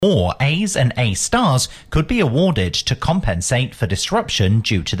More A's and A stars could be awarded to compensate for disruption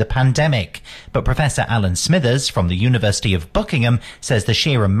due to the pandemic. But Professor Alan Smithers from the University of Buckingham says the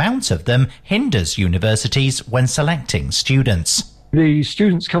sheer amount of them hinders universities when selecting students. The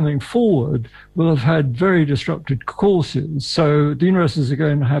students coming forward will have had very disrupted courses, so the universities are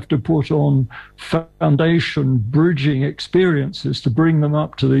going to have to put on foundation bridging experiences to bring them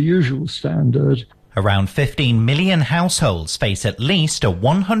up to the usual standard. Around 15 million households face at least a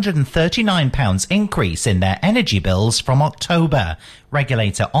 £139 increase in their energy bills from October.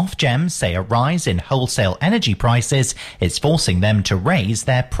 Regulator Ofgem say a rise in wholesale energy prices is forcing them to raise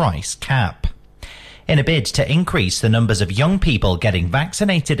their price cap. In a bid to increase the numbers of young people getting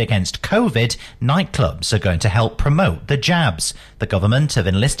vaccinated against COVID, nightclubs are going to help promote the jabs. The government have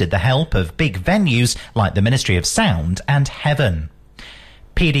enlisted the help of big venues like the Ministry of Sound and Heaven.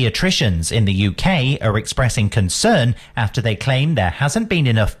 Paediatricians in the UK are expressing concern after they claim there hasn't been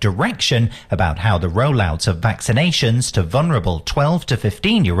enough direction about how the rollout of vaccinations to vulnerable 12 to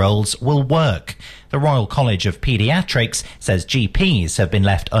 15-year-olds will work. The Royal College of Paediatrics says GPs have been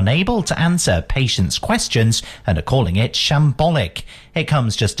left unable to answer patients' questions and are calling it shambolic. It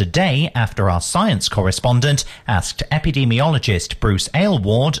comes just a day after our science correspondent asked epidemiologist Bruce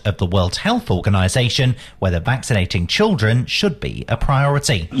Aylward of the World Health Organization whether vaccinating children should be a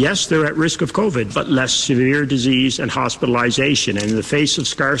priority. Yes, they're at risk of COVID, but less severe disease and hospitalization. And in the face of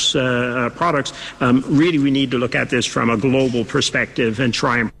scarce products, really we need to look at this from a global perspective and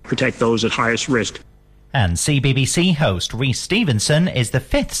try and protect those at highest risk. And CBBC host Rhys Stevenson is the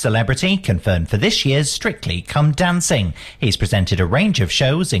fifth celebrity confirmed for this year's Strictly Come Dancing. He's presented a range of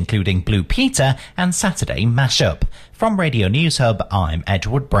shows including Blue Peter and Saturday Mashup. From Radio News Hub, I'm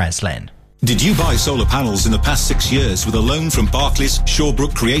Edward Breslin. Did you buy solar panels in the past 6 years with a loan from Barclays,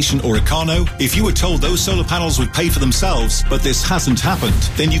 Shawbrook, Creation or Econo? If you were told those solar panels would pay for themselves, but this hasn't happened,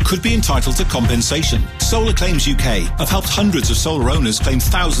 then you could be entitled to compensation. Solar Claims UK have helped hundreds of solar owners claim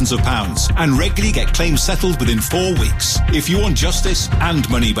thousands of pounds and regularly get claims settled within 4 weeks. If you want justice and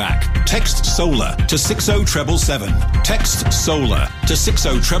money back, text SOLAR to 60777. Text SOLAR to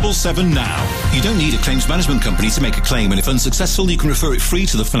 60777 now. You don't need a claims management company to make a claim, and if unsuccessful, you can refer it free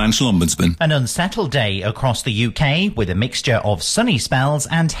to the Financial Ombudsman. An unsettled day across the UK with a mixture of sunny spells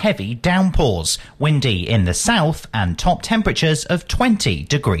and heavy downpours. Windy in the south and top temperatures of 20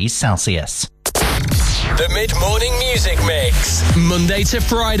 degrees Celsius. The Mid-Morning Music Mix. Monday to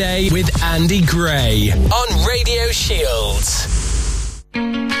Friday with Andy Gray on Radio Shields.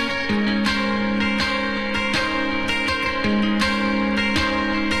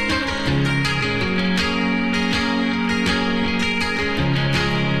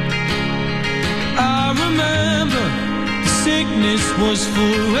 Sickness was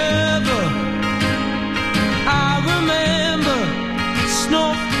forever. I remember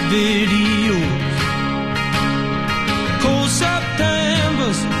snuff videos, cold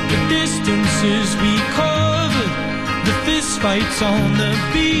Septembers, the distances we covered, the fist fights on the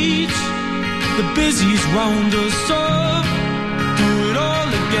beach, the busies round us up. Do it all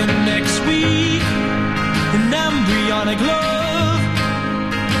again next week. An embryonic love,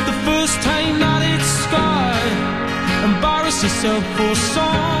 the first time that it scarred. Embarrass yourself for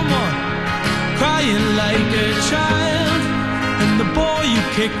someone, crying like a child. And the boy you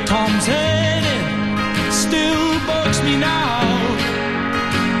kicked Tom's head in still bugs me now.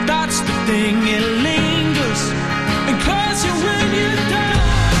 That's the thing, it lingers and claws you when you're down.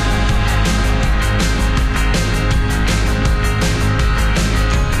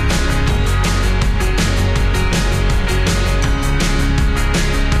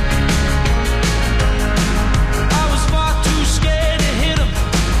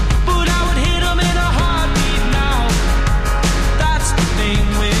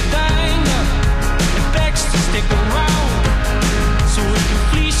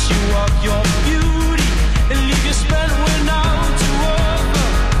 Your beauty and leave you spent when out to over.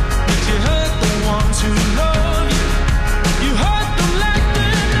 But you hurt the ones who love you. You hurt them like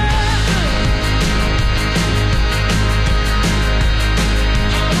they never.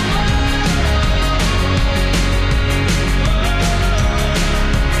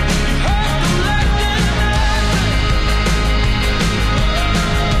 You hurt them like they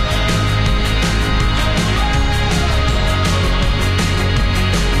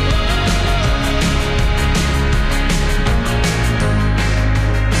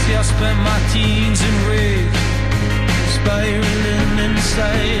I spent my teens in rage, spiraling in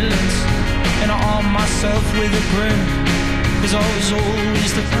silence, and I armed myself with a grin, 'cause I was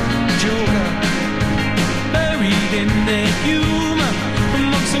always the joker, buried in their humor,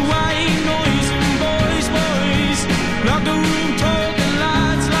 amongst the white noise and boys, locker room talking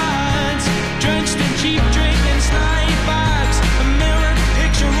lads like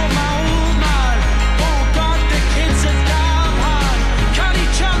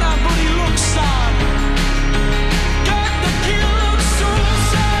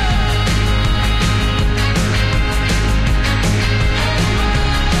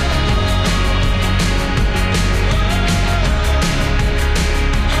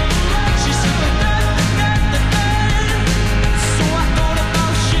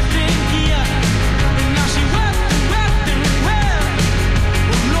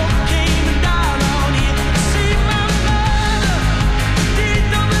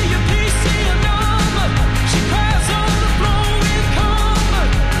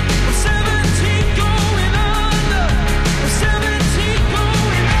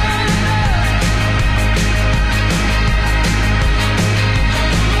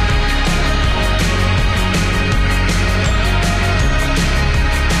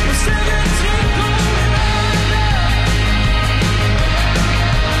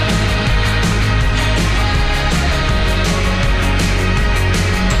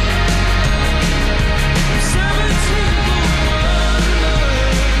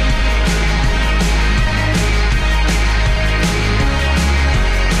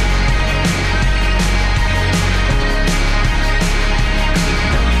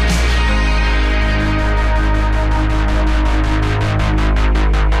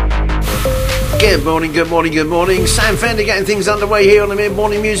Good morning, good morning, good morning. Sam Fender getting things underway here on the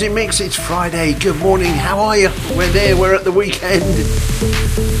Mid-Morning Music Mix. It's Friday. Good morning. How are you? We're there. We're at the weekend.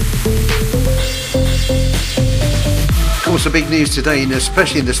 Of course, the big news today,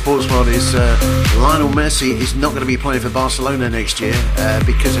 especially in the sports world, is Lionel Messi is not going to be playing for Barcelona next year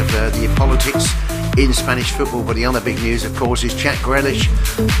because of the politics in Spanish football. But the other big news, of course, is Jack Grealish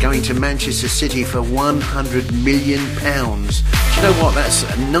going to Manchester City for £100 million. Do you know what? That's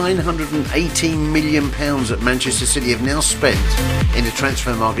 £918 million that Manchester City have now spent in the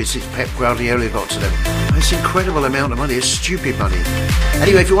transfer market since Pep Guardiola got to them. It's an incredible amount of money. It's stupid money.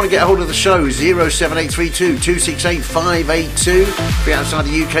 Anyway, if you want to get a hold of the show, 07832 268 582. If you're outside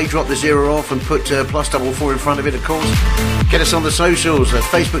the UK, drop the 0 off and put +44 in front of it, of course. Get us on the socials,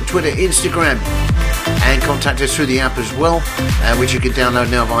 Facebook, Twitter, Instagram. And contact us through the app as well, which you can download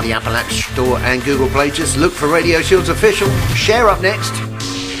now via the Apple App Store and Google Play. Just look for Radio Shields Official. Share up next.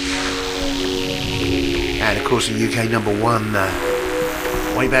 And of course the UK number one,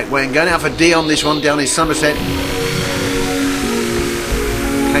 way back when. Going out for Dion, this one down in Somerset.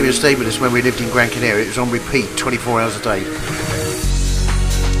 Came and stayed with us when we lived in Gran Canaria. It was on repeat 24 hours a day.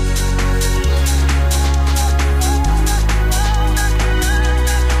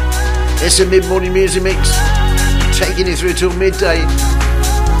 It's a Mid-Morning Music Mix, taking you through till midday.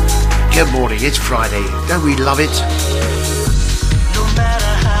 Good morning, it's Friday. Don't we love it? No matter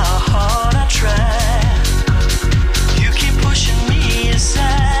how hard I try, you keep pushing me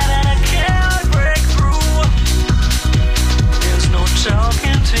aside and I can't break through. There's no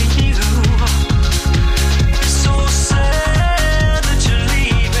talking to you. It's so sad that you're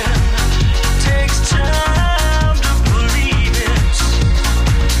leaving. It takes time to believe it.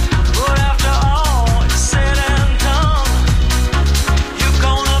 But after all is said and done, you're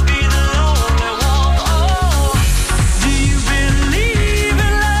gonna be the only one. Oh, do you believe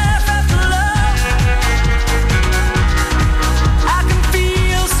in life after love? I can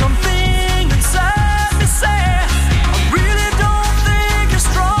feel something inside me say, I really don't think you're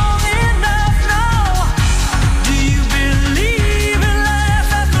strong enough now. Do you believe in life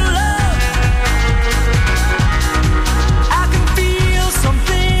after love? I can feel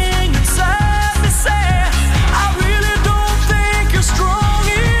something inside me say, I really don't think you're strong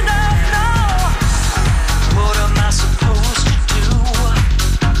enough now. What am I supposed to do?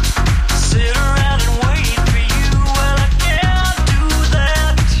 Sit around and wait for you? Well, I can't do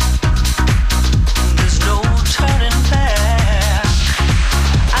that. There's no turning back.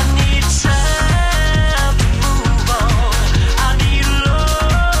 I need time to move on. I need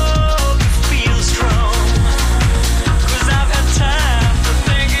love to feel strong. 'Cause I've had time to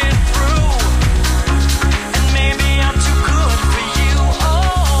think it through. And maybe I'm too good for you.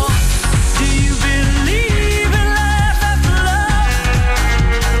 Oh, do you believe in life after love?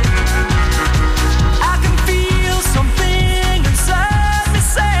 I can feel something inside me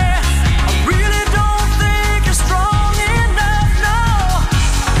say, I really don't think you're strong enough now.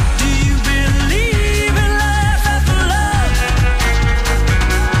 Do you believe in life after love?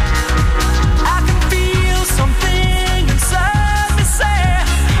 I can feel something inside me say,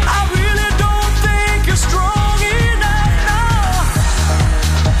 I really don't think you're strong enough now.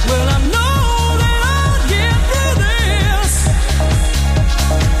 Well, I know that I'll get through this,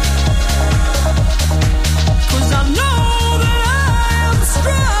 'cause I know that I am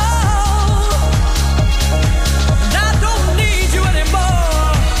strong. And I don't need you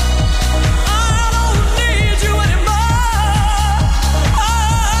anymore. I don't need you anymore. I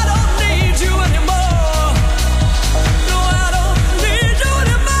don't need you anymore. No, I don't need you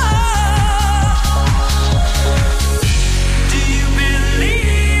anymore. Do you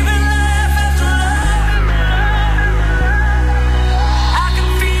believe in life after love? I can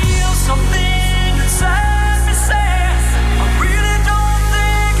feel something inside me say, I really don't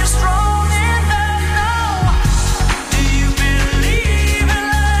think you're strong enough now. Do you believe in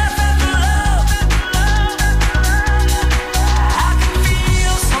life after love? I can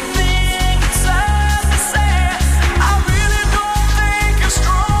feel something inside me say, I really don't think you're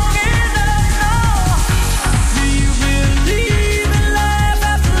strong enough now. Do you believe in life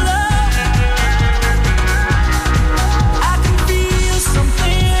after love? I can feel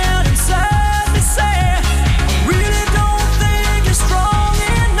something inside me say, I really don't think you're strong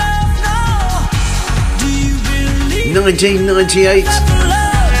enough now. Do you believe 1998. after love?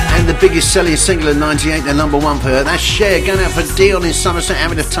 And the biggest selling single of 98, the number one for her. That's Cher going out for Dion in Somerset,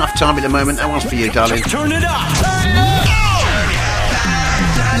 having a tough time at the moment. That one's for you, darling. Turn it up.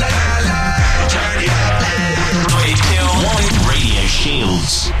 Radio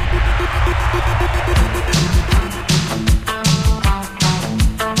Shields.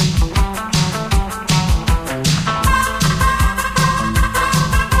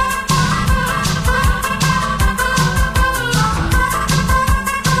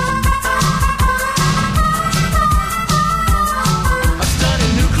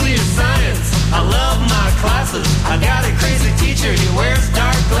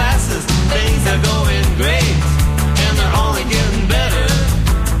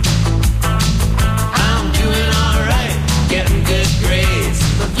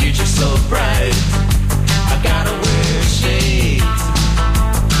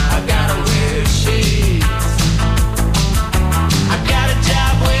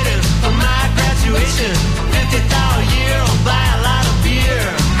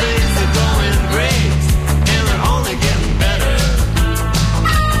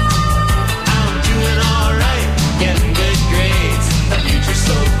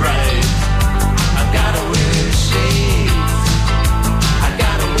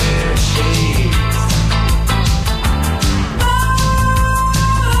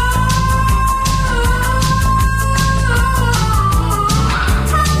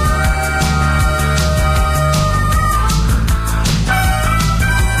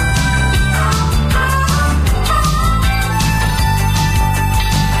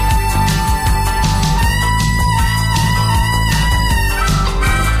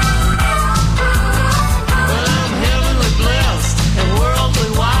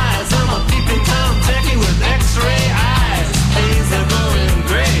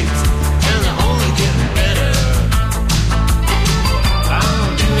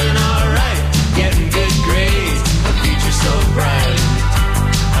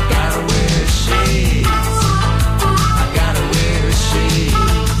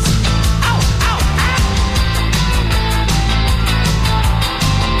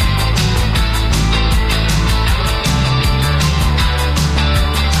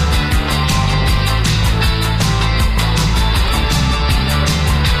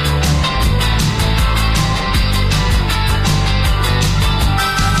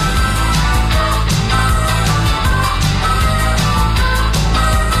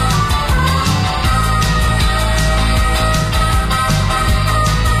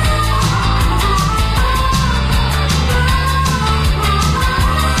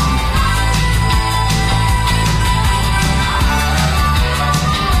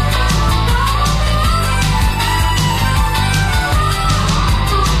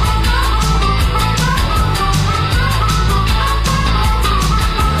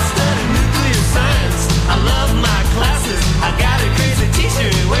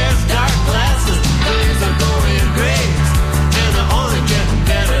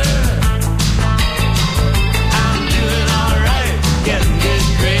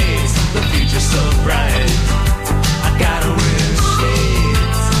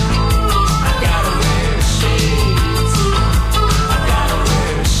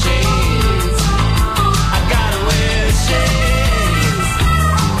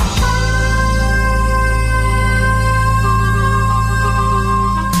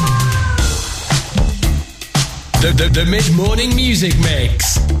 The mid-morning music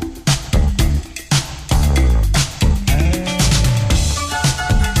mix.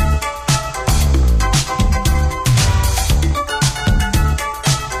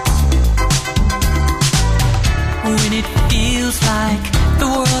 When it feels like the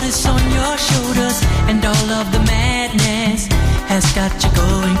world is on your shoulders and all of the madness has got you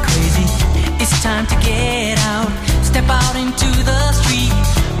going crazy, it's time to get out, step out into the street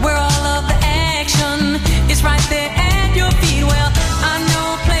where all of the action is right there at your feet. Well, I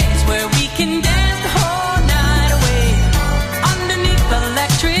know a place where we can dance the whole night away underneath the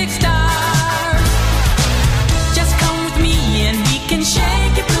electric stars. Just come with me and we can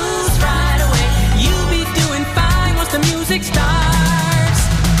shake your blues right away. You'll be doing fine once the music starts.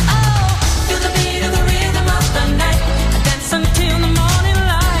 Oh, feel the beat of the rhythm of the night. Dance until the morning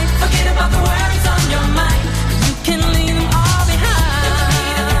light. Forget about the worries on your mind. You can leave them all behind.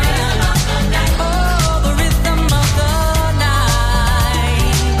 Oh, the rhythm of the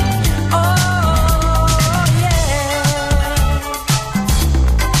night. Oh, yeah.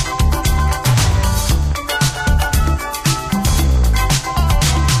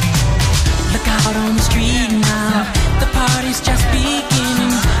 Look out on the street now, the party's just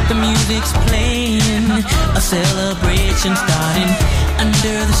beginning. The music's playing, a celebration starting.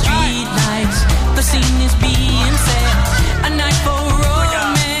 Under the street lights, the scene is being set. A night for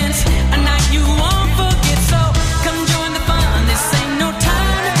romance, a night you won't forget. So come join the fun, this ain't no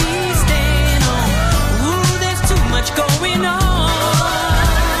time to be staying on. Ooh, there's too much going on.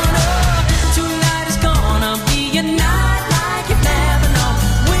 Tonight is gonna be a night like you've never known.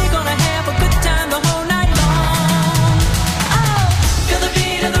 We're gonna have a good time the whole night long. Oh, feel the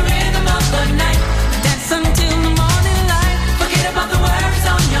beat of the rhythm of the night. Dance until the morning light. Forget about the worries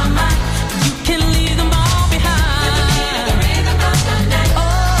on your mind. You can leave them all behind. Feel the rhythm of the night.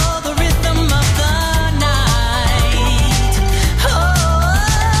 Oh, the rhythm of the night. Oh,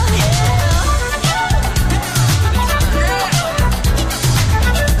 yeah.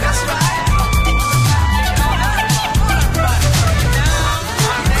 That's right.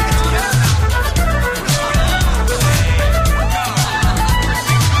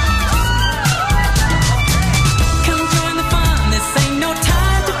 Come join the fun, this ain't no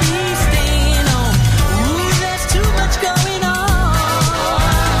time to be staying on. Ooh, there's too much going on.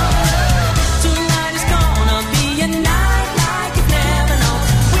 Tonight is gonna be a night like you've never known.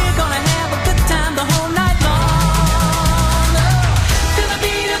 We're gonna have a good time the whole night long. Feel the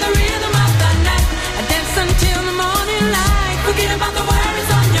beat of the rhythm of the night. Dance until the morning light. Forget about the worries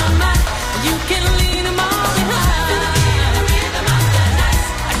on your mind. You can leave them all behind. Feel the beat of the rhythm of the night.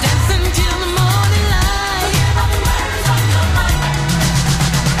 Dance until the morning light. Forget about the worries on your mind.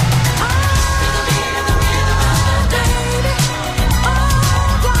 Feel the beat of the rhythm of the night. Oh,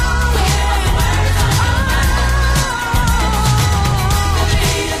 forget about the worries on your mind. Feel the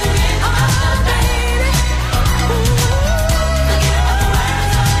beat of the rhythm of the night. Forget about the worries on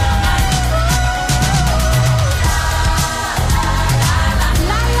your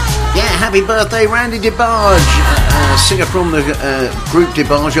mind. Yeah, happy birthday, Randy DeBarge, singer from the group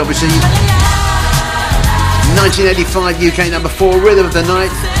DeBarge, obviously. 1985 UK number 4, Rhythm of the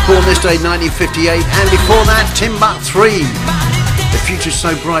Night, born this day 1958, and before that, Timbuk 3. The future's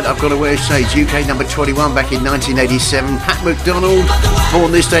so bright, I've got to wear shades, UK number 21 back in 1987. Pat McDonald,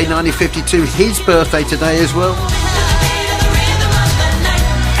 born this day 1952, his birthday today as well.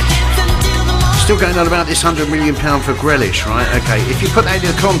 Still going on about this £100 million for Grealish, right? Okay, if you put that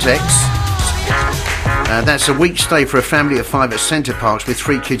into context, that's a week's stay for a family of 5 at Centre Parks with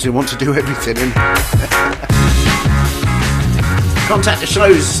 3 kids who want to do everything. And contact the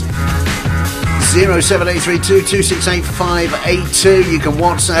shows 07832 268 582. You can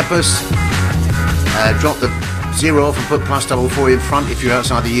WhatsApp us. Drop the 0 off and put +44 in front if you're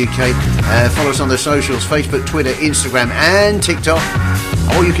outside the UK. Follow us on the socials, Facebook, Twitter, Instagram and TikTok.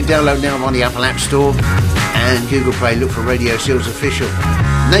 Or you can download now on the Apple App Store and Google Play. Look for Radio Shields Official.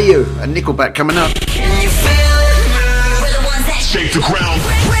 Nayu and Nickelback coming up. Shake the ground.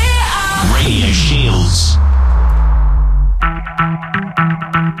 Radio Shields.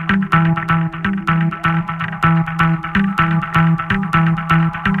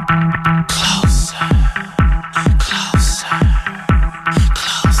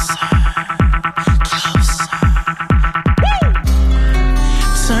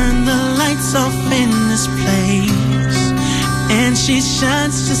 She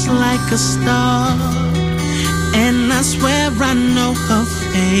shines just like a star, and I swear I know her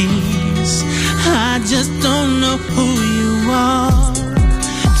face. I just don't know who you are.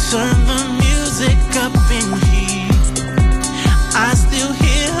 Turn the music up in here. I still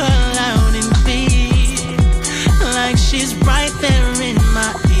hear her loud and clear.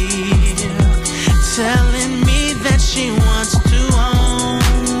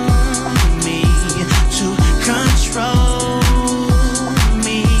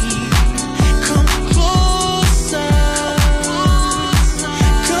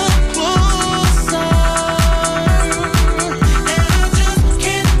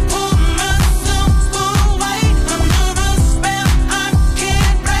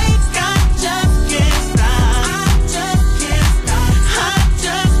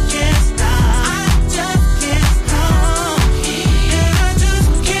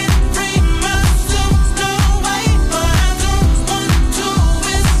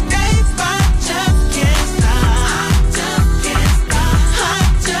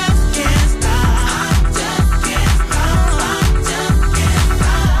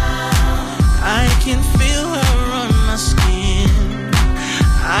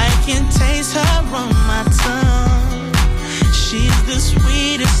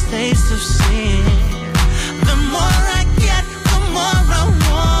 sweetest taste of sin. The more I get, the more I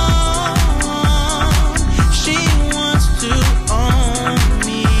want. She wants to own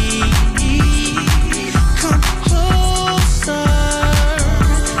me. Come closer.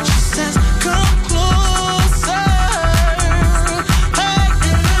 She says, come closer. Hey,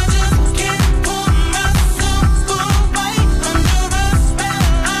 and I just can't pull myself away under a spell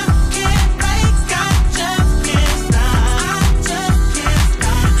I can't break. I just can't stop. I just can't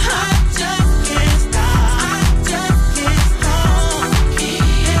stop. I just can't stop. I just can't stop.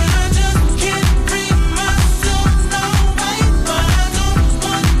 And I just can't free myself no way, but I don't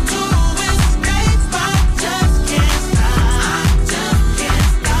want to escape. I just can't stop. I just can't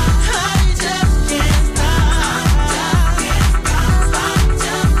stop. I just can't stop. I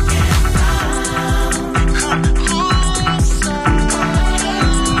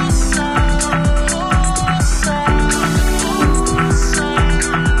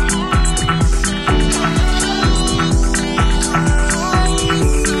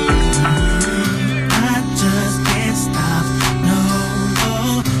just can't stop. No, no.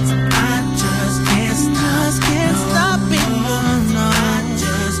 I just can't stop. Can't stop it. No, I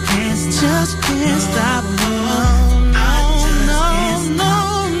just can't stop. No, no, no,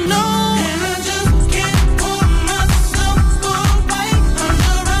 no. And I just can't pull myself away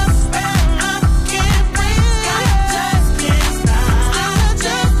under a spell I can't break. I just can't stop. I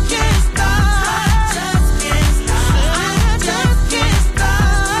just can't stop. I just can't stop. I just can't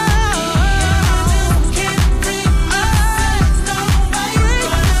stop. I just can't free myself no way,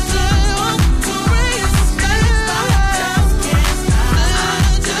 but I just want to escape. I just can't stop. I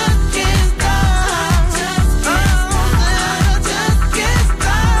just can't stop. I just can't stop.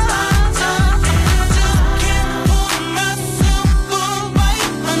 And I just can't pull myself away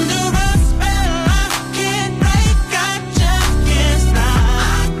under a spell I can't break. I just can't stop. I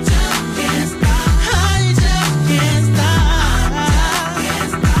just can't stop. I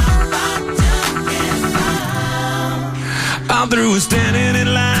just can't stop. I'm through with standing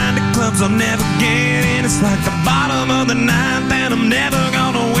in line to clubs I'll never get in. It's like the bottom of the ninth and I'm never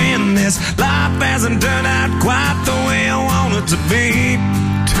gonna win this. Life hasn't turned out quite the way I want it to be.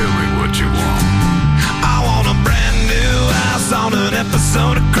 Tell me what you want. I want a brand new house on an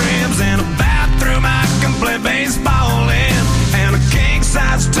episode of Cribs and a bathroom I can play baseball in, and a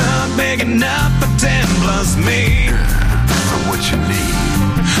king-size tub big enough for 10 plus me. So what you need?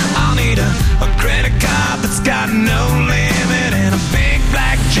 I'll need a credit card that's got no limit and a big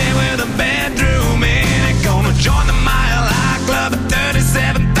black jet with a bedroom in it. Gonna join the Mile High Club at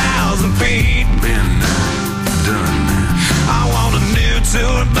 37,000 feet. Been done. I want a new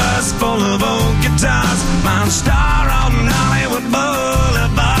tour bus full of old guitars, Mount Star on Hollywood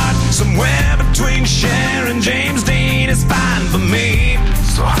Boulevard. Somewhere between Cher and James Dean is fine for me.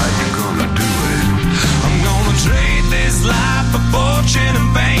 So how you gonna do it? I'm gonna trade this life for fortune and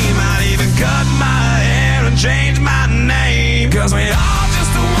fame. I'd even cut my hair and change my name. Cause we all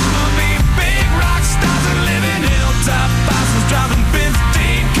just wanna be big rock stars and live in hilltop houses, driving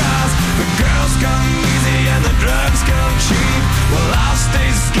 15 cars. The girls come easy and the drugs come cheap. Well, I'll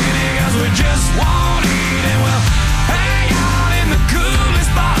stay skinny cause we just won't eat, and we'll hang out in the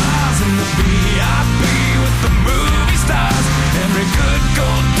coolest bars in the VIP with the movie stars. Every good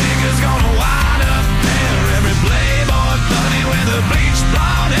gold digger's gonna wind up there. Every playboy bunny with a bleached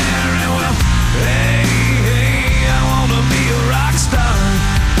blonde hair. And well, hey, hey, I wanna be a rock star.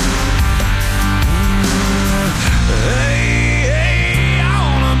 Hey, hey, I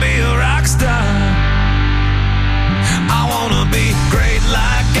wanna be a rock star. I wanna be great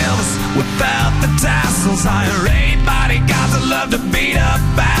like Elvis without the tassels. Hire 8 bodyguards that love to beat up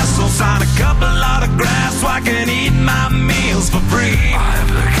assholes. Sign a couple autographs so I can eat my meals for free. I have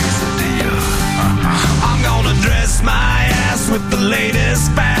the quesadilla. I'm gonna dress my ass with the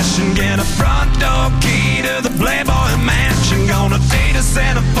latest fashion. Get a front door key to the Playboy Mansion. Gonna date a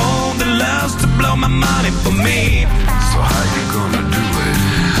Santa phone that loves to blow my money for me. So how you gonna do it?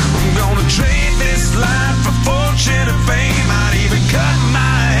 I'm gonna trade this life for fortune and fame. I'd even cut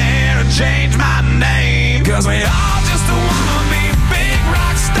my hair and change my name. Cause we all just wanna be big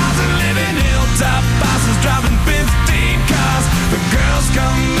rock stars and live in hilltop houses, driving 15 cars. The girls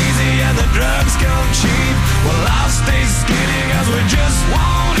come easy and the drugs come cheap. Well, I'll stay skinny cause we just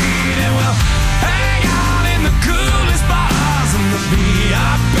won't eat, and we'll hang out in the coolest bars in the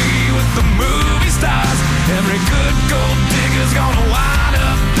VIP with the movie stars. Every good gold digger's gonna wind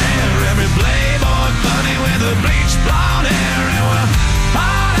up there. Every playboy bunny with a bleached blonde hair. And we'll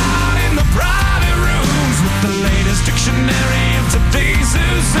hide out in the private rooms with the latest dictionary of today's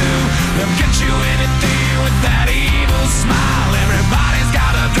who's who. They'll get you anything with that evil smile. Everybody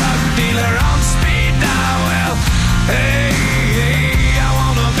Hey, hey, I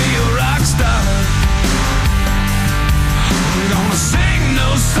wanna be a rock star. I'm gonna sing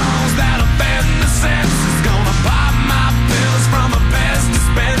those songs that offend the senses. Gonna pop my pills from a best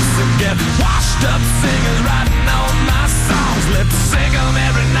dispenser. Get washed up singers writing all my songs. Lip sync them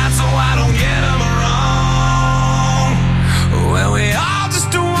every night so I don't get them wrong. Well, we all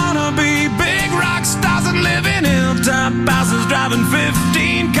just wanna be big rock stars and live in hilltop houses, driving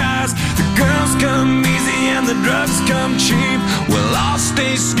 15 cars. The girls come easy and the drugs come cheap. We'll all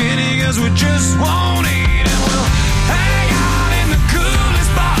stay skinny cause we just won't eat. And we'll hang out in the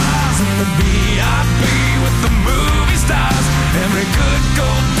coolest bars and the VIP with the movie stars. Every good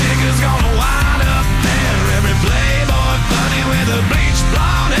gold digger's gonna wind up there. Every playboy bunny with a bleached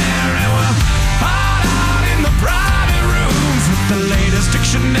blonde hair. And we'll hide out in the private rooms with the latest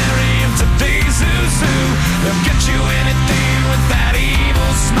dictionary of today's who's who. They'll get you anything with that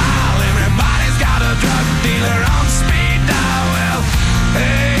evil smile. Everybody's got a drug dealer on speed dial. Well,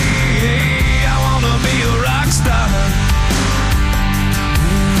 hey, hey, I wanna be a rock star.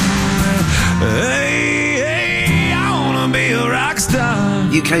 Hey, hey, I wanna be a rock star.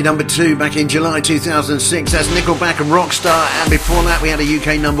 UK number 2 back in July 2006. That's Nickelback and Rockstar. And before that we had a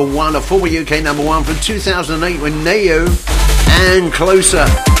UK number 1, a former UK number 1 from 2008 with Neo and Closer.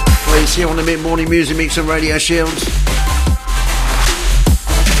 Please here on the Mid-Morning Music Mix on Radio Shields.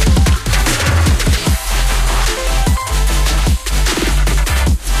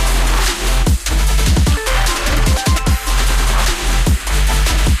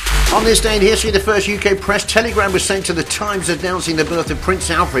 On this day in history, the first UK press telegram was sent to the Times announcing the birth of Prince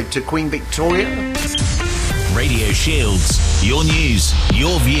Alfred to Queen Victoria. Radio Shields, your news,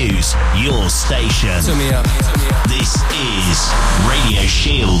 your views, your station. Turn me up. This is Radio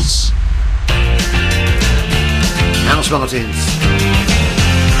Shields. House Martins.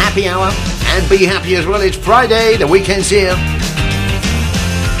 Happy hour and be happy as well. It's Friday, the weekend's here.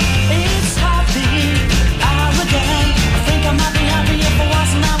 It's happy hour again. I think I might be happy if I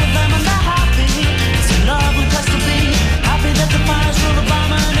wasn't out with them and they're happy. It's a lovely place to be. Happy that the fire's full of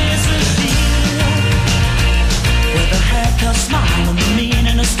bomber is a shield. With a haircut, smile and the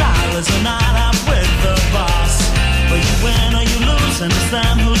meaning of style is a night out with the boss. Where you win or you lose and it's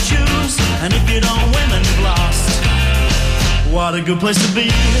them who choose. And if you don't win then you've lost. What a good place to be.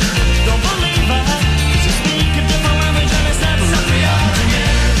 Don't believe it, cause you speak a different language and it's never really happened to me.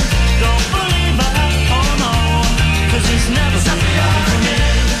 Don't believe it, oh no, cause it's never really happened to me.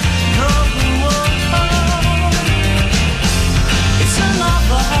 No, it's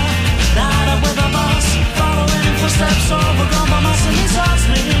another night out with a boss, following in footsteps overgrown by moss and he's asked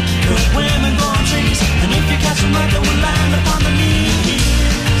me. Good women go on trees, and if you catch them right they will land upon the knees.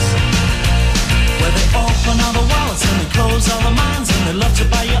 Where they open all the wallets and they close all the minds and they love to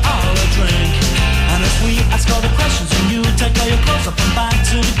buy you all a drink. And if we ask all the questions and you take all your clothes up and back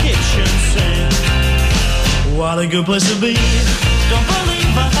to the kitchen sink. What a good place to be. Don't believe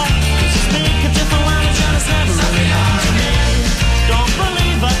it, cause you speak a different language and it's never really happened to me. Don't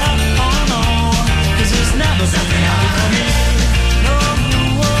believe it, oh no, cause it's never really happened for me. No,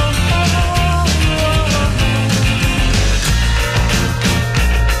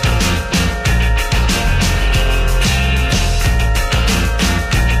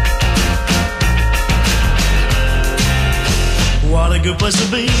 what a good place to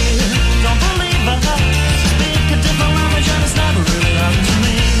be. Don't believe it. Speak a different language and it's never really happened to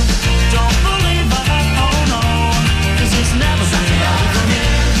me. Don't believe it. Oh no, cause it's never really happened to me.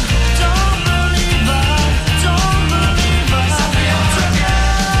 Don't believe it. Don't believe it. Don't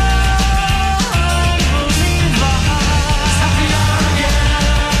believe it.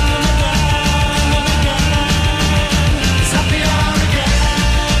 It's happy hour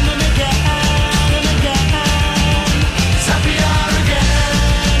again and again and again. It's happy hour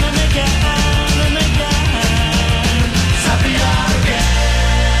again and again and again. It's happy hour.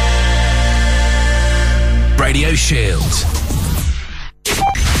 Radio Shield.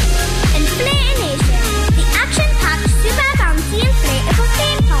 Inflator Nation, the action-packed, super bouncy inflatable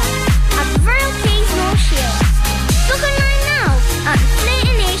theme park at Royal Kings North Shield. Book online now at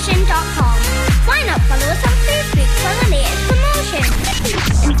inflatornation.com. Why not follow us on Facebook for the latest promotion?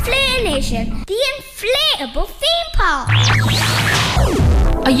 Inflator Nation, the inflatable theme park.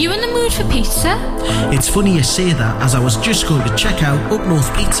 Are you in the mood for pizza? It's funny you say that, as I was just going to check out Up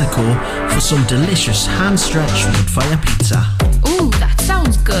North Pizza Co. for some delicious hand-stretched wood-fire pizza. Ooh, that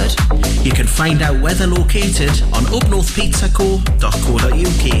sounds good. You can find out where they're located on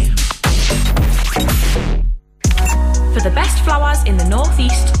upnorthpizzaco.co.uk. For the best flowers in the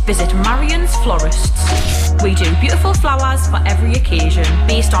northeast, visit Marion's Florists. We do beautiful flowers for every occasion,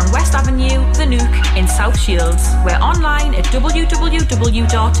 based on West Avenue, The Nook in South Shields. We're online at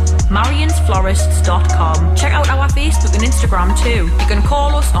www.marionsflorists.com. Check out our Facebook and Instagram too. You can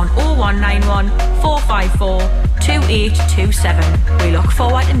call us on 0191 454 2827. We look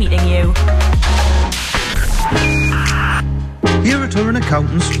forward to meeting you. Here at Huron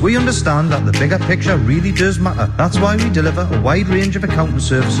Accountants, we understand that the bigger picture really does matter. That's why we deliver a wide range of accounting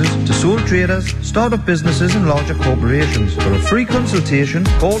services to sole traders, start-up businesses and larger corporations. For a free consultation,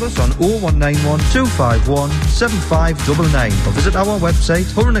 call us on 0191 251 7599 or visit our website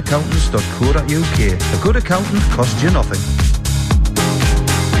huronaccountants.co.uk. A good accountant costs you nothing.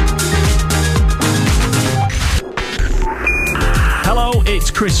 Hello, it's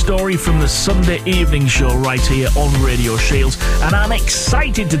Chris Story from the Sunday Evening Show right here on Radio Shields, and I'm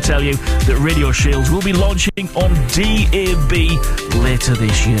excited to tell you that Radio Shields will be launching on DAB later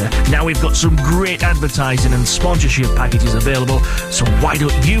this year. Now we've got some great advertising and sponsorship packages available, so why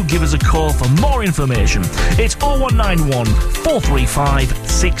don't you give us a call for more information? It's 0191 435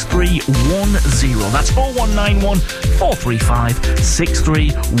 6310. That's 0191 435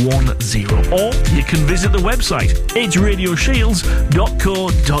 6310. Or you can visit the website. It's radioshields.co.uk.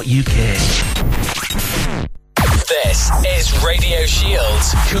 This is Radio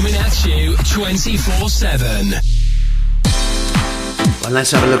Shields, coming at you 24/7. Well,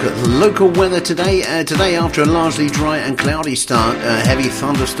 let's have a look at the local weather today. Today, after a largely dry and cloudy start, heavy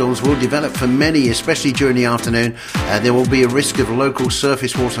thunderstorms will develop for many, especially during the afternoon. There will be a risk of local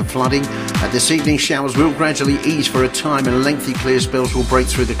surface water flooding. This evening, showers will gradually ease for a time and lengthy clear spells will break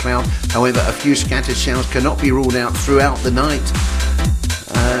through the cloud. However, a few scattered showers cannot be ruled out throughout the night.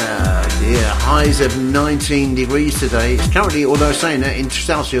 Highs of 19 degrees today. It's currently, although saying that in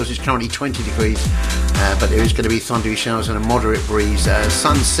Celsius, it's currently 20 degrees. But there is going to be thundery showers and a moderate breeze.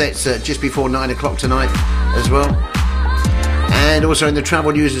 Sun sets just before 9 o'clock tonight as well. And also in the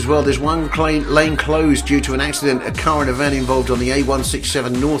travel news as well, there's one lane closed due to an accident. A car and a van involved on the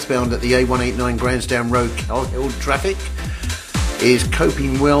A167 northbound at the A189 Gransdown Road. Hill traffic is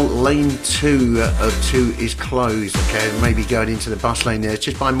coping well. Lane 2 of 2 is closed. Okay, maybe going into the bus lane there. It's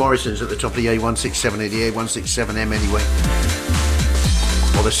just by Morrison's at the top of the A167, the A167M anyway.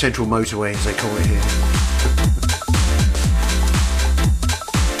 Or the Central Motorway as they call it here.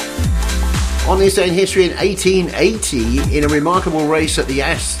 On this day in history, in 1880, in a remarkable race at the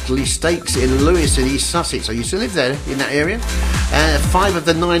Astley Stakes in Lewes in East Sussex. I used to live there, in that area. 5 of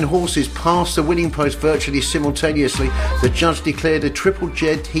the 9 horses passed the winning post virtually simultaneously. The judge declared a triple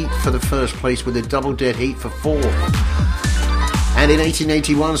dead heat for the first place with a double dead heat for 4th. And in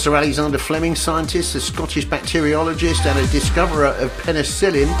 1881, Sir Alexander Fleming, scientist, a Scottish bacteriologist and a discoverer of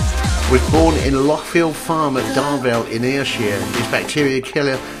penicillin, was born in Lochfield Farm at Darvale in Ayrshire. This bacteria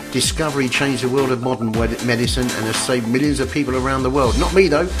killer discovery changed the world of modern medicine and has saved millions of people around the world. Not me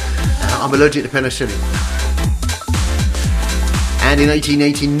though, I'm allergic to penicillin. And in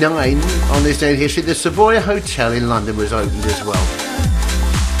 1889, on this day in history, the Savoy Hotel in London was opened as well.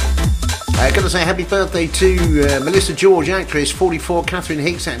 Got to say happy birthday to Melissa George, actress, 44, Catherine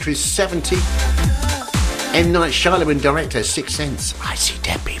Hicks, actress, 70, M. Night Shyamalan, director, 6th Sense. I see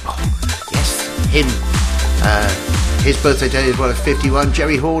dead people. Yes, him. His birthday day as well at 51.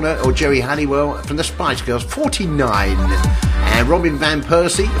 Jerry Horner, or Jerry Halliwell, from the Spice Girls, 49. And Robin Van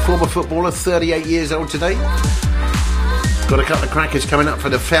Persie, former footballer, 38 years old today. Got a couple of crackers coming up for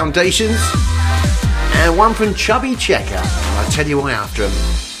the Foundations. And one from Chubby Checker. I'll tell you why after him.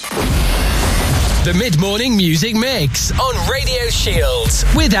 The Mid-Morning Music Mix on Radio Shields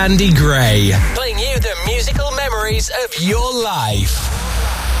with Andy Gray. Playing you the musical memories of your life.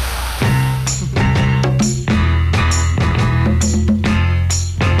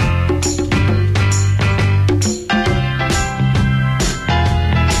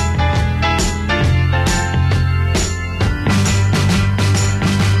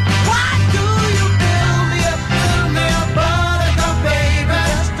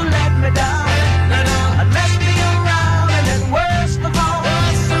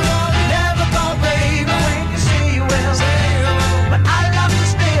 I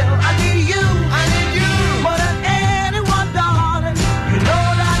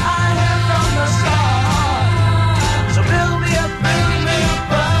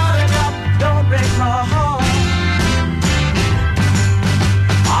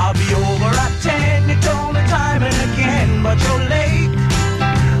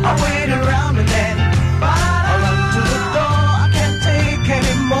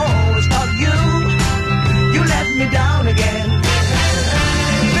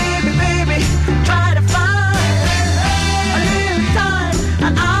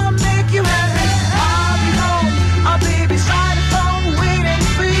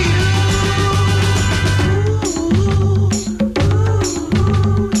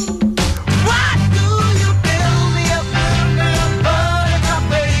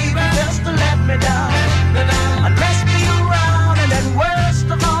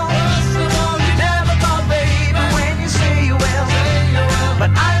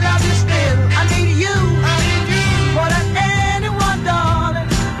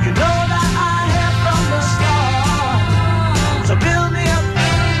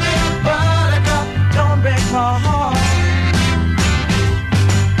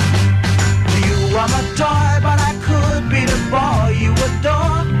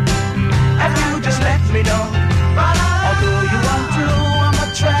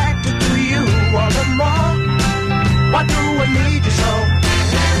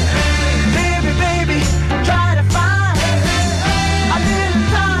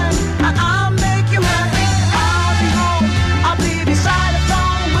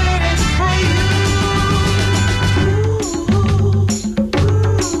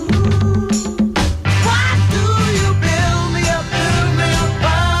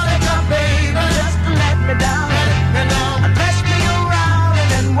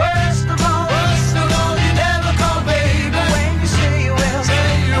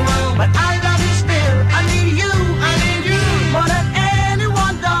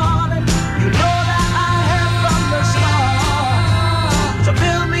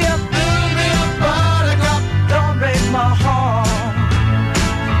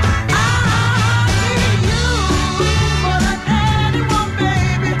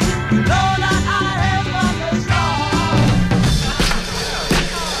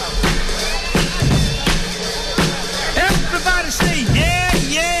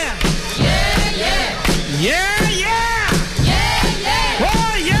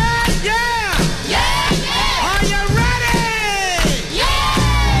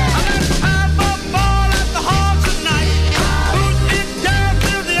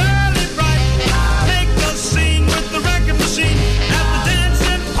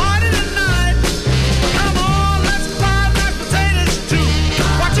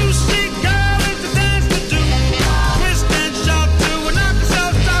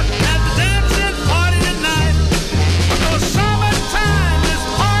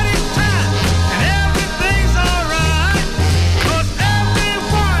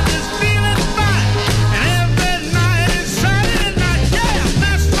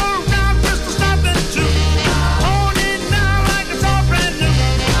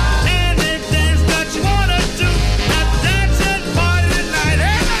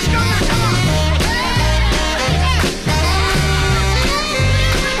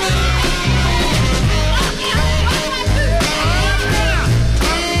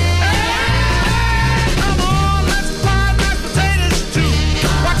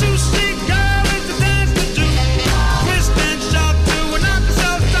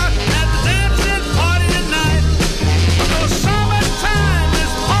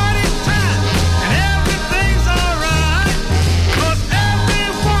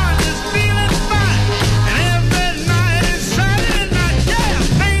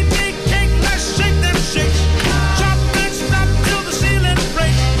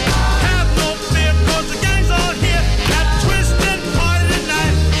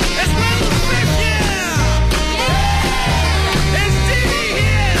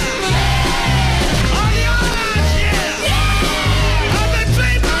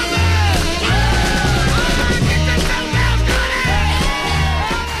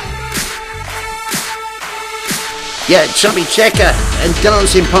Yeah, Chubby Checker and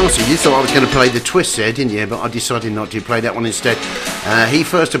Dancing Party. You thought I was going to play the twist there, didn't you? But I decided not to play that one instead. He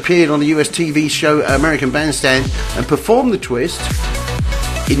first appeared on the US TV show American Bandstand and performed the twist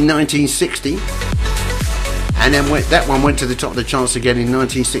in 1960. And then that one went to the top of the charts again in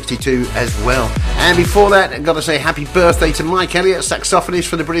 1962 as well. And before that, I've got to say happy birthday to Mike Elliott, saxophonist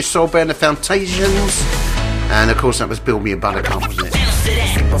for the British soul band The Foundations. And of course that was Build Me a Buttercup, wasn't it?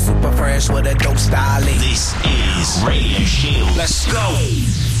 Super fresh with a dope style. This is Radio Shield. Let's go.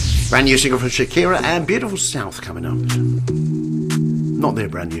 Brand new single from Shakira and Beautiful South coming up. Not their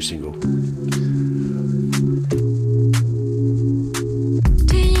brand new single.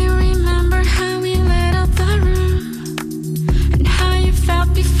 Do you remember how we lit up the room and how you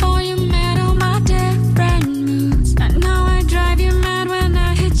felt before you met all my different moods? I know I drive you mad when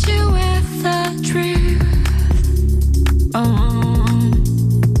I hit you with the truth.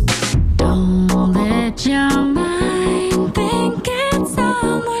 Don't let your mind think it's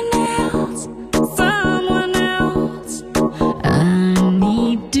someone else. I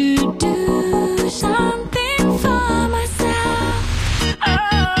need to do something for myself.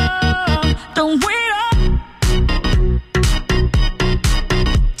 Oh, don't wait up.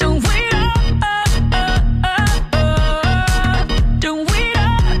 Don't wait up. Don't wait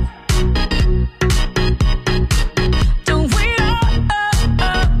up. Don't wait up.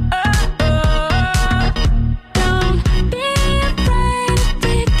 Don't be afraid to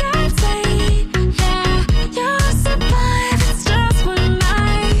pick up fate. Yeah, you'll survive. It's just one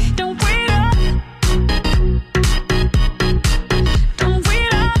night. Don't wait up. Don't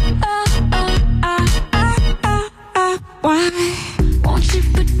wait up. Why won't you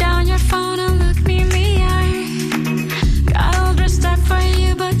put down your phone and look me in the eye? Got all dressed up for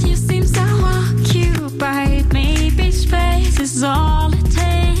you, but you seem so occupied. Maybe space is all it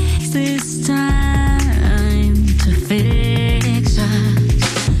takes this time to fix us.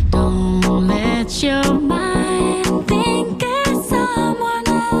 Don't let your mind think it's someone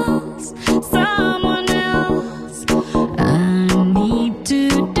else. Someone else. I need to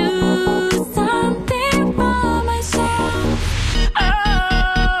do something for myself.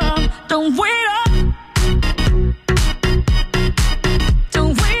 Oh, don't wait up.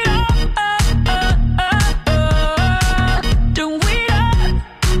 Don't wait up. Don't wait up.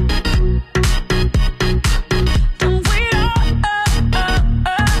 Don't wait up.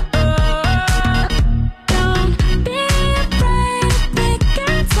 Don't be afraid to pick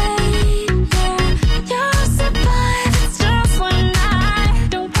and take. Yeah, you'll survive. It's just one night.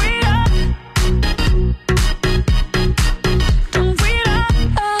 Don't wait up. Don't wait up.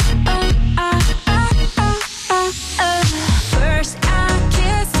 First I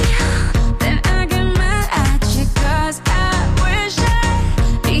kiss you, then I get mad at you, 'cause I wish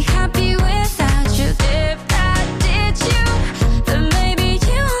I'd be happy without you. If I did you, then maybe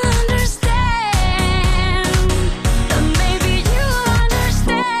you'll understand. Then maybe you'll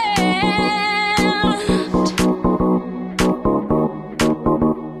understand.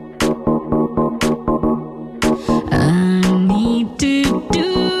 I need to do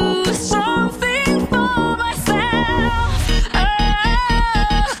something for myself. Oh,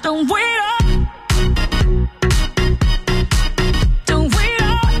 don't wait up. Don't wait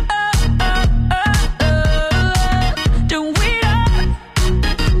up. Don't wait up.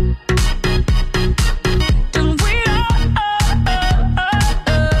 Don't wait up.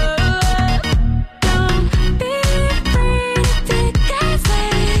 Don't be afraid to pick and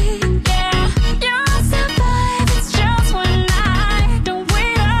fade. Yeah, you'll survive. It's just one night. Don't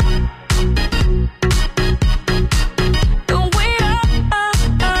wait up. Don't wait up.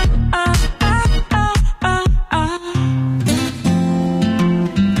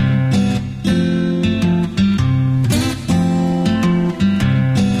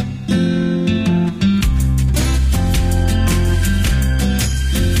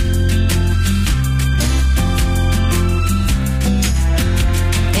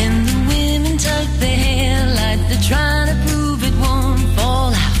 And the women tuck their hair like they're trying to prove it won't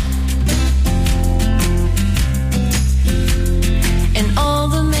fall out. And all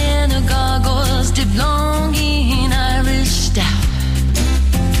the men are gargoyles dip long in Irish stout.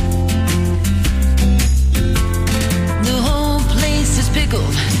 The whole place is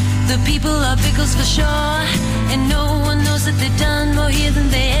pickled. The people are pickles for sure. And no one knows that they've done more here than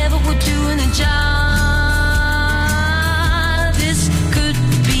they ever would do in a job. This could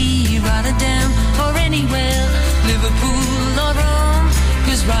be Rotterdam or anywhere, Liverpool or Rome,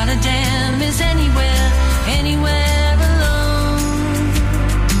 'cause Rotterdam is anywhere, anywhere alone.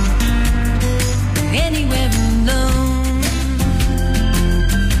 Anywhere alone.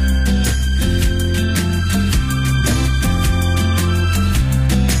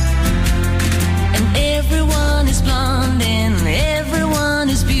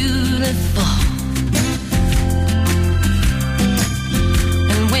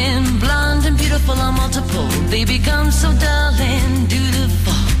 they become so dull and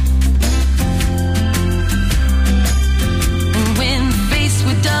dutiful. And when faced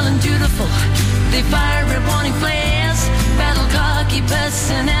with dull and dutiful, they fire red warning flares, battle cocky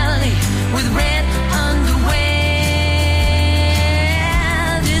personality with red underwear.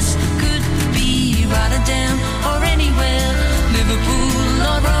 This could be Rotterdam or anywhere, Liverpool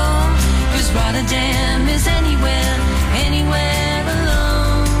or Rome, 'cause Rotterdam is anywhere, anywhere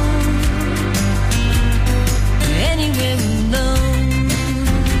alone, anywhere alone.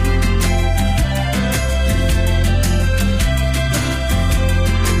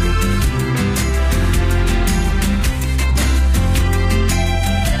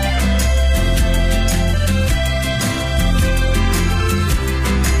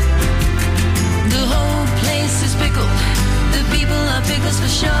 The whole place is pickled, the people are pickles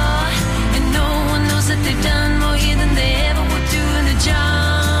for sure, and no one knows that they've done more here than they ever would do in a jar.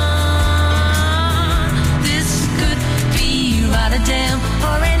 This could be Rotterdam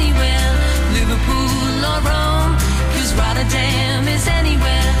or anywhere, Liverpool or Rome, 'cause Rotterdam is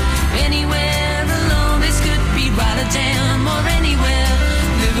anywhere, anywhere alone. This could be Rotterdam or anywhere,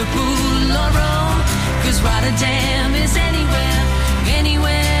 Liverpool or Rome, 'cause Rotterdam is anywhere,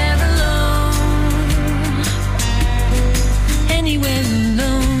 anywhere alone, anywhere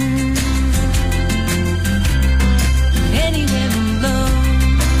alone, anywhere alone,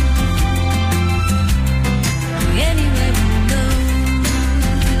 anywhere alone,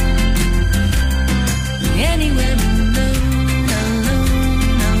 anywhere alone,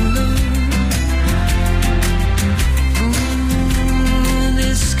 alone, alone. Ooh,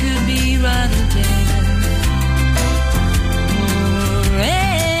 this could be Rotterdam or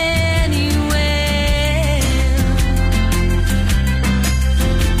anywhere,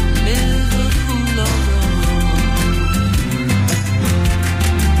 Liverpool or Rome,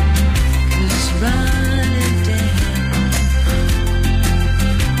 'cause Rotterdam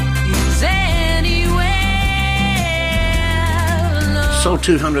is anywhere alone. Sold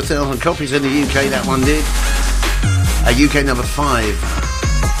 200,000 copies in the UK, that one did. UK number 5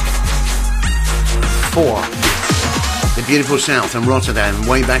 for the beautiful South and Rotterdam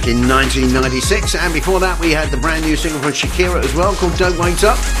way back in 1996. And before that we had the brand new single from Shakira as well called Don't Wait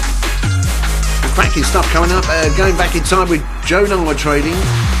Up. Cracking stuff coming up, going back in time with Joe Nara Trading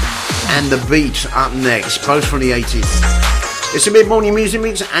and The Beat up next, both from the 80s. It's a mid-morning music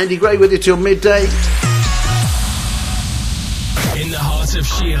mix. Andy Gray with you till midday. In the heart of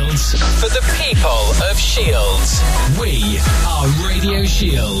Shields, for the people of Shields, we are Radio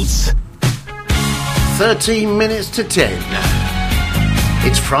Shields. 13 minutes to 10.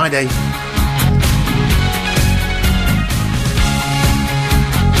 It's Friday.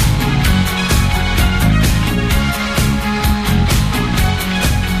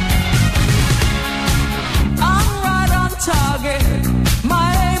 I'm right on target, my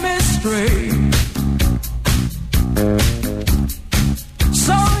aim is straight.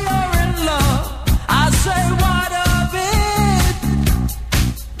 So you're in love, I say what of it?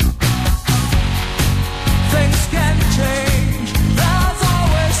 Things can change, there's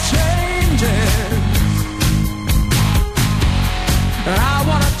always changes. And I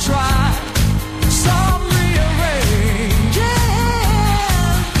wanna try some rearranging.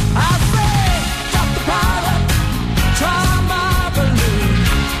 I say, drop the pilot, try my balloon,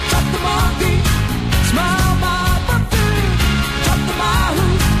 drop the monkey, smell my perfume, drop the mahou,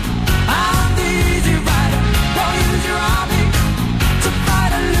 I'm the easy rider, don't use your army to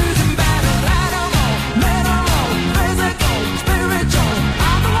fight a losing battle. Animal, mineral, physical, spiritual,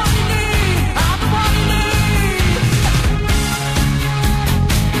 I'm the one you need, I'm the one you need.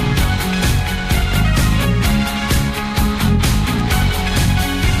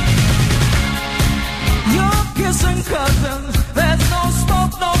 You're kissing cousins, there's no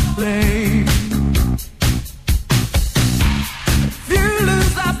smoke, no flame. If you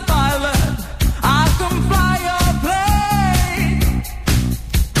lose that pilot, I can fly your plane.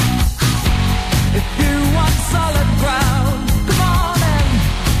 If you want solid ground, come on and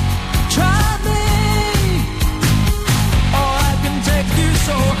try me. Or I can take you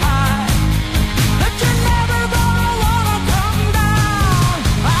so high that you're never gonna wanna come down.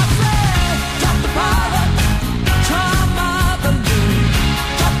 I say, drop the pilot, try my balloon,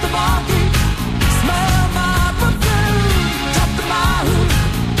 drop the monkey, smell my perfume, drop the mahou,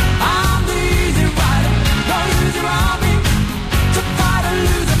 I'm the easy rider, don't use your army to fight a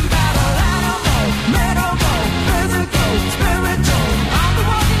losing battle. Animal, mineral, physical, spiritual, I'm the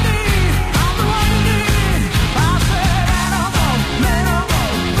one you need, I'm the one you need. I said animal, mineral,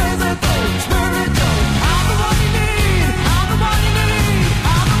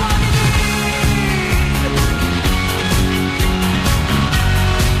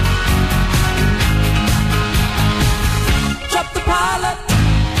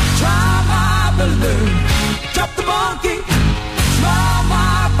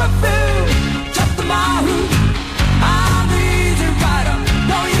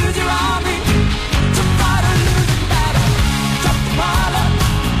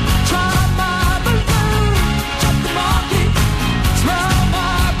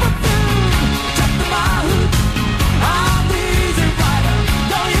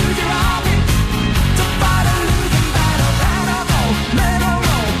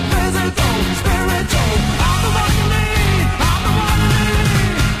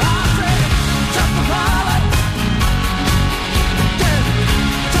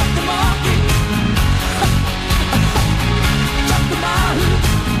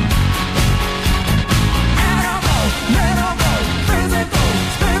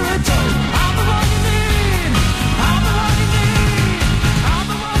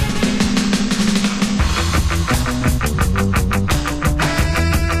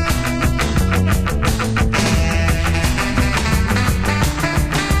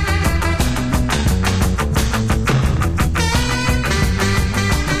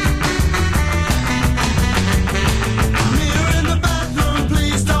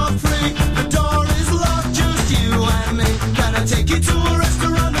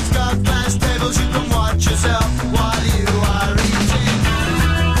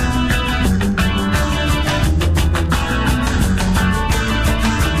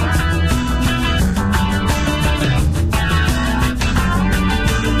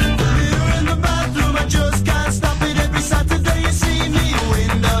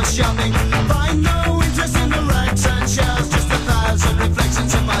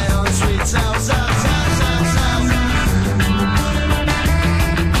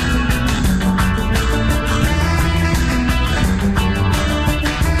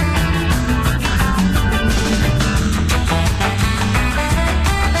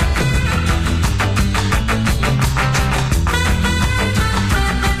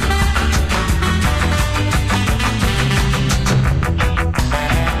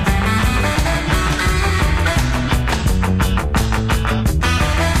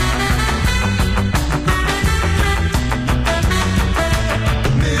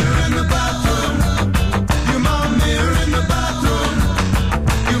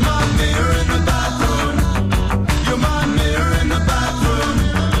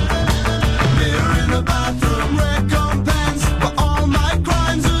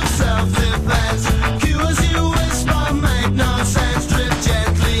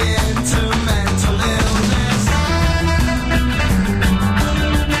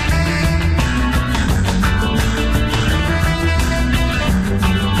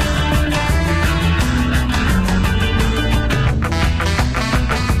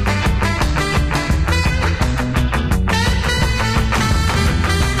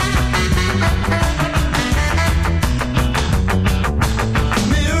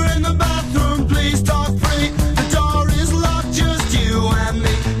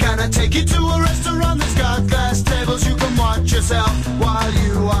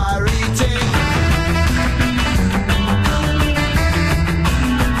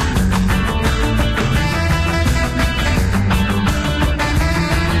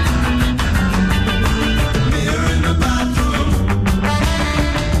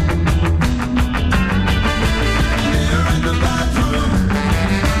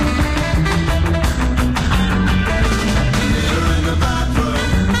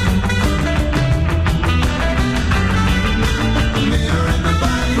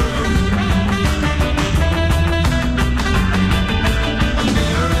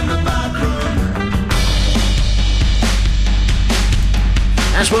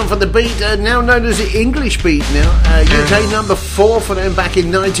 One for the beat, now known as the English beat now. UK number 4 for them back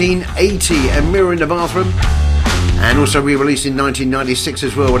in 1980, A Mirror in the Bathroom. And also re-released in 1996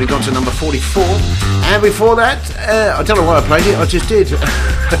 as well when it got to number 44. And before that, I don't know why I played it, I just did.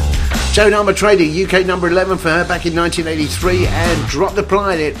 Joan Armatrading, UK number 11 for her back in 1983. And Drop the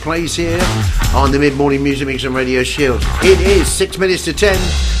Pride, it plays here on the Mid-Morning Music Mix on Radio Shield. It is 6 minutes to 10.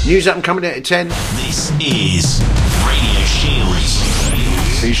 News up and coming out at 10. This is Radio Shield.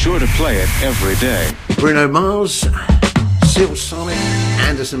 Be sure to play it every day. Bruno Mars, Silk Sonic,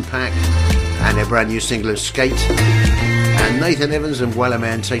 Anderson .Paak, and their brand new single Skate. And Nathan Evans and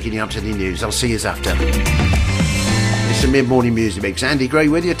Wellerman taking you up to the news. I'll see you after. It's the Mid-Morning Music Mix. Andy Gray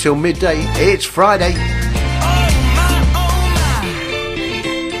with you till midday. It's Friday.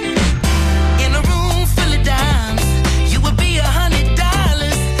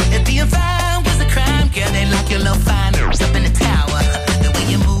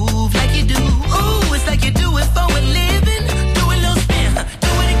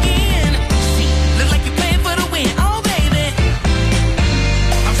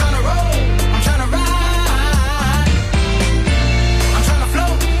 I'm trying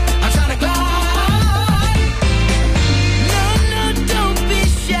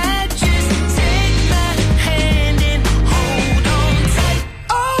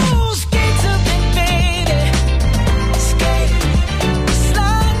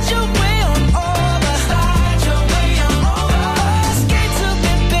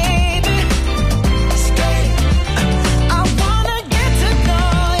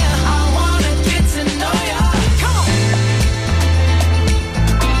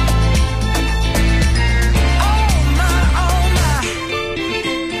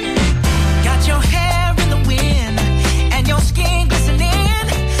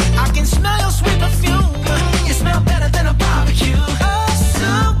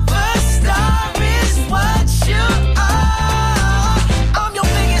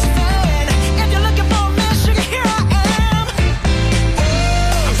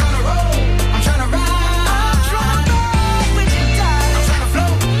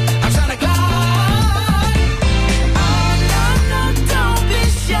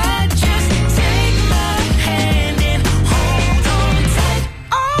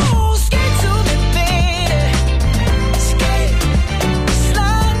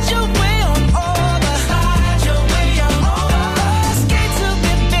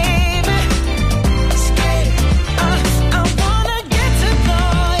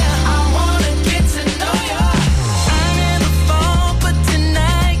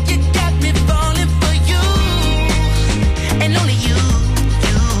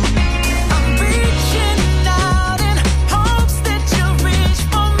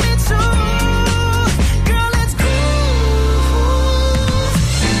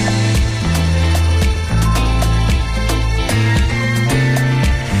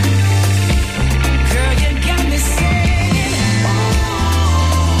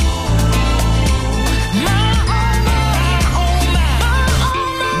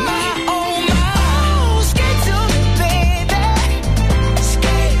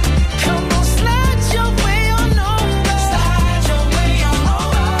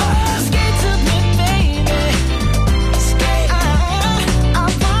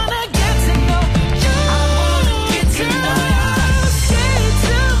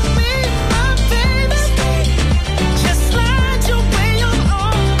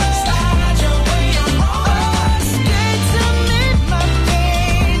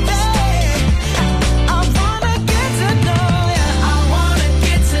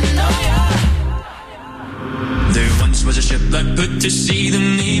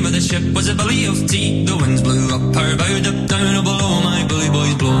ship was a belly of tea. The winds blew up her bow, up down below my bully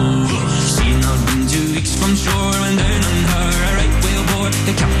boys blow. She'd not been 2 weeks from shore when down on her a right whale bore.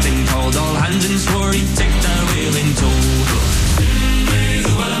 The captain called all hands and swore he'd take that whale in tow. Soon may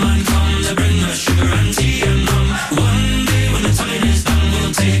the wellerman come to bring us sugar and tea and rum. One day when the time is done,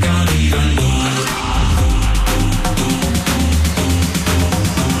 we'll take our leave and go.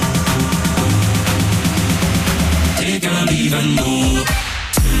 Take our leave and go.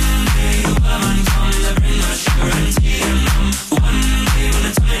 Soon may the wellerman come to bring us sugar and tea and rum. One day when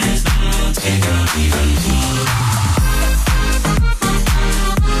the time is done, we'll take our leave and go.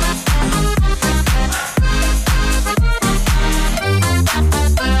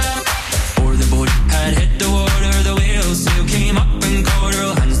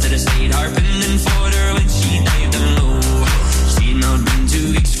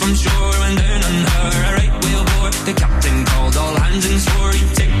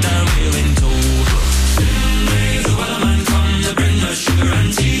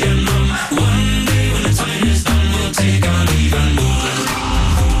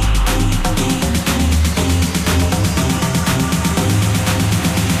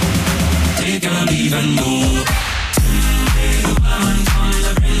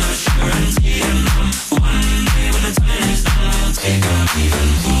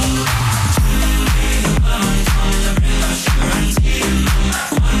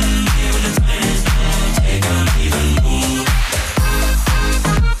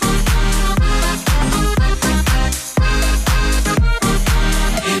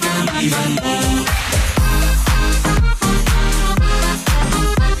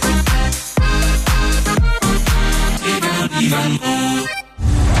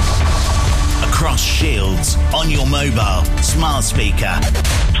 Across Shields, on your mobile, smart speaker,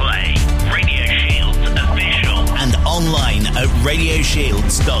 play Radio Shields official, and online at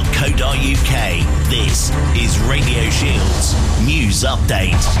radioshields.co.uk. This is Radio Shields News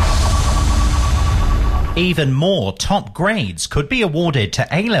Update. Even more top grades could be awarded to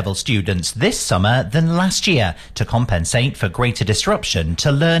A-level students this summer than last year to compensate for greater disruption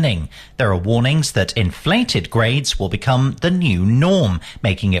to learning. There are warnings that inflated grades will become the new norm,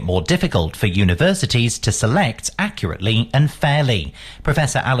 making it more difficult for universities to select accurately and fairly.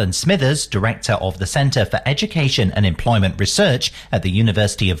 Professor Alan Smithers, Director of the Centre for Education and Employment Research at the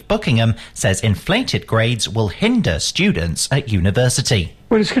University of Buckingham, says inflated grades will hinder students at university.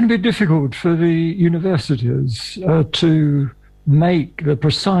 Well, it's going to be difficult for the universities to make the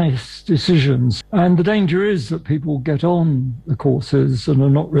precise decisions. And the danger is that people get on the courses and are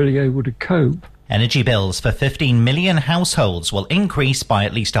not really able to cope. Energy bills for 15 million households will increase by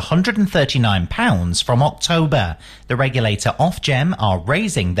at least £139 from October. The regulator Ofgem are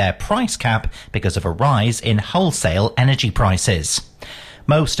raising their price cap because of a rise in wholesale energy prices.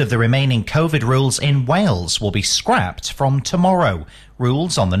 Most of the remaining COVID rules in Wales will be scrapped from tomorrow.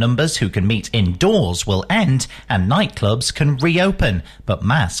 Rules on the numbers who can meet indoors will end and nightclubs can reopen, but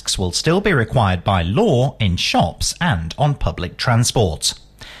masks will still be required by law in shops and on public transport.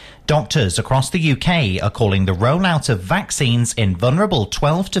 Doctors across the UK are calling the rollout of vaccines in vulnerable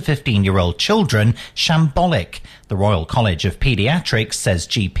 12 to 15-year-old children shambolic. The Royal College of Paediatrics says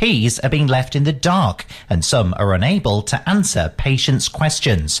GPs are being left in the dark and some are unable to answer patients'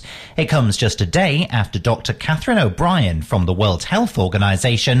 questions. It comes just a day after Dr. Catherine O'Brien from the World Health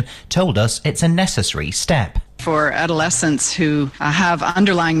Organization told us it's a necessary step. For adolescents who have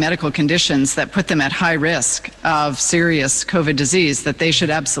underlying medical conditions that put them at high risk of serious COVID disease, that they should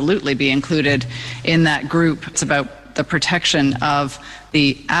absolutely be included in that group. It's about the protection of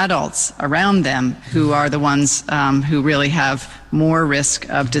the adults around them who are the ones who really have more risk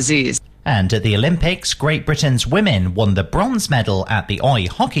of disease. And at the Olympics, Great Britain's women won the bronze medal at the Oi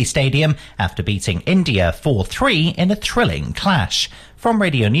Hockey Stadium after beating India 4-3 in a thrilling clash. From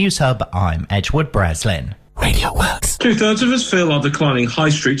Radio News Hub, I'm Edward Breslin. Radio Works. 2/3 of us feel our declining high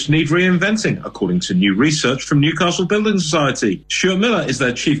streets need reinventing, according to new research from Newcastle Building Society. Stuart Miller is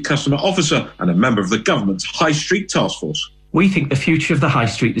their Chief Customer Officer and a member of the government's High Street Task Force. We think the future of the high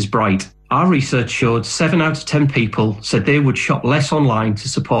street is bright. Our research showed 7 out of 10 people said they would shop less online to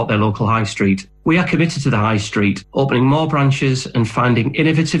support their local high street. We are committed to the high street, opening more branches and finding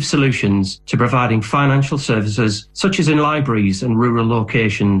innovative solutions to providing financial services such as in libraries and rural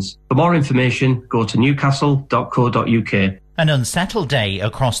locations. For more information, go to newcastle.co.uk. An unsettled day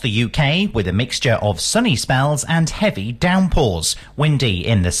across the UK with a mixture of sunny spells and heavy downpours, windy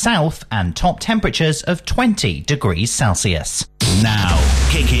in the south and top temperatures of 20 degrees Celsius. Now,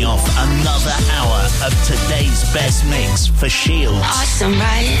 kicking off another hour of today's best mix for Shields. Awesome,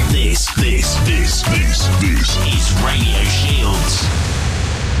 right? This is Radio Shields.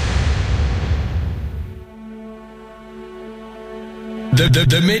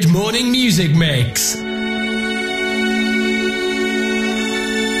 The mid-morning music mix.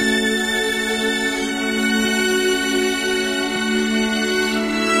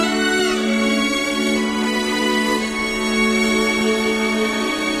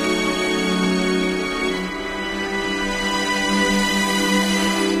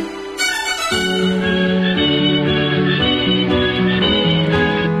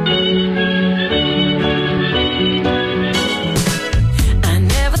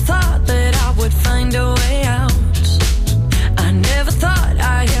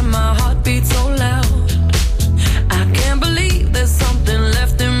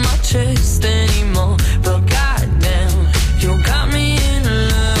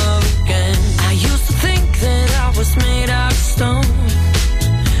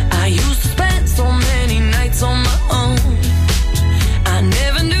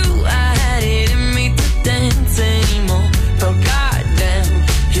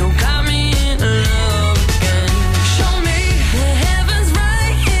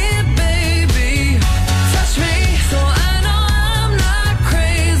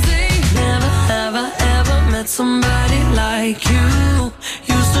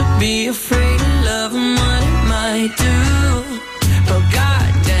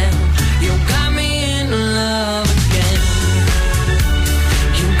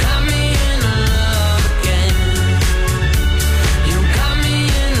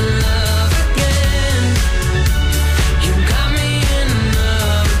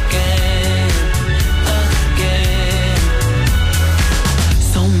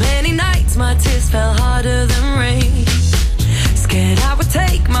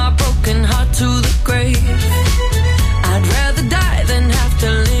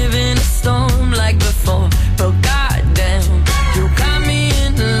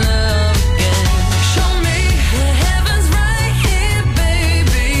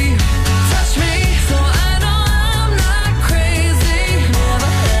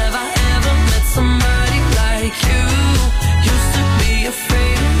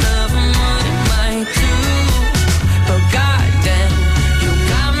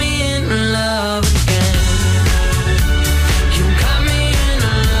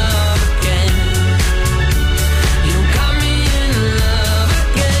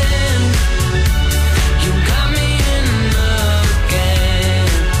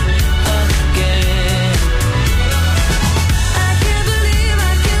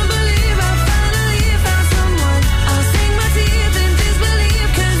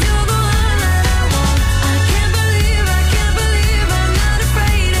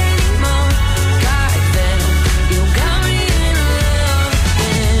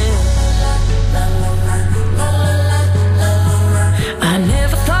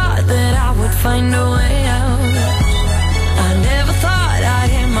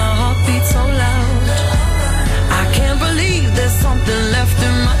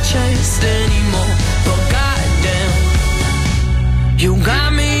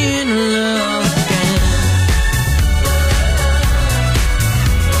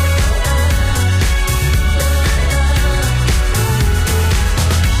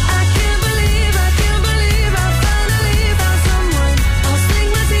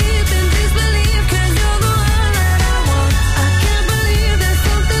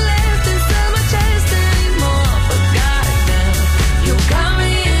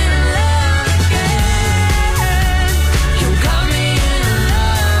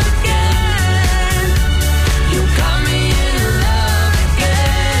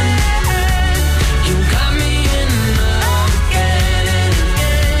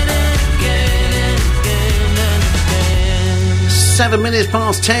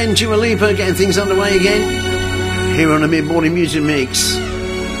 Past 10, Dua Lipa getting things underway again here on a mid-morning music mix.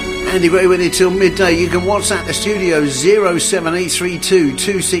 Andy Gray with it till midday. You can WhatsApp the studio 07832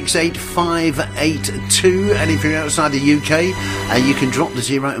 268 582, and if you're outside the UK, you can drop the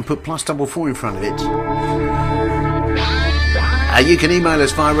 0 and put +44 in front of it. You can email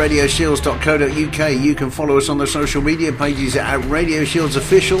us via radioshields.co.uk. You can follow us on the social media pages at Radio Shields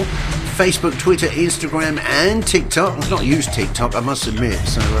Official, Facebook, Twitter, Instagram and TikTok. I've not used TikTok, I must admit,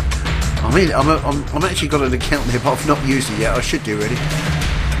 so I'm actually got an account there, but I've not used it yet. I should do, really.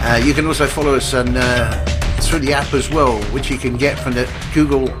 You can also follow us on, through the app as well, which you can get from the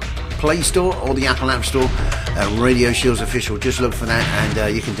Google Play Store or the Apple App Store. Radio Shields Official, just look for that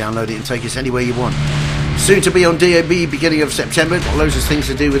and you can download it and take us anywhere you want. Soon to be on DAB beginning of September. Got loads of things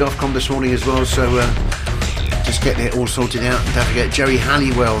to do with Ofcom this morning as well, so just getting it all sorted out. Don't forget Jerry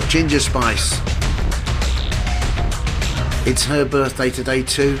Halliwell, Ginger Spice. It's her birthday today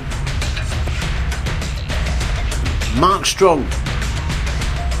too. Mark Strong,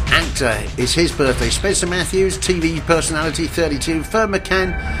 actor. It's his birthday. Spencer Matthews, TV personality, 32. Fern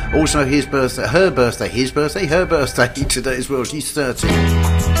McCann, also her birthday today as well. She's 30.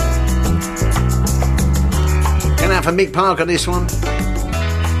 Going out for Mick Parker this one.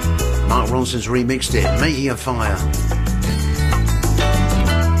 Mark Ronson's remixed it, Making a Fire.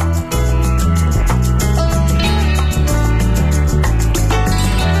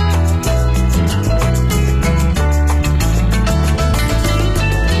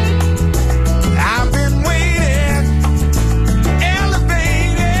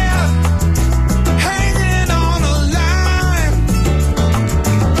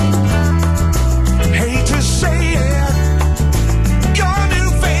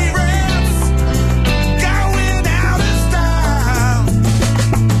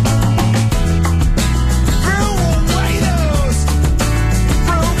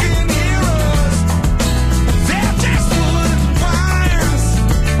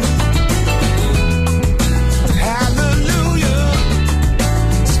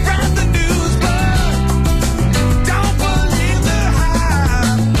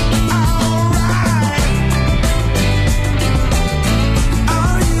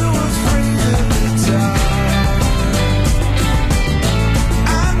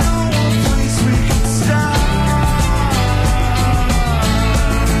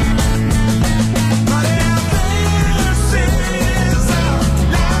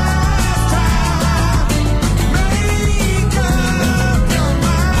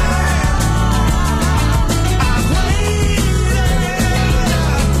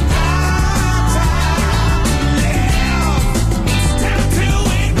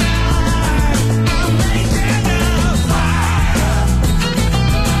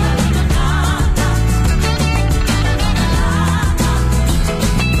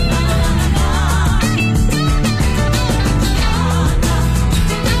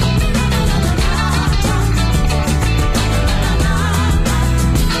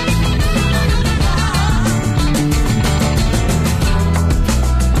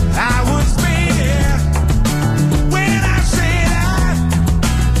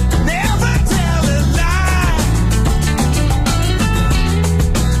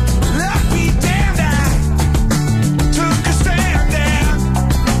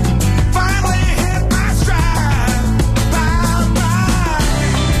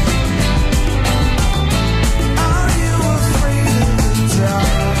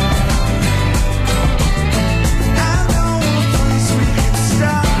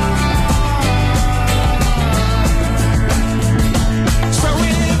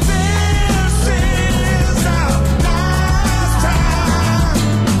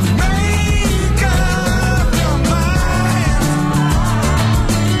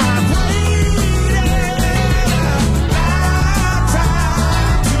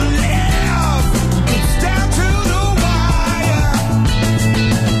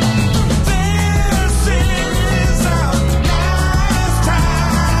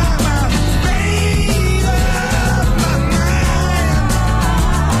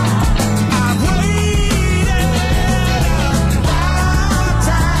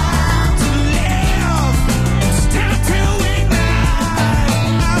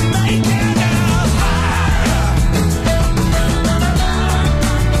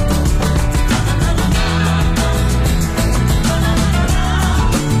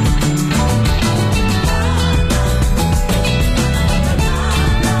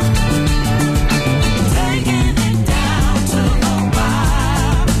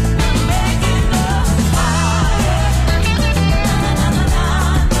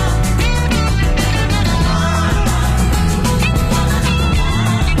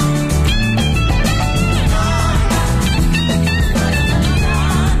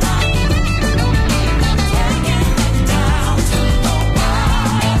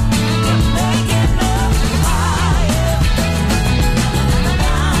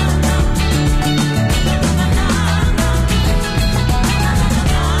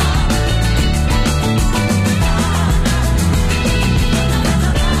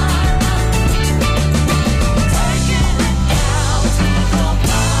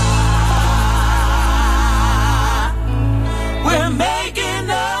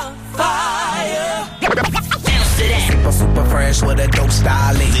 fresh with a dope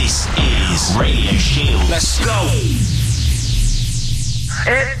style. This is Radio Shield. Let's go.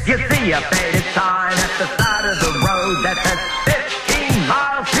 If you see a faded sign at the side of the road that says 15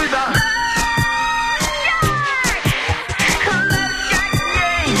 miles to the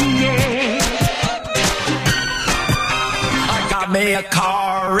I got me a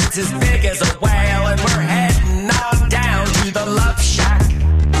car, it's as big as a whale, and we're heading on down to the Love Shack.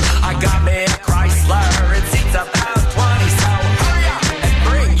 got me a Chrysler, it seats about 20, so hurry up and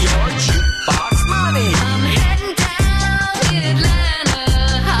bring your jukebox money. I'm heading down the Atlanta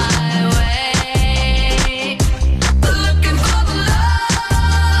highway, looking for the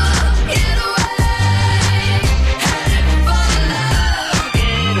love getaway, heading for the love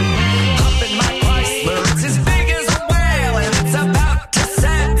getaway. Up in my Chrysler, it's as big as a whale, and it's about to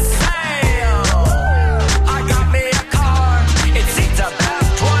set sail. I got me a car, it seats about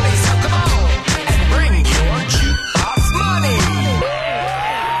 20, so come on and bring your jukebox money.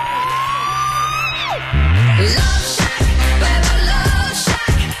 Love Shack, baby, Love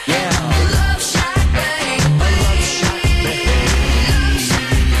Shack. Yeah. Love Shack, baby. Love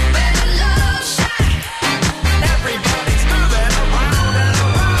Shack, baby. Love Shack. Everybody's moving around and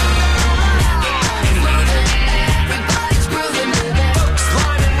around. Everybody's grooving, baby. Folks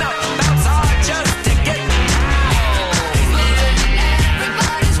lining up outside just to get down.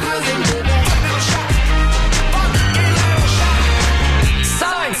 Everybody's grooving, baby. Little shack, funky little shack.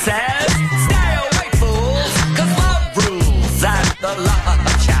 Sign says, stay away, fools, 'cause love rules at the Love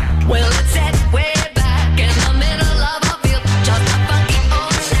Shack. Well, it's set way back in the middle of a field, just a funky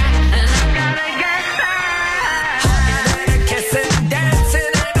old shack, and I gotta get back. Hugging and kissing,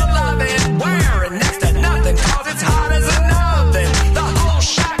 dancing and loving, wearing next to nothing, 'cause it's hot as an oven. The whole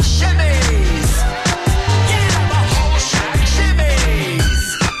shack shimmies. Yeah, the whole shack shimmies.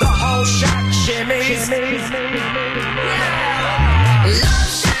 The whole shack shimmies.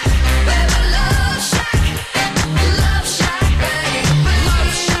 Love Shack, baby, Love Shack. Love Shack, baby.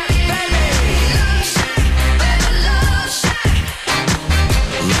 Love shack, baby. Love Shack, baby, Love Shack.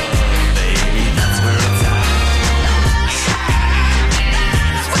 Love, baby, that's where it's at.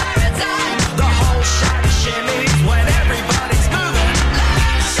 That's where it's at. The whole shack shimmies when everybody's moving.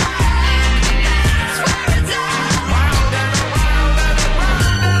 That's where it's at. Round and around and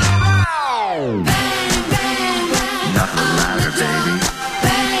around and around. Bang, bang, bang. Nothing louder, baby.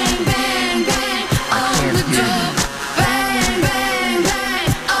 Bang, bang, bang. On the door. Bang, bang, bang.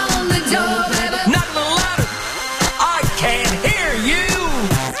 On the door, baby. Nothing louder. I can't hear you.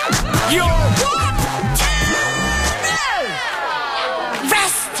 You're what?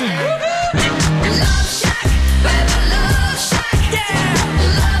 Resting. Love Shack, baby, Love Shack. Yeah.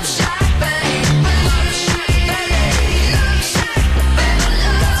 Love Shack, baby. Love Shack, baby. Love Shack, baby,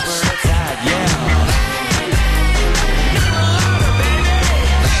 Love Where Shack. it's at, yeah. Bang, bang, Nothing louder, baby.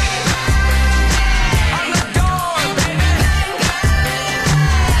 On the door, baby.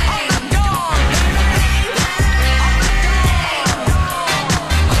 On the door, baby.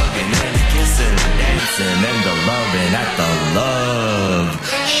 Hugging and kissing, dancing and the loving at the Love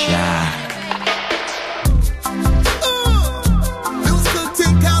Shack. You still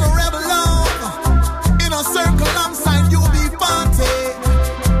think I'll rebel love in a circle alongside you be party.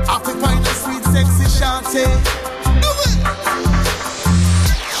 I can find a sweet, sexy shanty.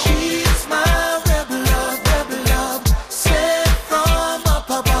 She's my rebel love, sent from up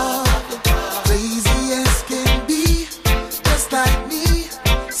above. Crazy as can be, just like me,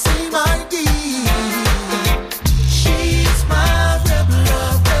 same idea. She's my rebel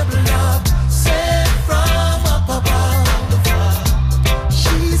love, sent from up above.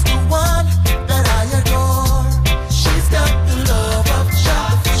 She's the one that I adore. She's got the love of Jah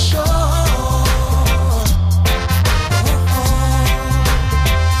for sure.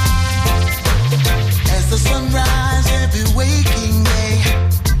 As the sun rises every waking day,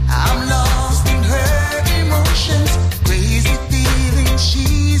 I'm lost in her emotions. Crazy feelings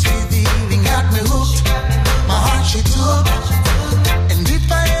she's revealing got me hooked. My heart she took. And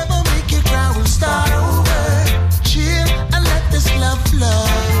if I ever make it cry, we'll start over. Chill and let this love flow.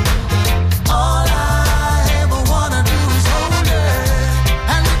 All I ever wanna do is hold her.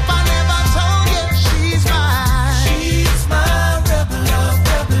 And if I never told you, she's mine. She's my rebel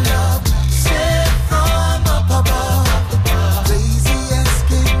love, sent from up above. Crazy as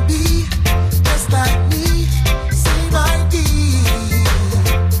can be, just like me, same idea.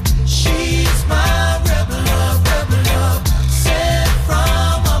 She's my rebel love, sent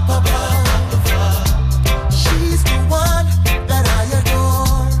from up above. She's the one that I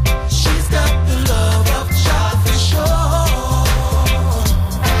adore. She's got the love of Jah for sure.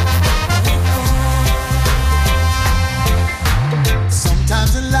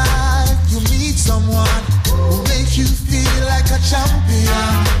 Sometimes in life you meet someone who makes you feel like a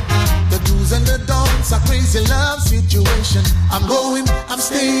champion. The do's and the don'ts, a crazy love situation. I'm going, I'm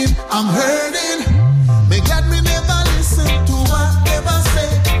staying, I'm hurting. May God me never listen to whatever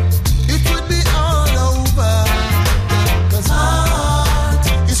say. It could be all over. 'Cause my heart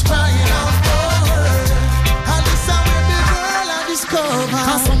is crying out for her. And this a baby girl I discover.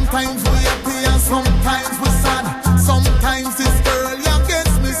 'Cause sometimes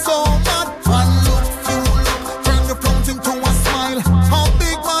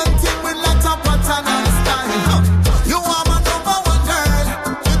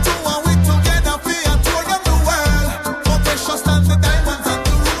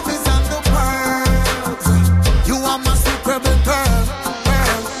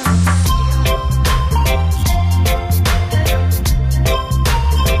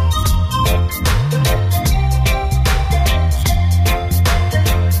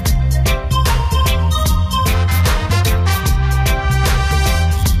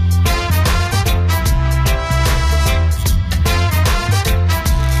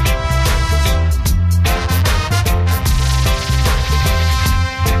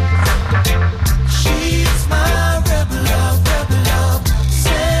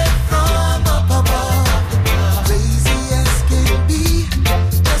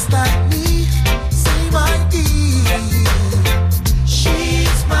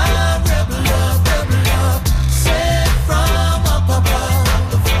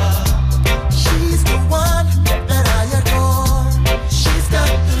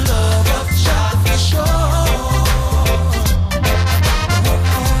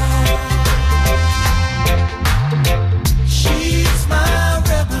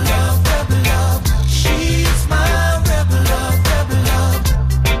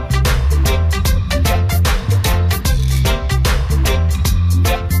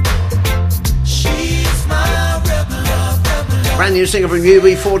brand new single from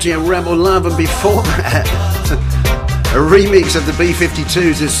UB40 and Rebel Love, and before that, a remix of the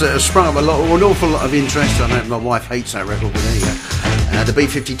B-52s has sprung up an awful lot of interest. I know my wife hates that record, but there you go. The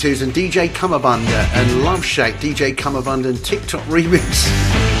B-52s and DJ Cummerbunda and Love Shack, DJ Cummerbunda and TikTok remix,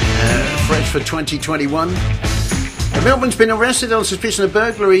 fresh for 2021. Melbourne's been arrested on suspicion of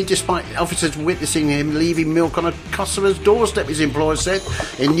burglary despite officers witnessing him leaving milk on a customer's doorstep, his employer said,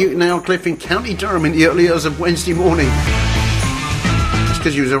 in Newton Alcliffe in County Durham in the early hours of Wednesday morning. It's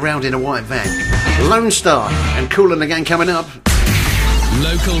because he was around in a white van. Lone Star and Kool and the Gang coming up.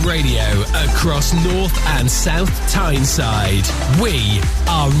 Local radio across North and South Tyneside. We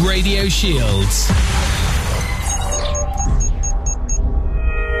are Radio Shields.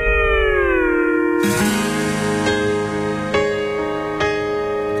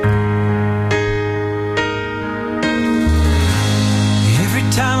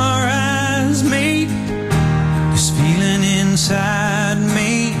 Inside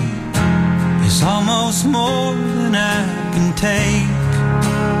me is almost more than I can take.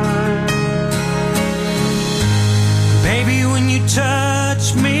 Baby, when you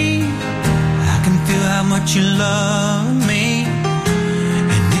touch me, I can feel how much you love me,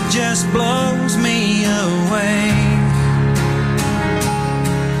 and it just blows me away.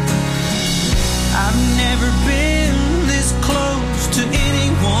 I've never been this close to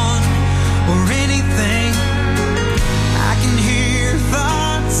anyone or anything. I can hear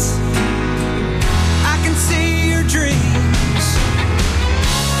thoughts, I can see your dreams.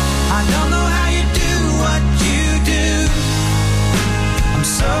 I don't know how you do what you do. I'm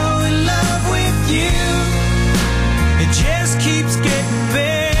so in love with you. It just keeps getting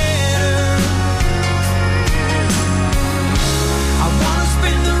better. I wanna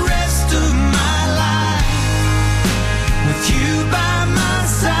spend the rest of my life with you by my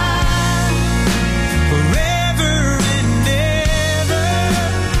side forever.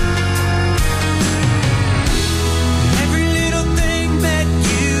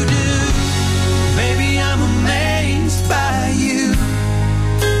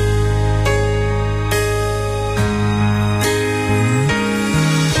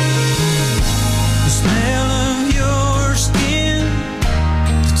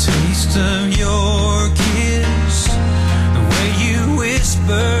 Of your kiss, the way you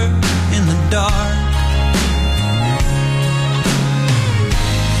whisper in the dark,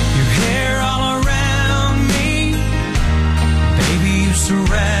 your hair all around me, baby, you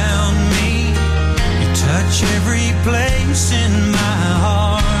surround me, you touch every place in my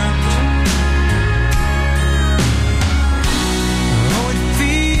heart. Oh, it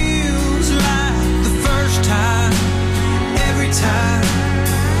feels like the first time, every time.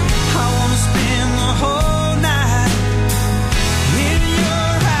 I wanna spend the whole night in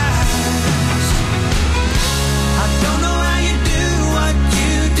your eyes. I don't know how you do what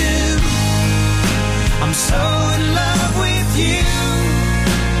you do. I'm so in love with you.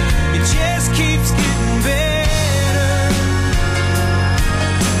 It just keeps getting better.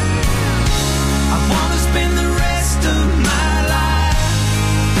 I wanna spend the rest of my life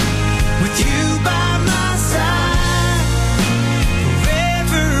with you by my side.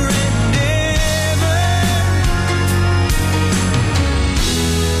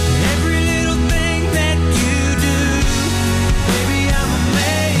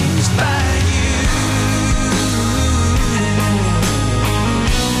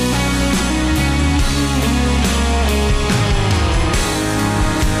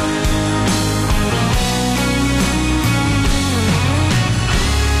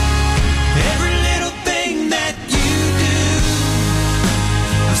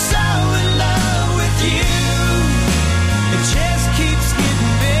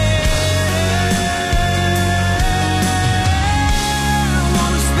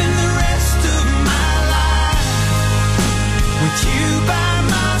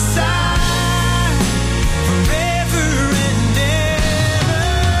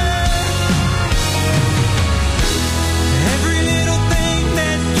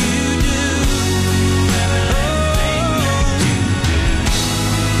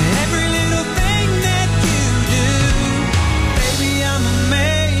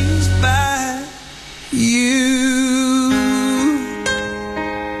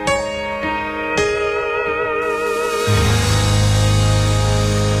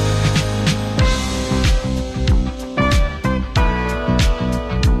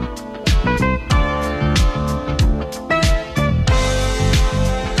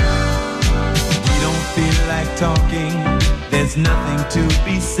 There's nothing to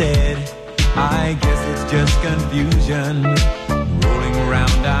be said. I guess it's just confusion rolling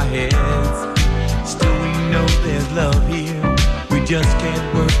around our heads. Still we know there's love here. just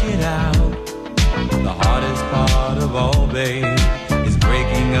can't work it out. The hardest part of all, babe, is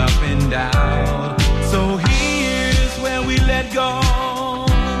breaking up and down. So here's where we let go.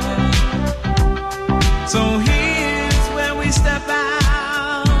 So here's where we step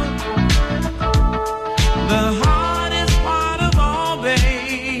out. The hardest part of all,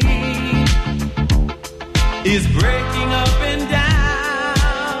 babe, is breaking up and down.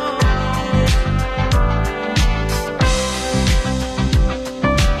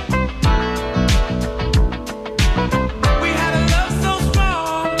 We had a love so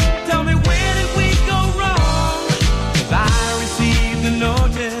strong. Tell me, where did we go wrong? 'Cause I received the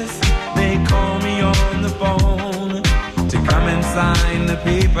notice. They call me on the phone to come and sign the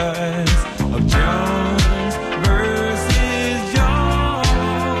papers of Jones versus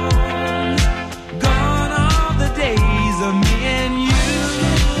Jones. Gone are the days of me and you.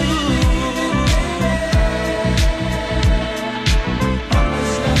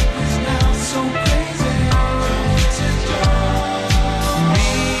 This love is now so crazy. Jones versus Jones. Me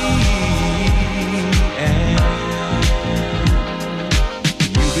and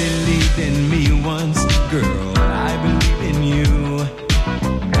you believed in me once, girl. I believe in you.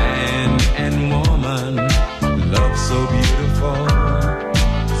 Man and woman, love so beautiful.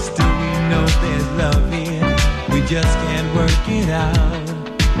 Still we know there's love here. We just can't work it out.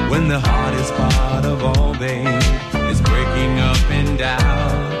 When the hardest part of all, babe, is breaking up and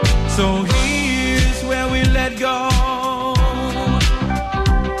down. So here's where we let go.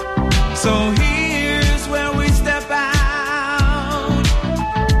 So here's where we step out.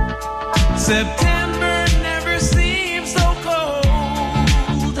 September never seems so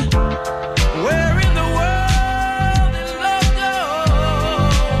cold. Where in the world did love go?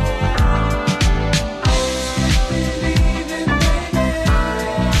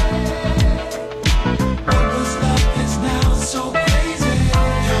 This love is now so crazy.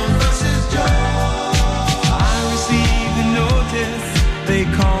 Jones versus Jones. I received the notice. They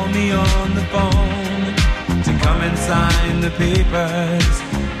call me on the phone to come and sign the papers.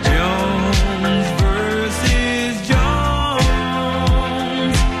 Jones versus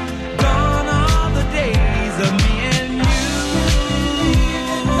Jones. Gone are the days of me and you.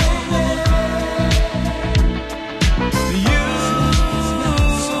 You.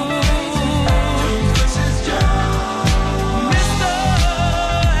 Jones versus Jones. Mr.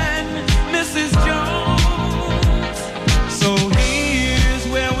 and Mrs. Jones. So here's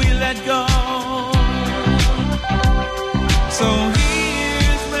where we let go. So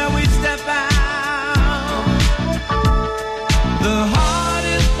here's where we step out. The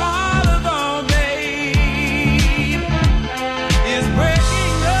hardest part of all, babe, is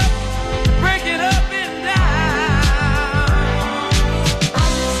breaking up and down. I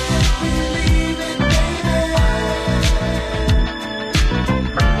just can't believe it, baby.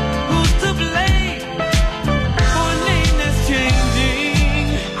 Who's to blame for a name that's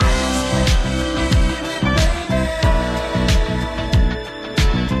changing? I just can't believe it, baby.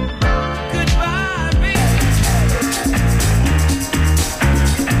 Goodbye, baby.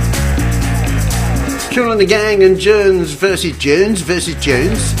 Cool and the Gang and Jones versus Jones versus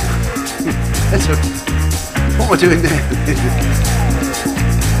Jones. That's what am I doing there?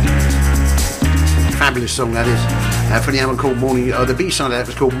 Fabulous song that is. For the album called Morning. The B-side of that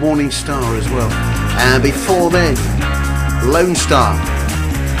was called Morning Star as well. And before then, Lone Star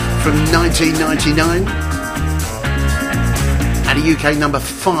from 1999 at a UK number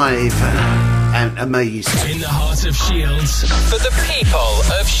 5. And Amaze. In the heart of Shields, for the people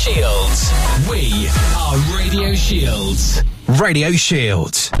of Shields, we are Radio Shields. Radio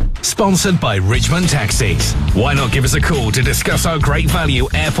Shields, sponsored by Richmond Taxis. Why not give us a call to discuss our great value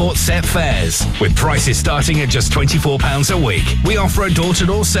airport set fares? With prices starting at just £24 a week, we offer a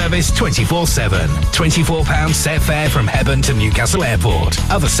door-to-door service 24/7. £24 set fare from Hebburn to Newcastle Airport.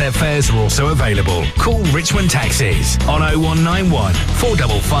 Other set fares are also available. Call Richmond Taxis on 0191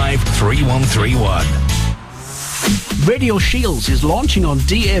 455 3131. Radio Shields is launching on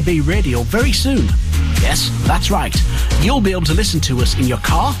DAB radio very soon. Yes, that's right. You'll be able to listen to us in your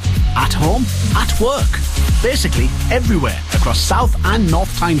car, at home, at work. Basically, everywhere across South and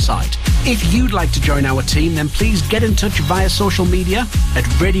North Tyneside. If you'd like to join our team, then please get in touch via social media at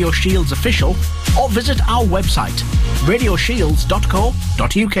Radio Shields Official or visit our website,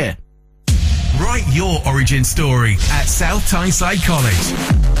 radioshields.co.uk. Write your origin story at South Tyneside College.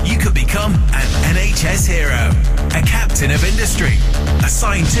 You could become an NHS hero, a captain of industry, a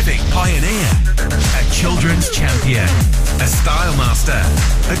scientific pioneer, a children's champion, a style master,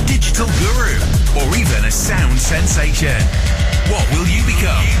 a digital guru, or even a sound sensation. What will you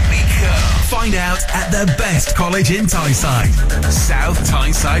become? Find out at the best college in Tyneside, South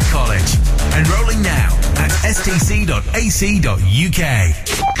Tyneside College. Enrolling now at stc.ac.uk.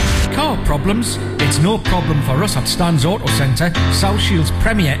 Car problems? It's no problem for us at Stan's Auto Centre, South Shields'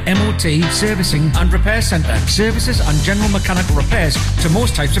 premier MOT, servicing and repair centre. Services and general mechanical repairs to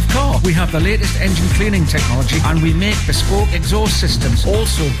most types of car. We have the latest engine cleaning technology and we make bespoke exhaust systems.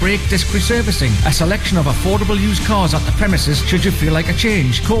 Also brake disc reservicing. A selection of affordable used cars at the premises should you feel like a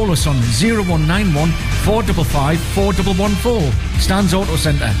change. Call us on 0191 455 4114. Stan's Auto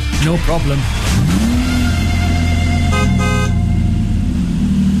Centre. No problem.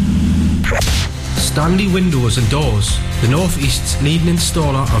 Stanley Windows and Doors, the North East's leading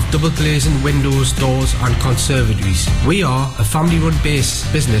installer of double glazing windows, doors and conservatories. We are a family-run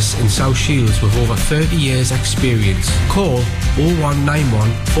business in South Shields with over 30 years experience. Call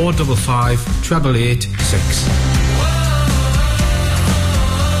 0191 455 8886.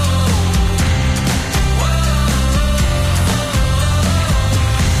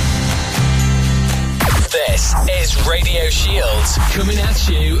 This is Radio Shields, coming at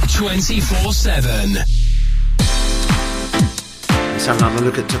you 24/7. Let's have another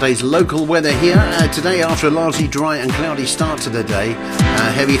look at today's local weather here. Today, after a largely dry and cloudy start to the day,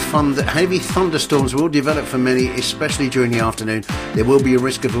 heavy thunderstorms will develop for many, especially during the afternoon. There will be a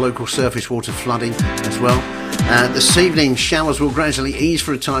risk of local surface water flooding as well. This evening, showers will gradually ease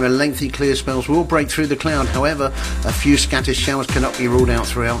for a time and lengthy clear spells will break through the cloud. However, a few scattered showers cannot be ruled out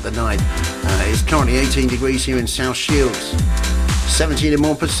throughout the night. It's currently 18 degrees here in South Shields. 17 in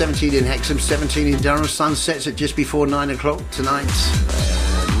Morpeth, 17 in Hexham, 17 in Durham. Sun sets at just before 9 o'clock tonight.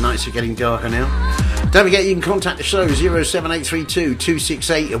 Nights are getting darker now. Don't forget you can contact the show. 07832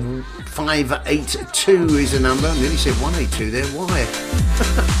 268 582 is the number. I nearly said 182 there. Why?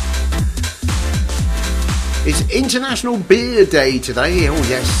 It's International Beer Day today. Oh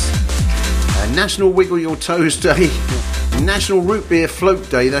yes. National Wiggle Your Toes Day. National Root Beer Float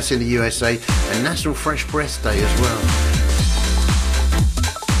Day. That's in the USA. And National Fresh Breath Day as well.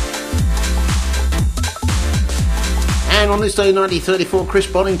 And on this day in 1934, Chris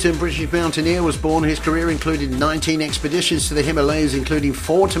Bonington, British mountaineer, was born. His career included 19 expeditions to the Himalayas, including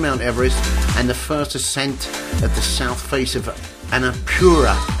 4 to Mount Everest, and the first ascent at the south face of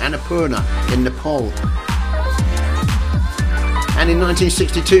Annapurna in Nepal. And in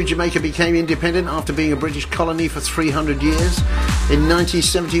 1962, Jamaica became independent after being a British colony for 300 years. In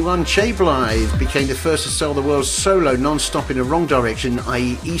 1971, Che Blythe became the first to sail the world solo, non-stop in the wrong direction,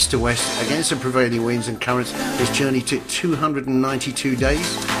 i.e. east to west, against the prevailing winds and currents. His journey took 292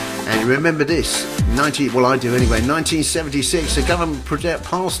 days. And remember this, I do anyway, 1976, the government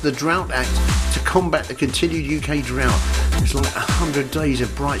passed the Drought Act to combat the continued UK drought. It's like 100 days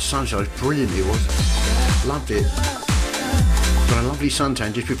of bright sunshine. It was brilliant, it was. Loved it. Got a lovely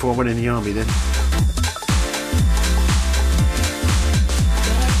suntan just before I went in the army then.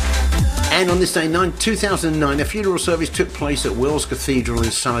 And on this day, 2009, a funeral service took place at Wells Cathedral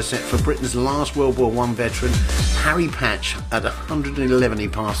in Somerset for Britain's last World War I veteran, Harry Patch. At 111 he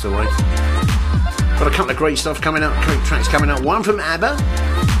passed away. Got a couple of great stuff coming up, great tracks coming up. One from ABBA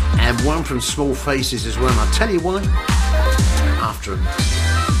and one from Small Faces as well. And I'll tell you why after them.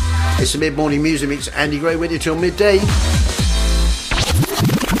 It's the mid-morning music mix. Andy Gray with you till midday.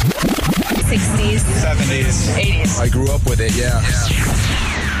 60s, 70s, 80s. I grew up with it, yeah.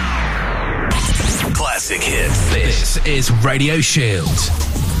 Classic hits. This is Radio Shields.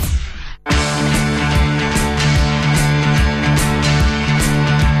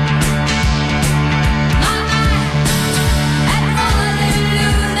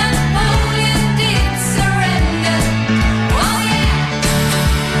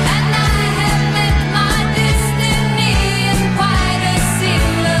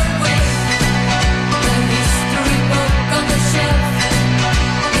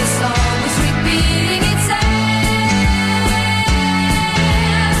 It's always repeating itself.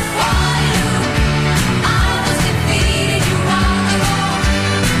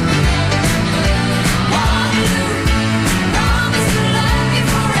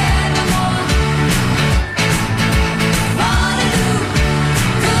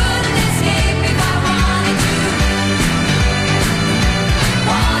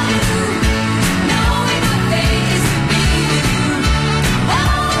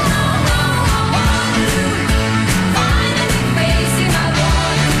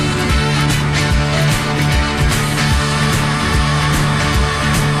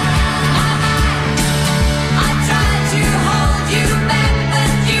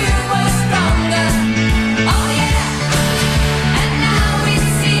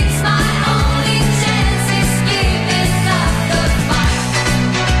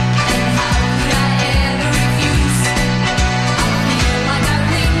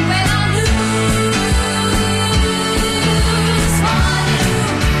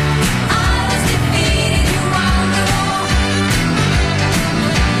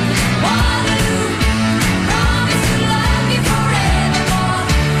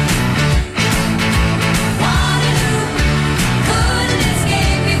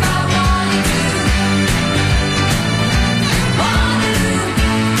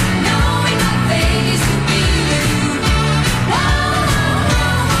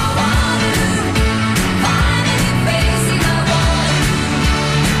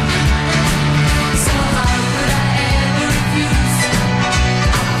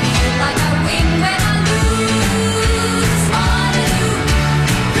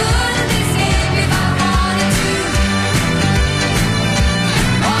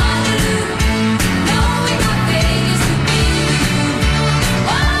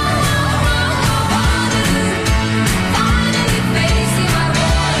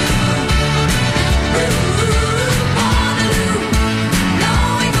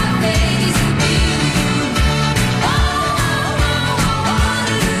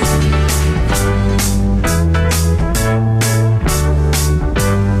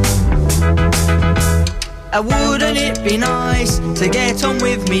 Wouldn't it be nice to get on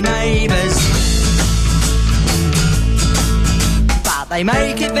with me neighbours? But they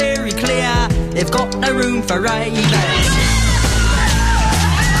make it very clear they've got no room for ravers.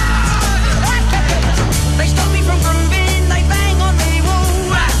 They stop me from grooving, they bang on me wall.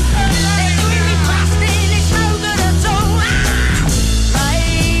 They're doing me busting, it's no good at all.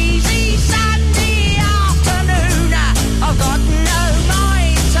 Lazy Sunday afternoon, I've got no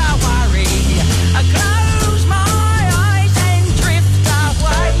mind to worry. I close my eyes and drift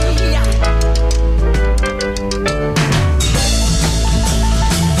away.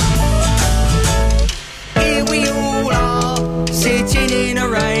 Here we all are, sitting in a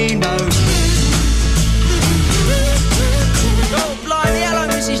rainbow. Oh, blimey, hello,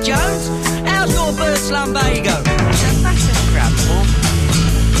 Mrs. Jones. How's your first lumbago? It's a massive grumble.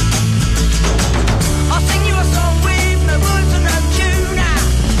 I'll sing you a song with no words and no tune.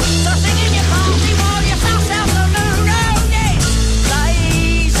 So sing in your party while you suss out the moon. Oh, yes.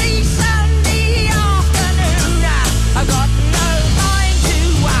 Lazy Sunday afternoon. I've got no mind to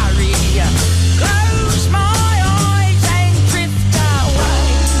worry. Close my eyes and drift away.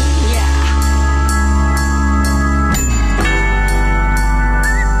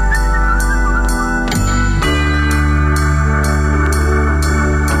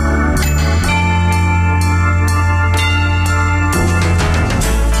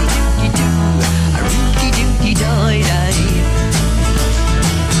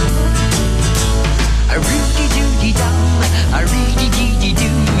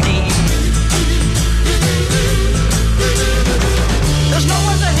 There's no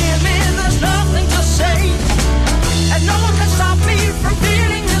one to hear me, there's nothing to say, and no one can stop me from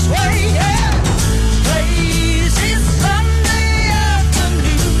feeling this way. Yeah. Lazy Sunday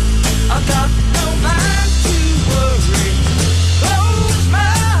afternoon, I've got no mind to worry. Close my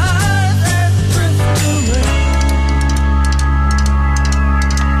eyes and drift away.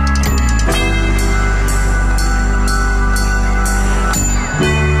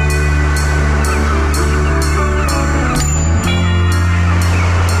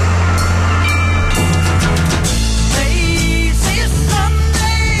 Lazy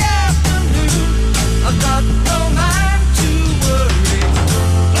Sunday afternoon, I've got no mind to worry.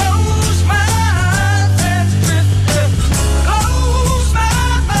 Close my eyes and drift away. Close my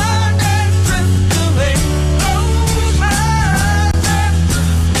eyes and drift away. Close my eyes and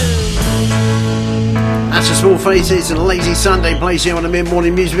drift away. That's the Small Faces and Lazy Sunday plays here on the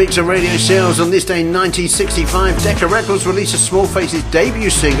mid-morning music mix of Radio Sales. On this day in 1965, Decca Records released a Small Faces debut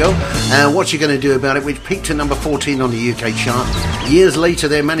single, What You Gonna Do About It, which peaked at number 14 on the UK chart. Years later,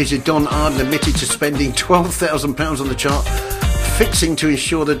 their manager Don Arden admitted to spending £12,000 on the chart, fixing to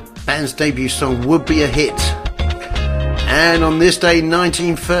ensure the band's debut song would be a hit. And on this day,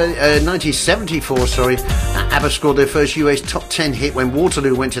 1974, ABBA scored their first US top 10 hit when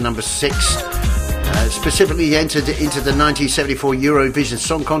Waterloo went to number 6. Specifically entered into the 1974 Eurovision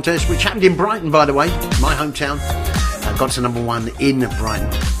Song Contest, which happened in Brighton, by the way, my hometown. Got to number 1 in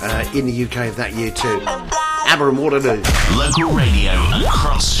Brighton, in the UK of that year too. ABBA and Waterloo. Local radio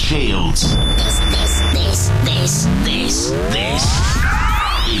across Shields. This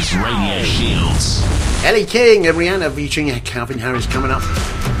is Radio Shields. Ellie King and Rihanna featuring Calvin Harris coming up.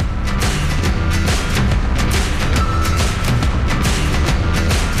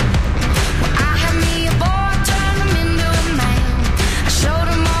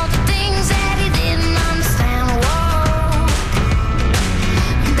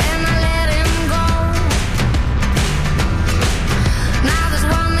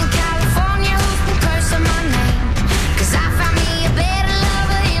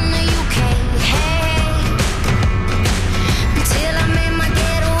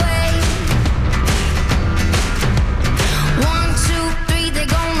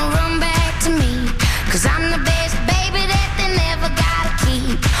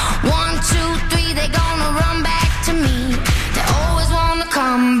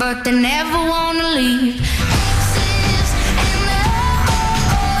 But they never wanna leave. Exes and the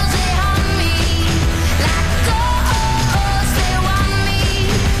hoes, they haunt me like ghosts. They want me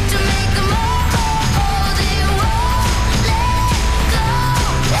to make them all. They won't let go.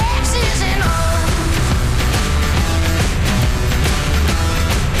 Exes and hoes.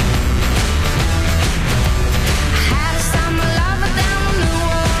 I had a summer lover down in New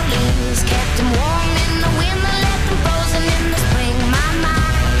Orleans, kept him warm in the winter, left him frozen in the spring. My mind.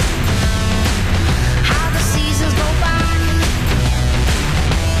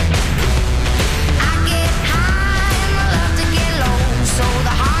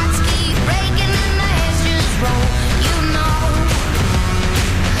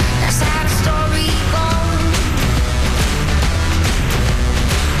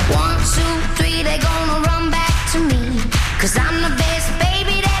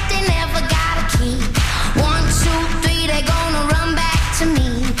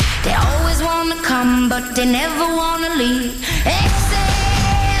 never wanna leave.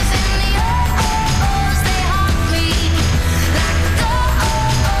 Exes and the oh-ohs, they haunt me. Like the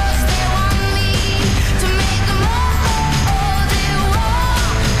oh-ohs, they want me to make them oh-oh, they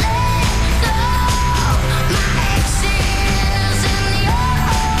won't let go. My exes and the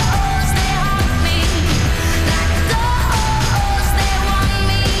oh-ohs, they haunt me. Like the oh-ohs, they want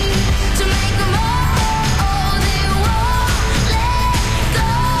me to make them oh-oh, they won't let go.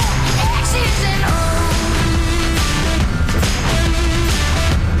 Exes and oh.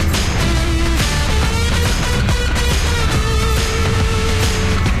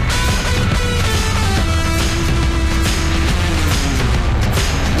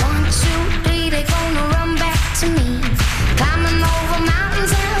 One, two, three, they gonna run back to me. Climbing over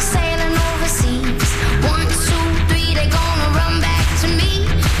mountains and sailing overseas. One, two, three, they gonna run back to me.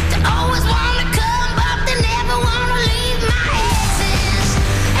 They always wanna come, but they never wanna leave. My exes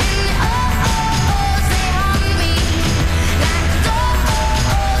and the oh-ohs, they haunt me. Like the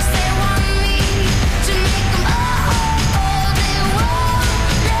oh-ohs, they want me to make them oh-oh, they won't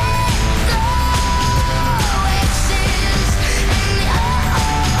let go. Exes and the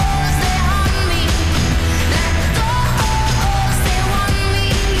oh-ohs, they haunt me. Like the oh-ohs, they want me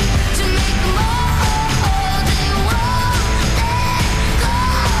to make them oh-oh, they won't let go.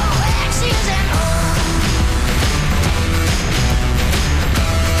 Exes and oh.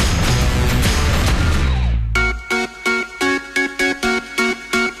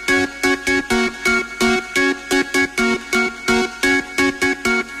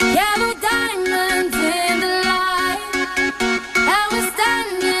 Yellow diamonds in the light, and we're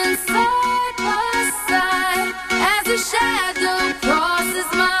standing side by side as a shadow crosses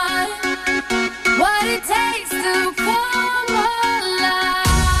mine. What it takes to come alive.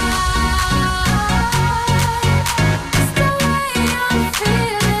 It's the way I'm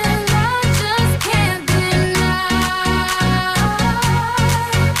feeling, I just can't deny.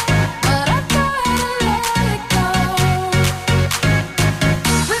 But I gotta let it go.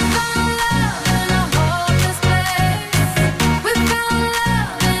 We found love in a hopeless place. We found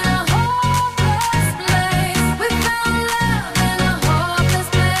love in a hopeless place. We found love in a hopeless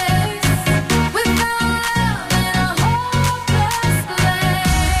place. We found love in a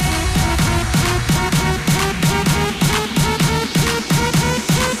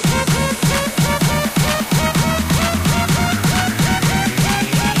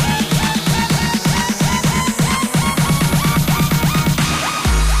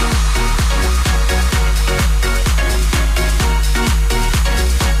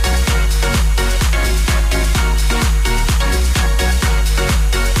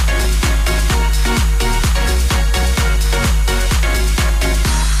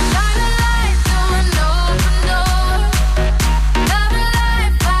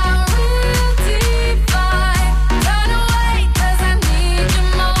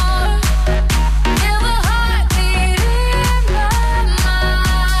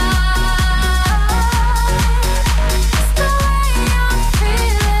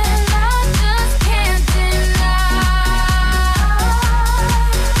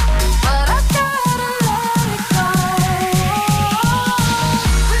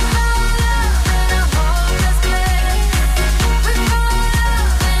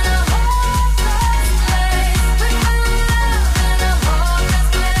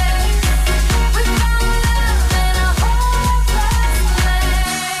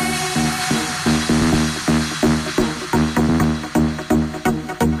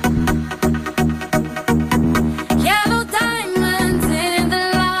Yellow diamonds in the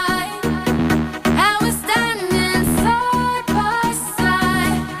light, and we're standing side by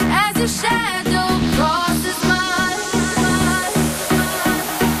side as a shadow crosses mine.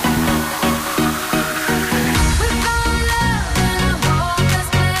 We found love in a hopeless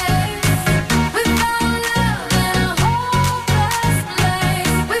place. We found love in a hopeless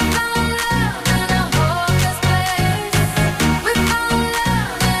place. We found love in a hopeless place. We found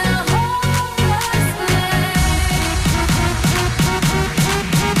love in a hopeless place.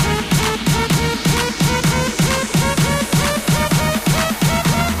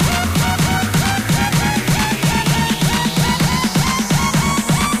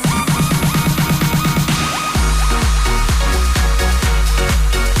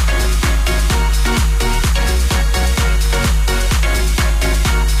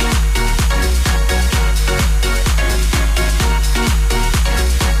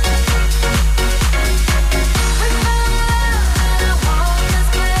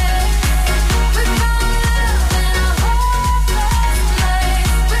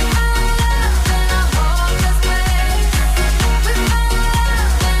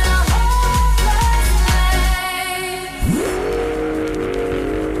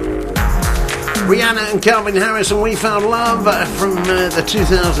 Rihanna and Calvin Harris and We Found Love from the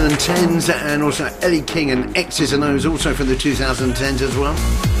 2010s, and also Ellie King and X's and O's also from the 2010s as well.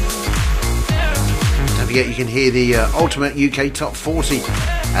 Don't forget you can hear the Ultimate UK Top 40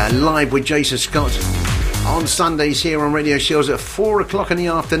 live with Jason Scott on Sundays here on Radio Shields at 4 o'clock in the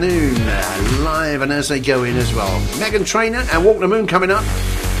afternoon, live and as they go in as well. Meghan Trainor and Walk the Moon coming up.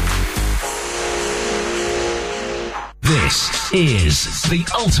 This is the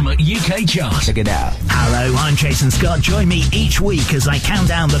Ultimate UK Chart. Check it out. Hello, I'm Jason Scott. Join me each week as I count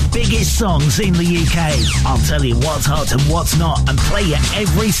down the biggest songs in the UK. I'll tell you what's hot and what's not, and play you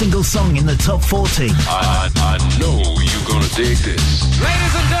every single song in the top 40. I know you're gonna dig this.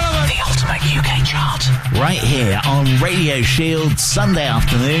 Ladies and gentlemen, the Ultimate UK Chart. Right here on Radio Shield, Sunday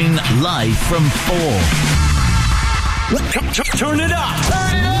afternoon, live from 4. Turn it up!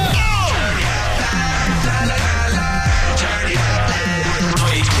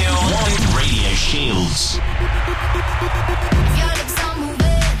 Radio Shields.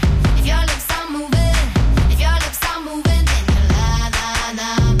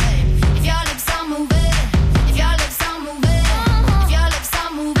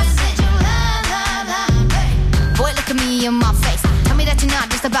 In my face, tell me that you're not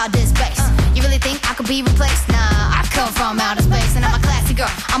just about this bass. You really think I could be replaced? Nah, I come from outer space and I'm a classy girl.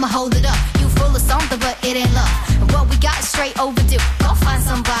 I'ma hold it up. You full of something, but it ain't love. And what we got is straight overdue. Go find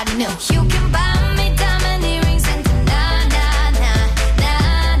somebody new. You can buy me diamond earrings and na na na na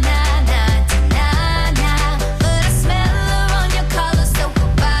na na na na. But I smell her on your collar, so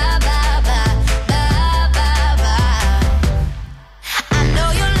bye bye bye bye bye bye. I know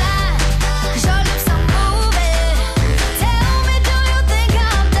you're lying, 'cause your lips are moving. Tell me, do you think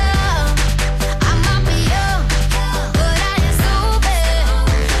I'm dumb? I might be young, but I ain't stupid.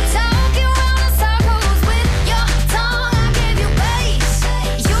 Talking round in circles with your tongue. I give you bass,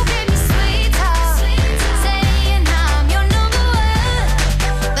 you give me sweet talk.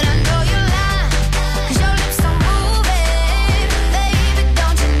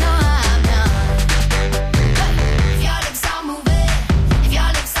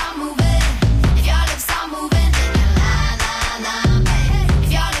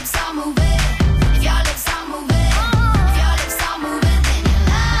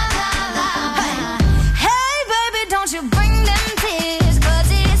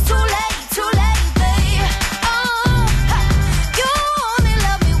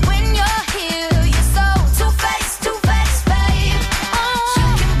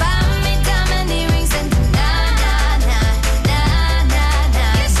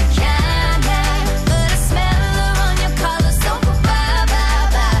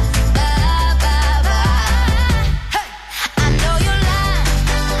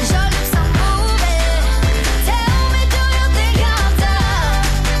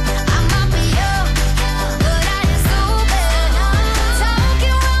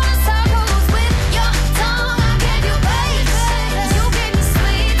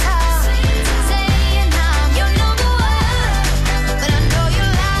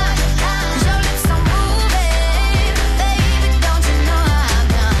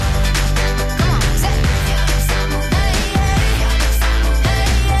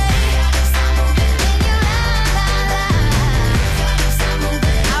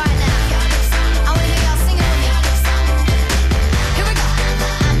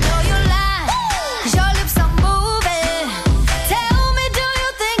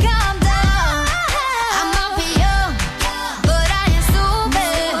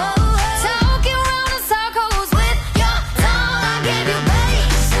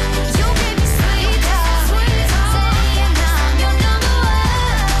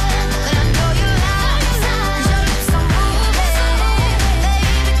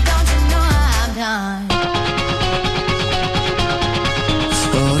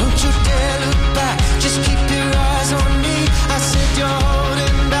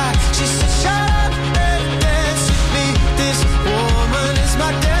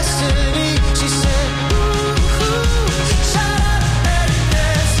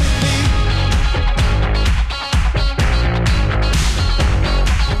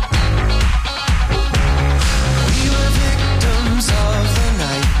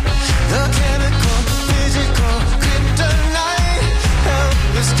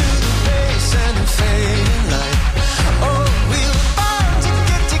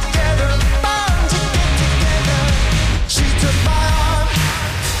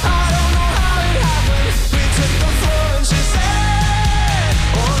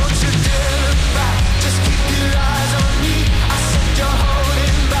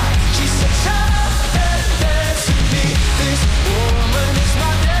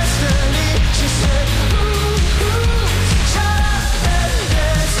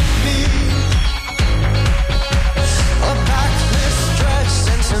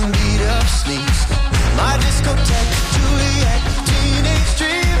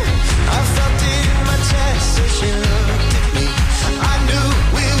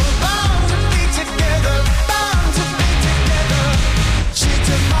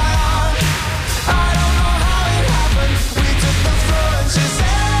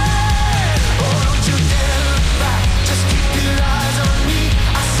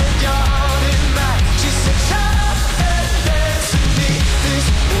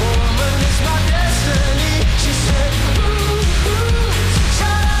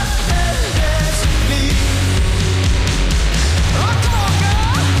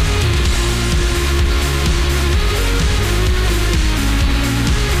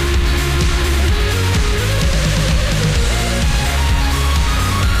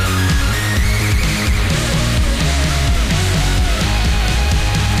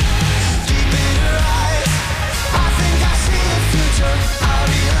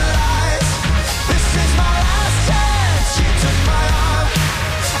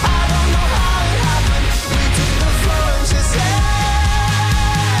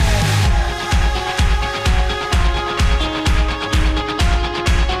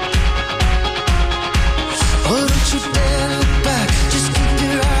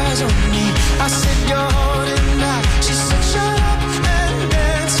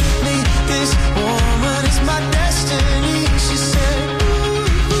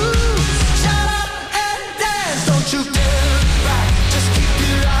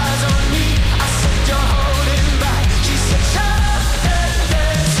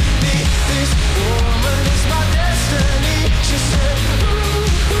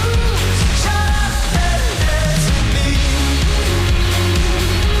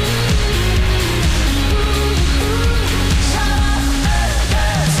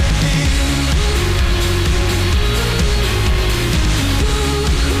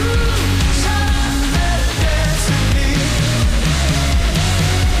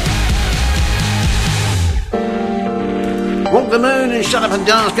 Shut Up and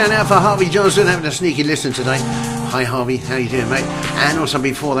Dance going out for Harvey Johnson, having a sneaky listen today. Hi Harvey, how you doing, mate? And also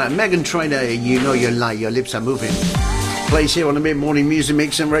before that, Megan Trainor, You Know You Lie, Your Lips Are Moving. Plays here on the mid-morning music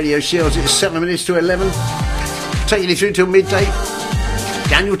mix and Radio Shields. It's 7 minutes to 11. Taking you through till midday.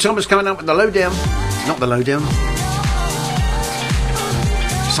 Daniel Thomas coming up with the lowdown. Not the lowdown.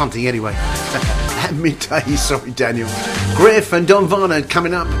 Something anyway. At midday, sorry Daniel. Griff and Don Varner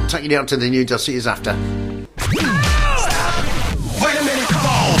coming up, taking you out to the new Just See Us After.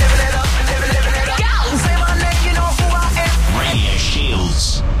 Radio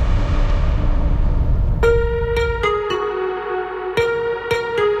Shields.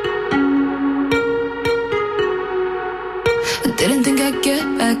 I didn't think I'd get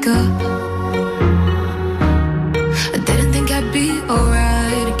back up. I didn't think I'd be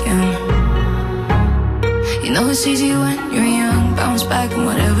alright again. You know it's easy when you're young, bounce back and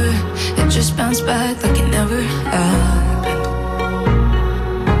whatever. It just bounced back like it never happened.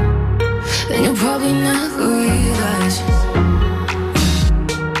 Then you'll probably never realize,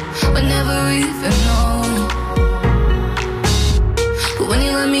 or never even know. But when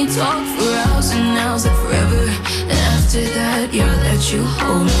you let me talk for hours and hours, like forever. And after that, yeah, I let you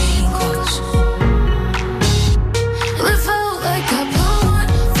hold me close. Well, it felt like I put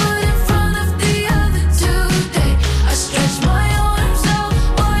one foot in front of the other today. I stretched my arms out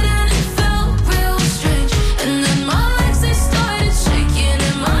wide and it felt real strange. And then my legs, they started shaking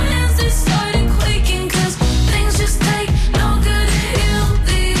and my hands, they started quaking. Cause things just take longer to heal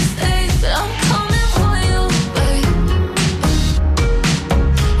these days. But I'm coming for you, babe.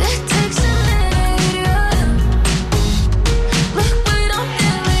 It takes a minute, yeah. Look, but I'm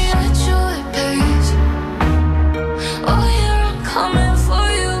nearly at your pace. Oh yeah, I'm coming for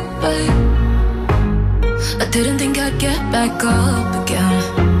you, babe. I didn't think I'd get back up again.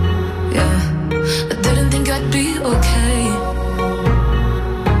 Yeah, I didn't think I'd be okay.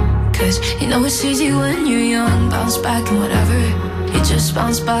 Cause you know it's easy when you're young, bounce back and whatever. You just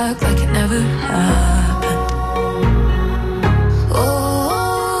bounce back like it never happened.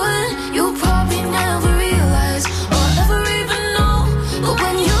 Oh, and you'll probably never realize or ever even know. But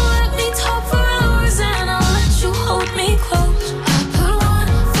when you let me talk for hours and I'll let you hold me close. I put one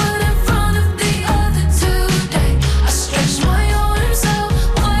foot in front of the other today. I stretched my arms out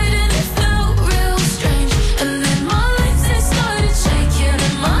wide and it felt real strange. And then my legs, they started shaking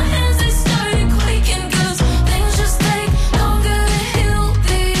and my hands, they started quaking. Cause things just take longer to heal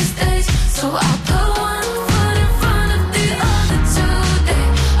these days. So I put one foot in front of the other today.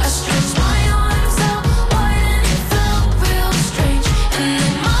 I stretched my arms out wide and it felt real strange. And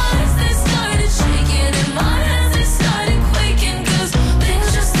then my legs, they started shaking and my hands, they started quaking. Cause things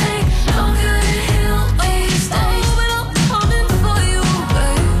just take longer to heal these days. But I'm coming for you,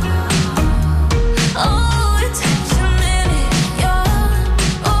 babe. Oh, it takes a minute, yeah.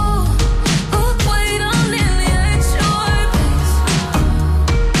 Oh, look, wait, I'm nearly at your pace.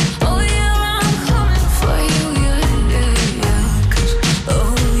 Oh yeah, I'm coming for you, yeah, yeah, yeah. Cause,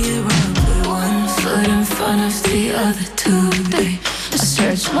 oh yeah, I put one foot in front of the other today. I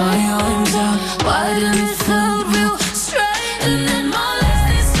stretched my arms out wide and it felt real straight. And then my legs,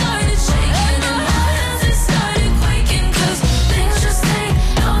 they started shaking and my hands, they started quaking. Cause things just take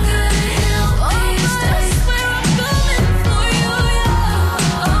longer to heal these days. But I'm coming for you, yeah.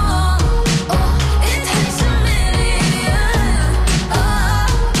 Oh, it takes a minute, yeah.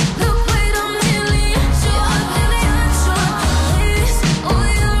 Look, wait, I'm nearly at your place. Oh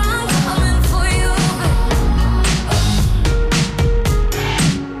yeah, I'm coming for you, babe.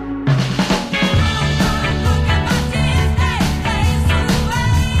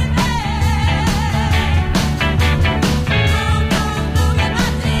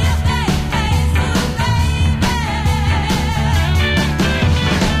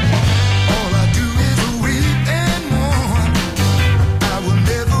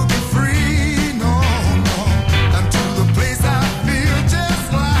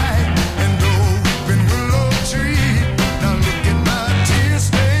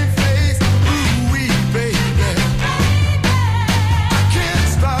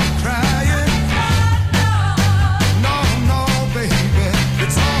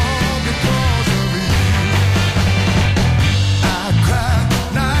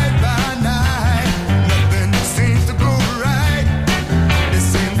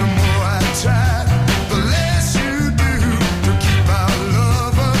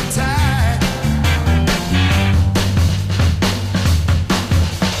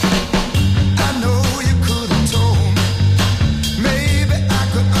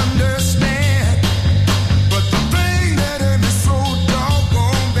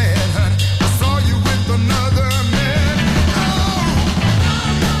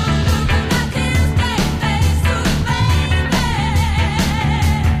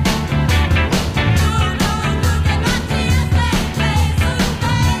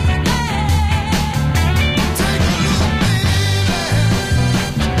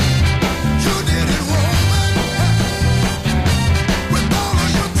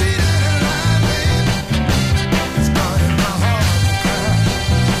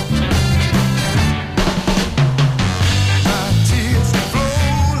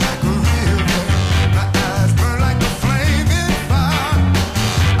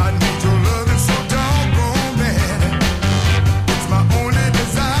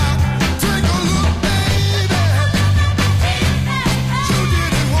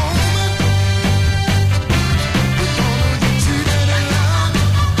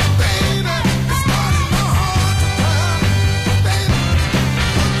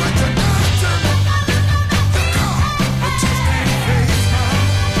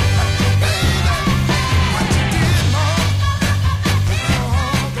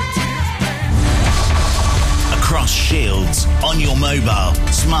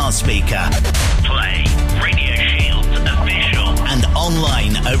 smart speaker. Play Radio Shields Official. And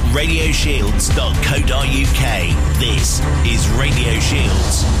online at radioshields.co.uk. This is Radio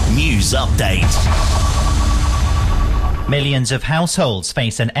Shields News Update. Millions of households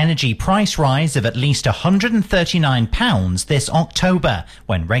face an energy price rise of at least £139 this October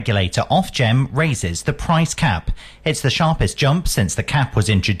when regulator Ofgem raises the price cap. It's the sharpest jump since the cap was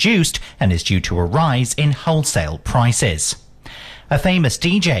introduced and is due to a rise in wholesale prices. A famous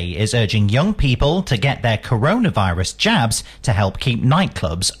DJ is urging young people to get their coronavirus jabs to help keep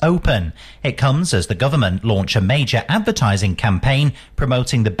nightclubs open. It comes as the government launch a major advertising campaign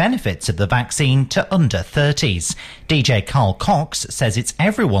promoting the benefits of the vaccine to under 30s. DJ Carl Cox says it's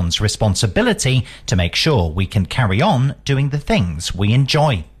everyone's responsibility to make sure we can carry on doing the things we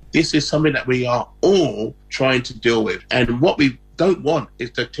enjoy. This is something that we are all trying to deal with. And what we don't want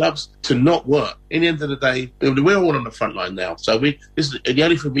is the clubs to not work. In the end of the day, we're all on the front line now. So this is the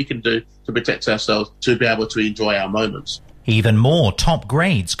only thing we can do to protect ourselves, to be able to enjoy our moments. Even more top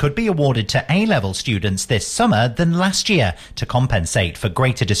grades could be awarded to A-level students this summer than last year to compensate for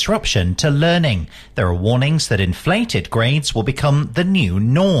greater disruption to learning. There are warnings that inflated grades will become the new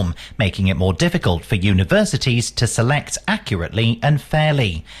norm, making it more difficult for universities to select accurately and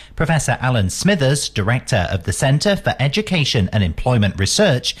fairly. Professor Alan Smithers, Director of the Centre for Education and Employment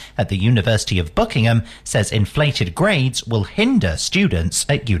Research at the University of Buckingham, says inflated grades will hinder students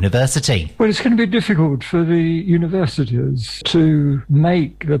at university. Well, it's going to be difficult for the universities to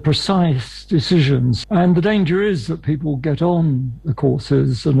make the precise decisions, and the danger is that people get on the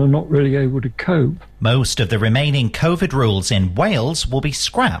courses and are not really able to cope. Most of the remaining COVID rules in Wales will be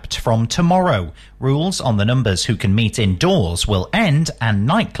scrapped from tomorrow. Rules on the numbers who can meet indoors will end and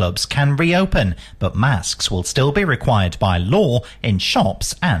nightclubs can reopen, but masks will still be required by law in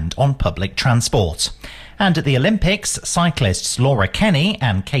shops and on public transport. And at the Olympics, cyclists Laura Kenny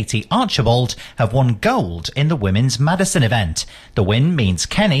and Katie Archibald have won gold in the women's Madison event. The win means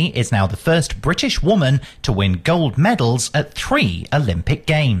Kenny is now the first British woman to win gold medals at 3 Olympic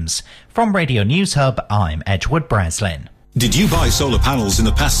Games. From Radio News Hub, I'm Edward Breslin. Did you buy solar panels in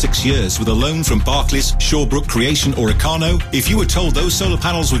the past 6 years with a loan from Barclays, Shawbrook Creation or Econo? If you were told those solar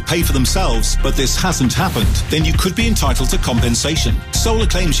panels would pay for themselves, but this hasn't happened, then you could be entitled to compensation. Solar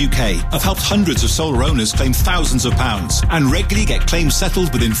Claims UK have helped hundreds of solar owners claim thousands of pounds and regularly get claims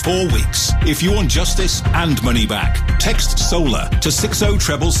settled within 4 weeks. If you want justice and money back, text SOLAR to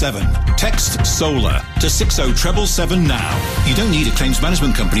 60777. Text SOLAR to 60777 now. You don't need a claims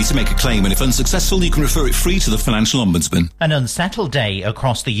management company to make a claim, and if unsuccessful, you can refer it free to the Financial Ombudsman. An unsettled day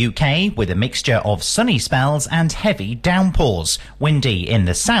across the UK with a mixture of sunny spells and heavy downpours. Windy in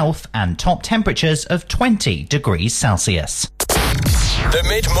the south and top temperatures of 20 degrees Celsius. The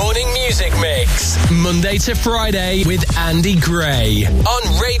Mid-Morning Music Mix. Monday to Friday with Andy Gray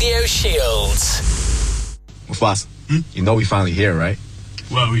on Radio Shields. Well, Floss, you know we finally here, right?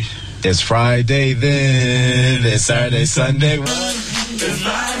 Well, It's Friday then, it's Saturday, Sunday. It's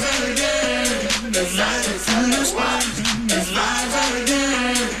Friday again. It's Friday, Sunday. It's Friday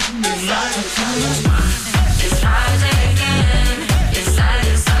again. It's Friday, Sunday. It's Friday again. It's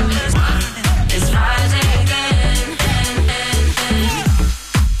Saturday, Sunday. It's Friday again.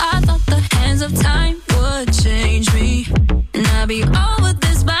 I thought the hands of time would change me, and I'd be over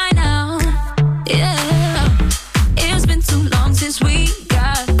this by now. Yeah, it's been too long since we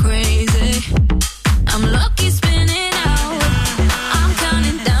got crazy. I'm lucky spinning out. I'm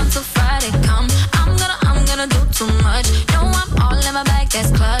counting down till Friday come. I'm gonna do too much. No, I'm all in my bag, that's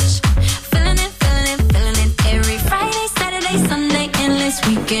clutch. Feeling it, feeling it, feeling it. Every Friday, Saturday, Sunday, endless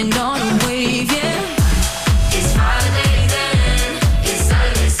weekend on a wave, yeah. It's Friday then. It's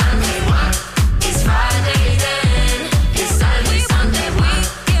Saturday, Sunday. It's Friday then. It's Saturday, Sunday.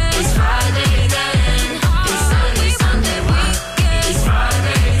 It's Friday then. It's Saturday, Sunday. It's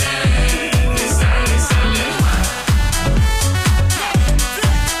Friday then. It's Saturday, Sunday.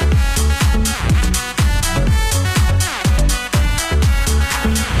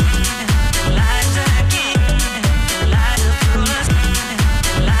 Lights are key. Lights are cool.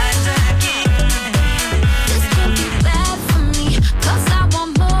 Lights are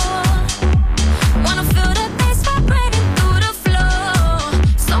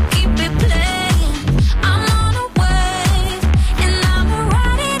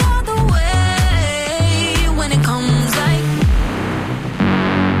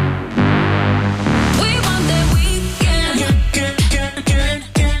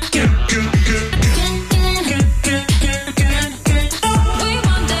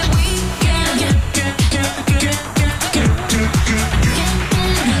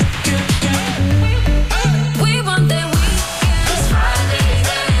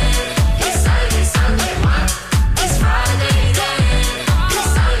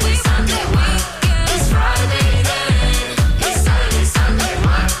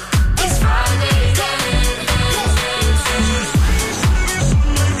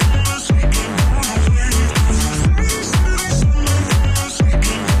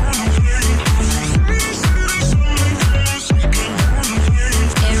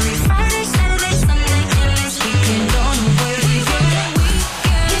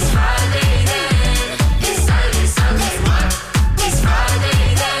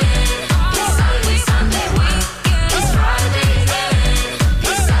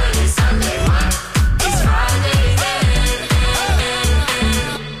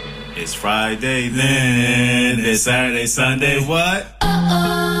Friday, then it's Saturday, Sunday, what?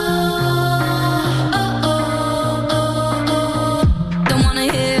 Don't wanna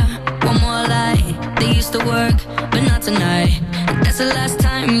hear one more lie. They used to work, but not tonight. That's the last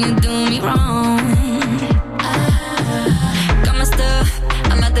time you do me wrong. Got my stuff,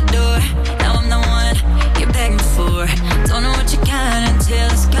 I'm at the door. Now I'm the one you're begging for. Don't know what you got until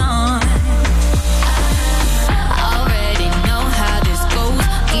it's gone. I already know how this goes.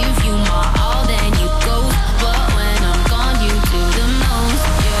 Give you my all, then you go. But when I'm gone, you do the most.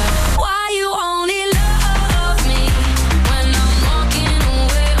 Yeah. Why you only love me when I'm walking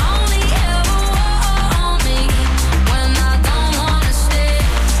away? Only ever want me when I don't wanna stay.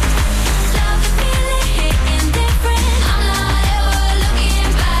 Love the feeling hitting different. I'm not ever looking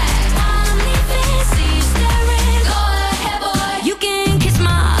back. While I'm leaving, see you staring. Go ahead, boy, you can kiss my.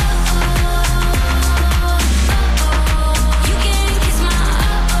 You can kiss my.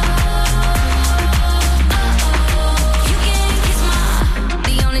 You can kiss my.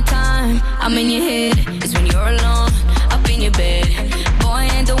 The only time I'm in your head is when you're alone, up in your bed. Boy,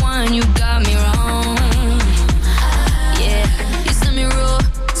 ain't the one, you got me wrong. Yeah, you send me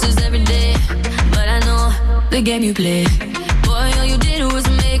roses every day, but I know the game you play. Boy, all you did was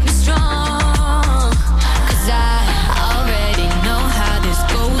make me strong. 'Cause I already know how this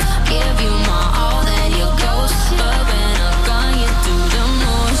goes. Give you my all, then you ghost. But when I'm gone, you do the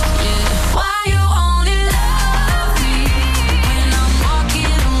most. Yeah. Why you only love me when I'm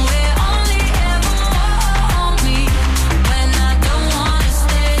walking away? Only ever want me when I don't wanna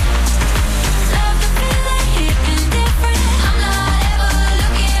stay. Love the feeling hitting different. I'm not ever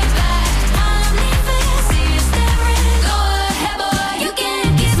looking back. While I'm leaving, see you staring. Go ahead, boy, you can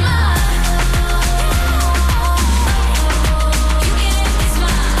kiss my. You can kiss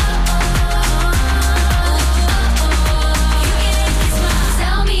my.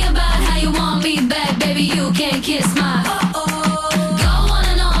 Tell me about how you want me back, baby. You can kiss my. Go on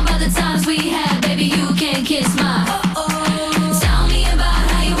and on about the times we had, baby. You can kiss my. Tell me about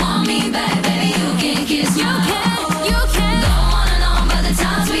how you want me back, baby. You can kiss my. You can. Go on and on about the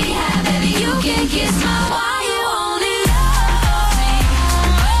times we had, baby. You can kiss my. Why you only love me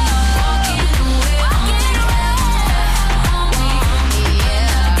when I'm walking away? Only want me,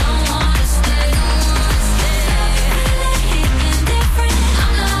 yeah. Don't wanna stay, Hitting different.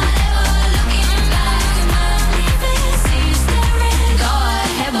 I'm not ever looking back. When I'm leaving, see you staring. Go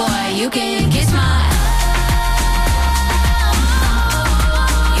ahead, boy, you can kiss my.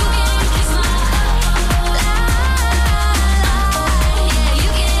 You can kiss my. Yeah,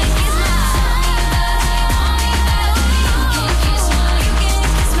 you can kiss my. You can kiss my. You can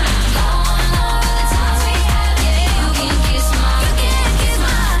kiss my. Go on over the times we had. Yeah, you can kiss my. You can kiss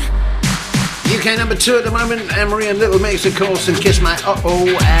my. UK number 2 at the moment, Anne-Marie and Little Mix, of course, and Kiss My Uh-Oh.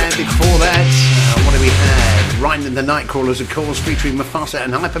 And before that, what do we have? Rhyme and the Nightcrawlers, of course, featuring Mufasa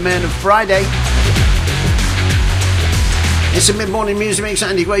and Hyperman of Friday. It's a mid-morning music mix.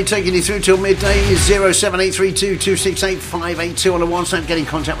 Andy Gray taking you through till midday. 07832 268 582 on the WhatsApp. Get in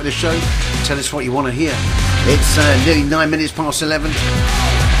contact with the show. Tell us what you want to hear. It's nearly 9 minutes past 11.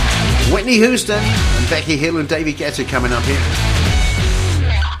 Whitney Houston and Becky Hill and David Guetta coming up here.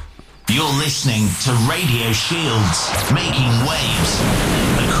 You're listening to Radio Shields, making waves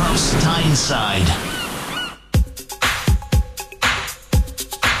across Tyneside.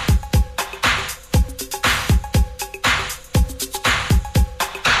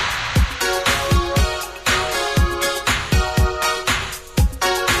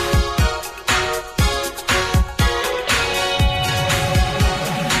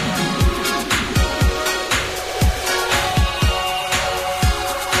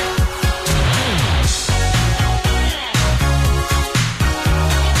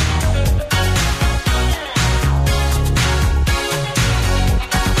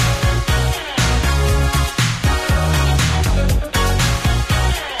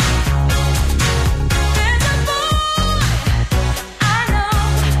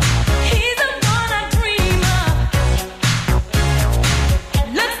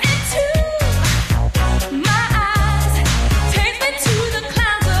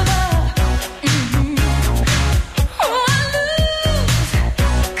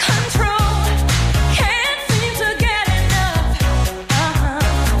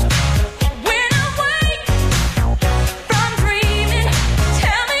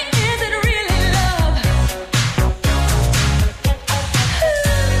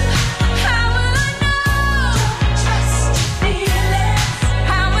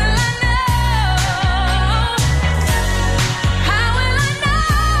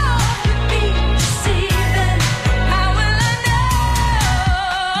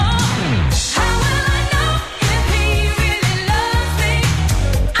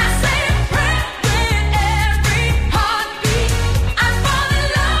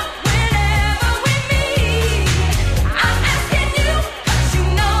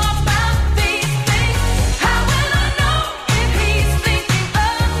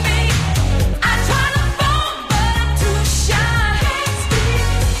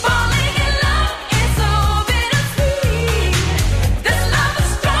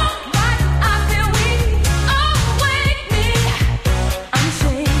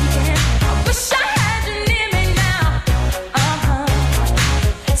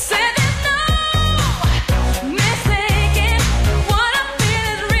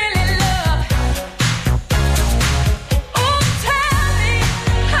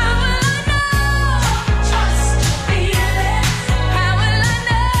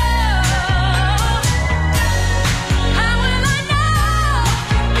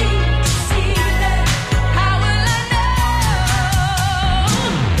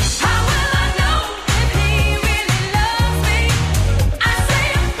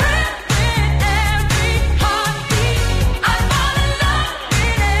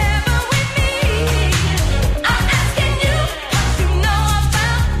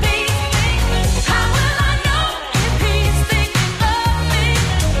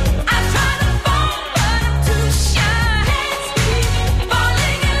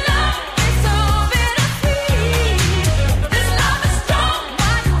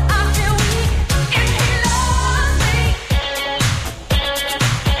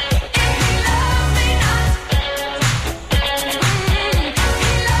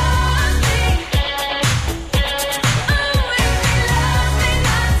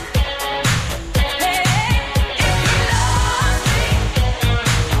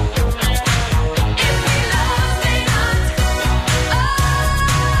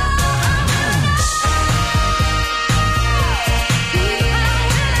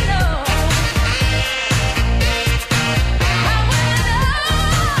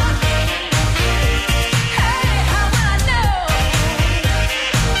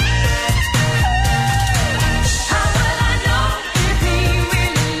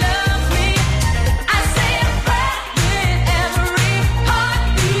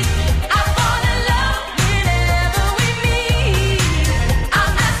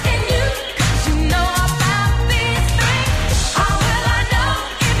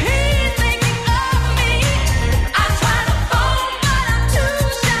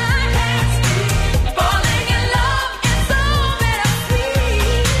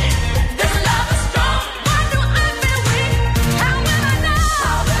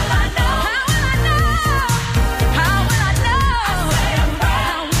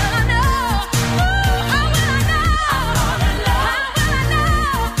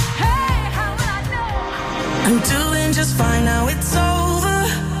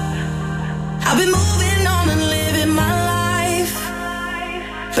 I've been moving on and living my life,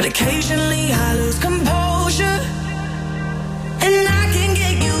 but occasionally I lose composure, and I can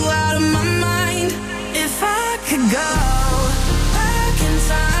get you out of my mind. If I could go back in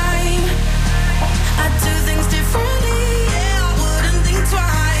time, I'd do things differently. Yeah, I wouldn't think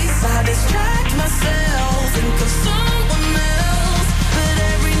twice. I distract myself, think of someone else, but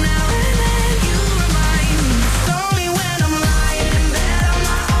every now and then you remind me. It's only when I'm lying in bed on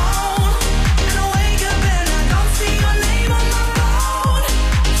my own, and I wake up and I don't see your name on my phone.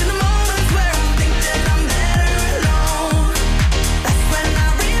 To the moments where I think that I'm better alone. That's when I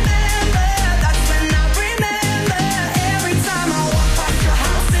remember. That's when I remember. Every time I walk past your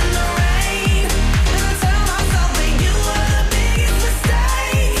house in the rain, and I tell myself that you were the biggest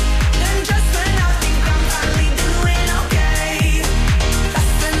mistake. And just when I think I'm finally doing okay,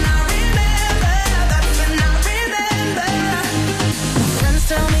 that's when I remember. That's when I remember. My friends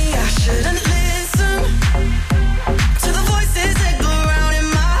tell me I shouldn't listen to the voices that go around in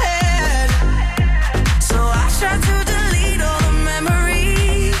my head, so I try to delete all the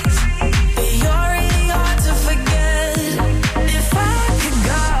memories, but you're really hard to forget. If I could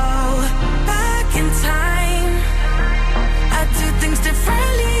go back in time, I'd do things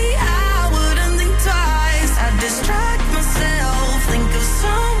differently. I wouldn't think twice. I'd distract myself, think of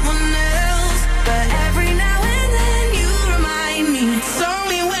someone else, but every now and then you remind me. It's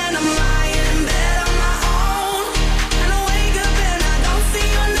only when I'm lying in bed on my own, and I wake up and I don't see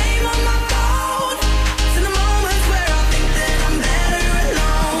your name on my phone. To the moments where I think that I'm better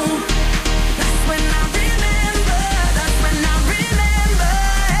alone. That's when I remember. That's when I remember.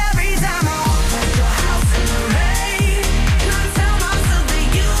 Every time I walk past your house in the rain, and I tell myself that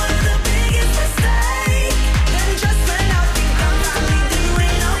you were the biggest mistake. Then just when I think I'm finally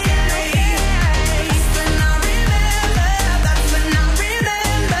doing okay, that's when I remember. That's when I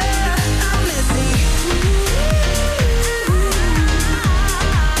remember. I'm missing you.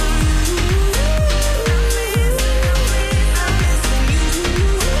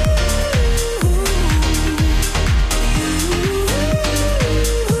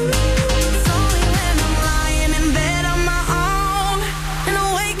 It's only when I'm lying in bed on my own, and I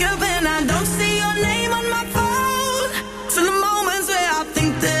wake up and I don't see your name on my phone. To the moments where I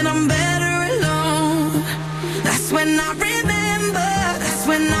think that I'm better alone. That's when I remember. That's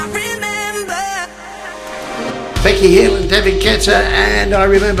when I remember. Becky Hill and David Guetta, and I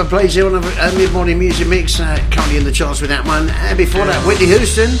remember plays here on a mid-morning music mix, currently in the charts with that one. And before that, Whitney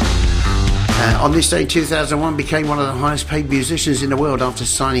Houston, on this day in 2001, became one of the highest paid musicians in the world after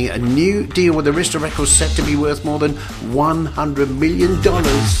signing a new deal with Arista Records set to be worth more than $100 million.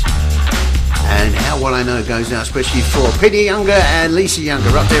 And How Well I Know goes now especially for Penny Younger and Lisa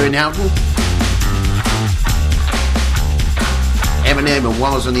Younger up there in Houghton. Eminem and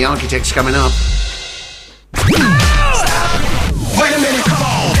Wiles and the Architects coming up. Wait a minute, come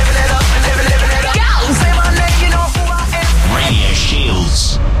on. Living it up, living it up. Go! Say my name, you know who I am. Radio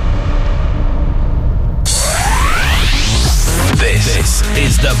Shields. This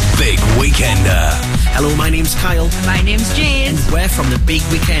is the Big Weekender. Hello, my name's Kyle. My name's Jane. And we're from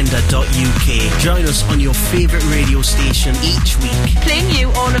thebigweekender.uk. Join us on your favourite radio station each week. Playing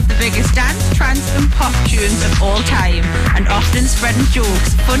you all of the biggest dance, trance and pop tunes of all time, and often spreading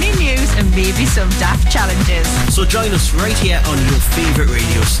jokes, funny news and maybe some daft challenges. So join us right here on your favourite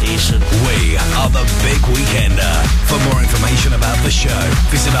radio station. We are the Big Weekender. For more information about the show,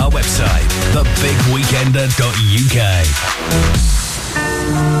 visit our website, thebigweekender.uk.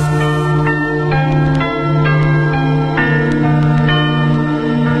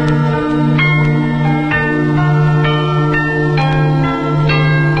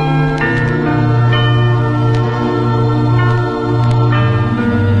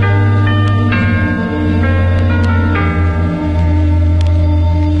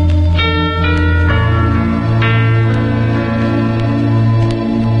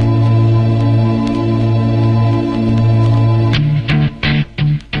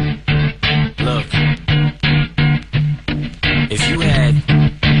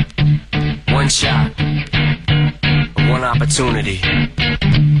 Opportunity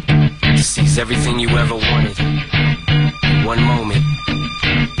to seize everything you ever wanted in one moment.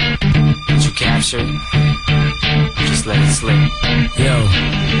 Did you capture it? Just let it slip. Yo.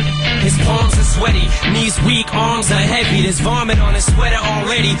 His palms are sweaty, knees weak, arms are heavy. There's vomit on his sweater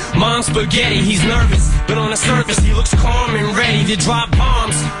already. Mom's spaghetti, he's nervous, but on the surface he looks calm and ready to drop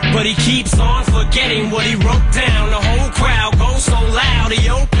bombs. But he keeps on forgetting what he wrote down. The whole crowd goes so loud, he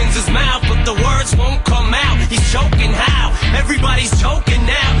opens his mouth, but the words won't come out. He's choking how? Everybody's choking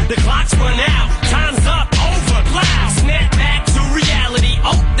now. The clock's run out, time's up, over, loud. Snap back to reality,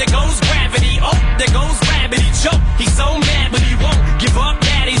 oh, there goes gravity.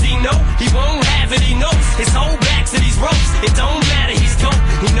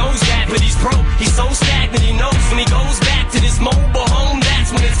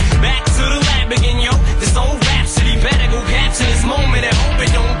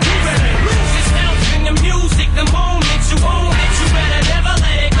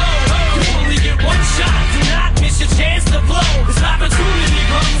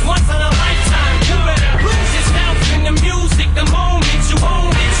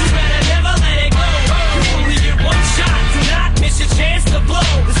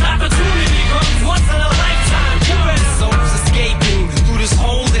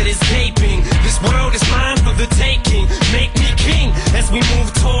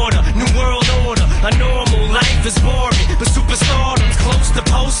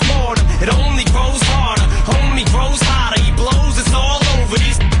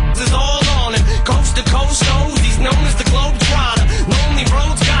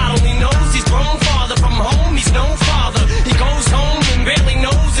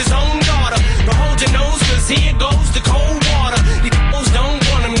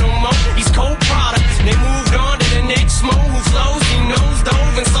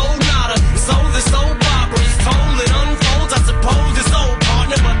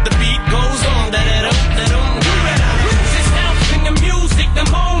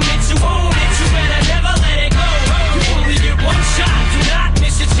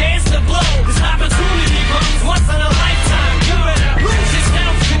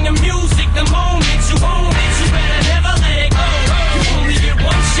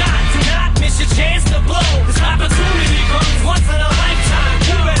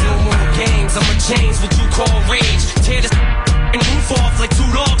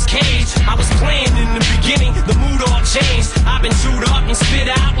 spit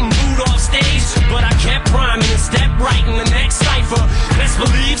out and boot off stage. But I kept rhyming and stepped right in the next cipher. Best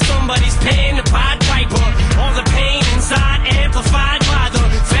believe somebody's paying the Pied Piper. All the pain inside amplified by the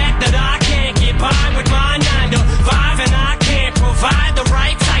fact that I can't get by with my 9 to 5, and I can't provide the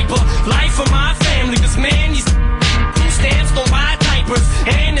right type of life for my family. Cause man, these food stamps don't buy diapers,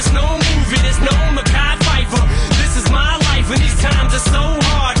 and there's no movie, there's no Mackay Pfeiffer. This is my life, and these times are so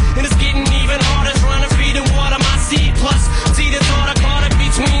hard, and it's getting even harder trying to feed and water my seed. Plus, see the thought I caught it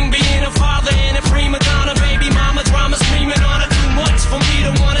between being a father and a prima donna. Baby mama drama screaming on her, too much for me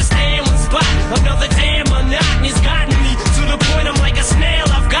to wanna stay in one spot. Another damn monotony's gotten me to the point I'm like a snail.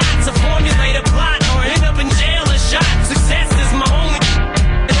 I've got to formulate a plot or end up in jail or shot. Success is my only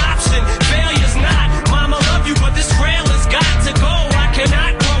option, failure's not. Mama love you, but this trailer's got to go. I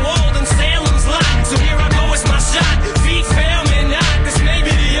cannot grow old in Salem's Lot, so here I go, it's my shot. Feet fail me not, this may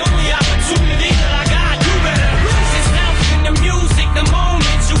be the only opportunity that I got. You better lose yourself in the music the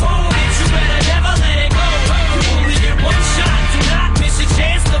moment you own it. You better never let it go. You only get one shot, do not miss your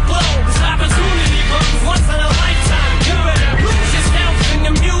chance to blow. This opportunity comes once in a lifetime. You better lose yourself in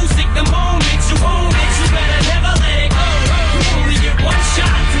the music the moment you own it. You better never let it go. You only get one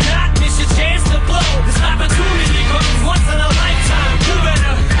shot, do not miss your chance to blow. This opportunity comes once in a lifetime. You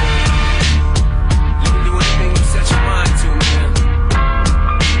better do anything you set your mind to, man.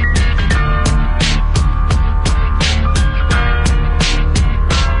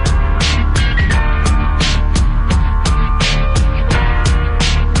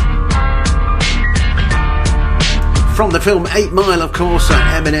 From the film 8 Mile, of course,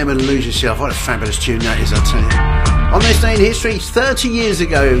 Eminem and Lose Yourself. What a fabulous tune that is, I tell you. On this day in history, 30 years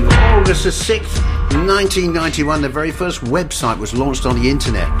ago, August the 6th, 1991, the very first website was launched on the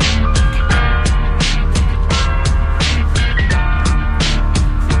internet.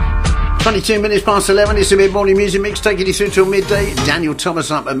 (22:11). It's a mid-morning music mix taking you through till midday. Daniel Thomas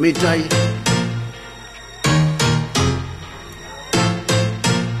up at midday.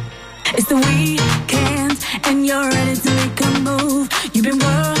 It's the weekend and you're ready to make a move. You've been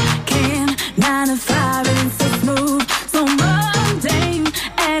working 9 to 5 and it's so smooth, so mundane,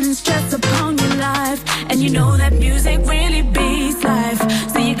 adding stress upon your life. And you know that music really beats life,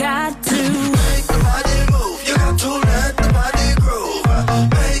 so you got to make the body move. You got to let the body groove.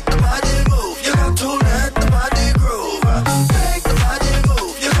 Make the body move. You got to let the body groove. Make the body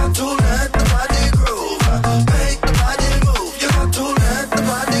move. You got to let the body groove. Make the body move. You got to let the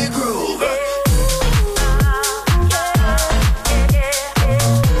body groove.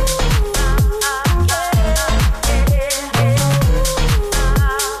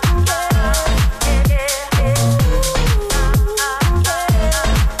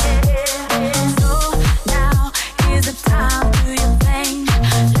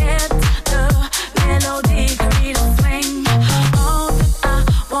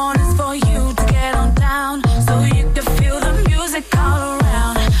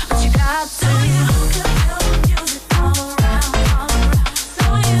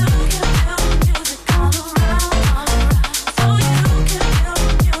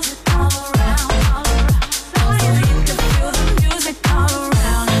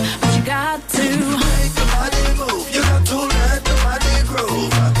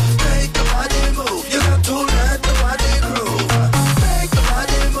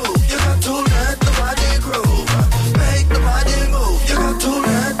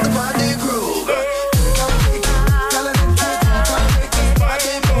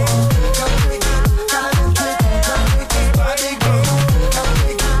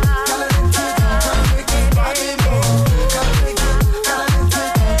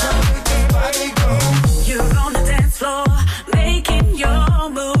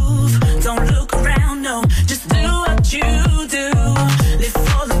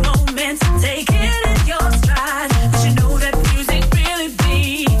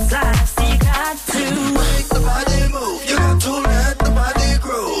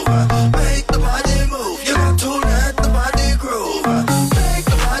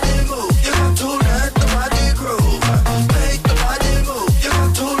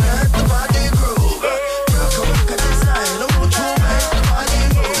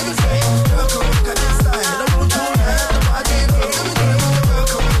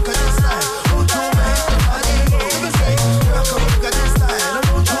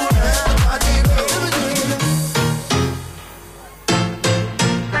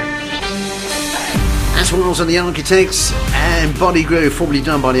 And the Architects and Body Groove, formerly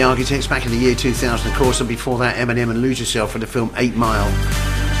done by the Architects back in the year 2000, of course, and before that Eminem and Lose Yourself for the film 8 Mile.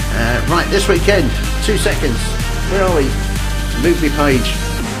 Right, this weekend, 2 seconds, where are we? Move me page.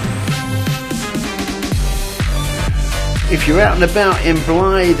 If you're out and about in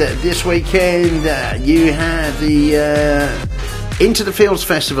Blythe this weekend, you have the Into the Fields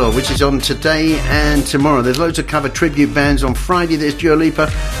Festival, which is on today and tomorrow. There's loads of cover tribute bands. On Friday there's Dua Lipa,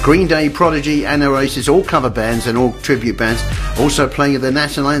 Green Day, Prodigy and Oasis, all cover bands and all tribute bands. Also playing the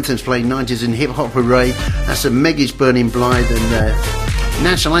national anthems, playing 90s and Hip Hop Hooray. That's a Meggy's Burning Blythe and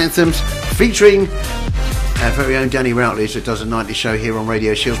national anthems featuring our very own Danny Routledge, that does a nightly show here on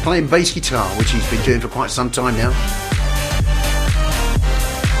Radio Shields, playing bass guitar, which he's been doing for quite some time now.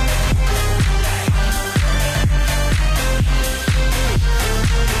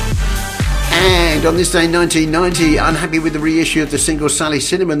 And on this day in 1990, unhappy with the reissue of the single Sally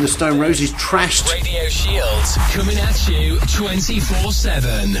Cinnamon, the Stone Roses trashed Radio Shields, coming at you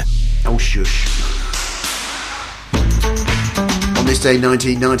 24/7. Oh, shush. On this day in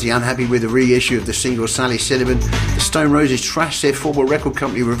 1990, unhappy with the reissue of the single Sally Cinnamon, the Stone Roses trashed their former record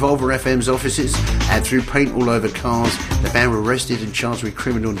company Revolver FM's offices and threw paint all over cars. The band were arrested and charged with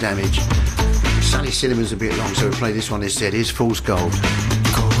criminal damage. Sally Cinnamon's a bit long, so we play this one instead. Here's Fool's Gold.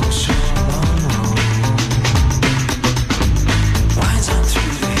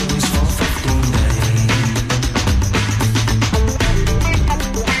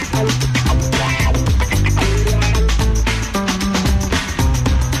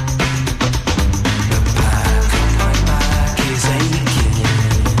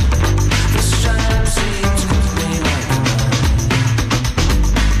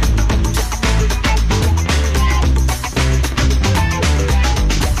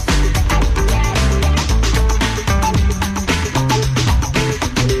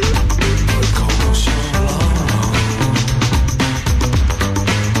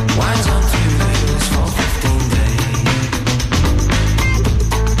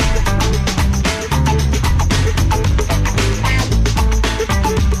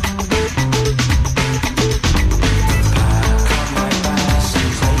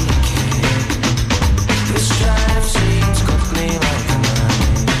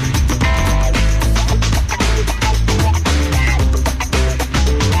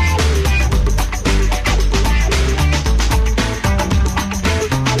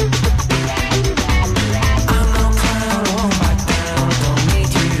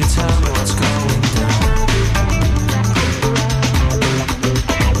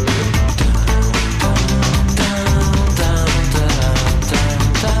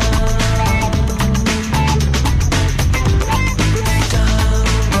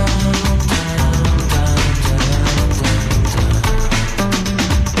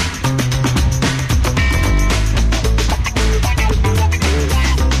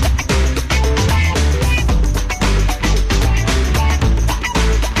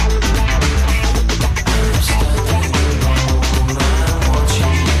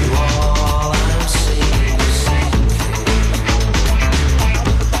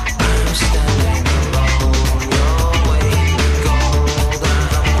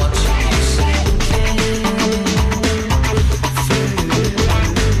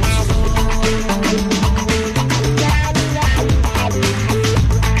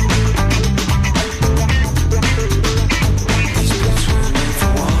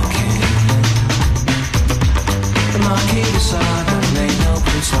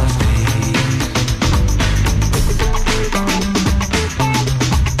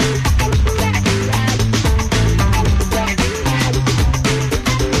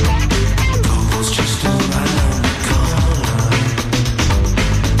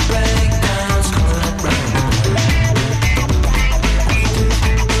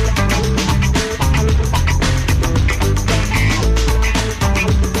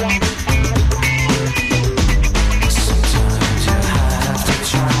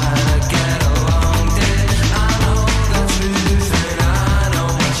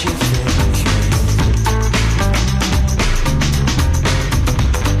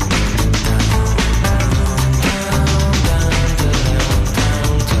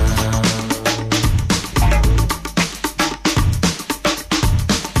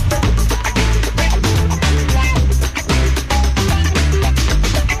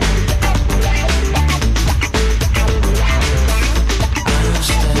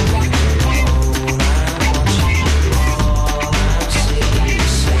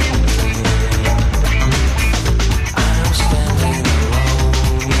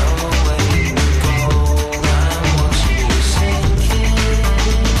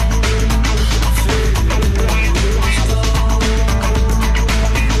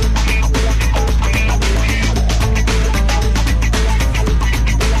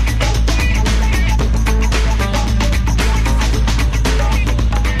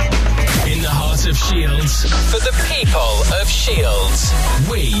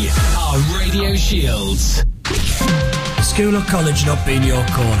 We are Radio Shields. School or college not being your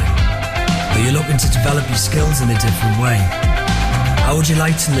calling, but you're looking to develop your skills in a different way. How would you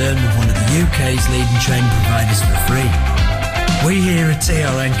like to learn with one of the UK's leading training providers for free? We here at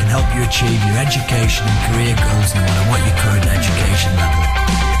TRN can help you achieve your education and career goals no matter what your current education level.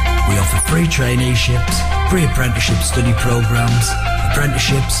 We offer free traineeships, pre-apprenticeship study programmes,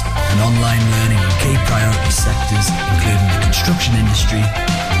 apprenticeships and online learning in key priority sectors including the construction industry,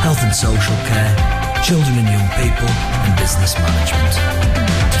 health and social care, children and young people and business management.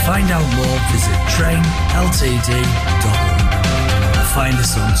 To find out more, visit trainltd.org or find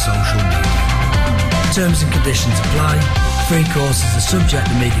us on social media. Terms and conditions apply. Free courses are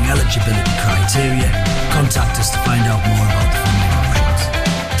subject to meeting eligibility criteria. Contact us to find out more about the funding options.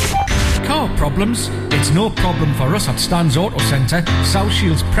 Car problems? It's no problem for us at Stan's Auto Centre, South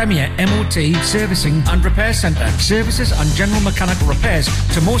Shields' premier MOT, servicing and repair centre. Services and general mechanical repairs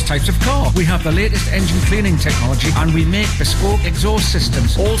to most types of car. We have the latest engine cleaning technology and we make bespoke exhaust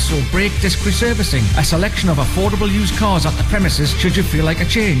systems. Also brake disc reservicing. A selection of affordable used cars at the premises should you feel like a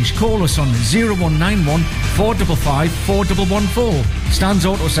change. Call us on 0191 455 4114. Stan's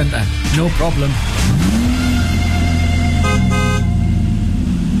Auto Centre. No problem.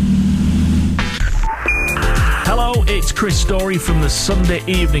 Hello, it's Chris Story from the Sunday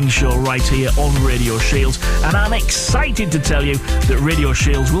Evening Show right here on Radio Shields, and I'm excited to tell you that Radio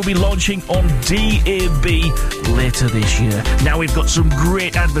Shields will be launching on DAB later this year. Now we've got some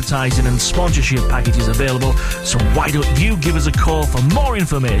great advertising and sponsorship packages available, so why don't you give us a call for more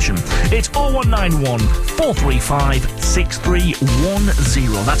information? It's 0191 435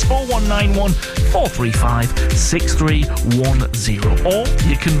 6310. That's 0191 435 6310. Or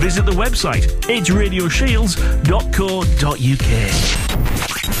you can visit the website. It's radioshields.co.uk.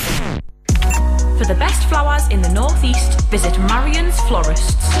 For the best flowers in the northeast, visit Marion's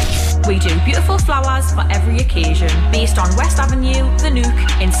Florists. We do beautiful flowers for every occasion, based on West Avenue, The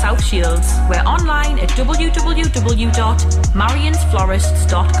Nook in South Shields. We're online at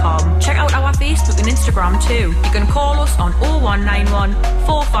www.marionsflorists.com. Check out our Facebook and Instagram too. You can call us on 0191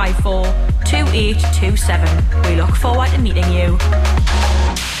 454 2827. We look forward to meeting you.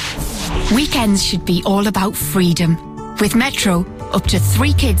 Weekends should be all about freedom. With Metro, up to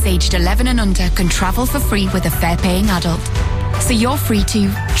 3 kids aged 11 and under can travel for free with a fare-paying adult. So you're free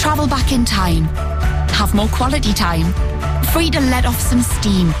to travel back in time, have more quality time, free to let off some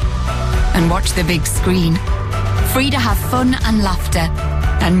steam and watch the big screen, free to have fun and laughter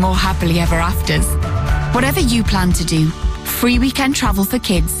and more happily ever afters. Whatever you plan to do, free weekend travel for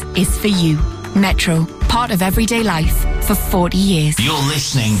kids is for you. Metro, part of everyday life for 40 years. You're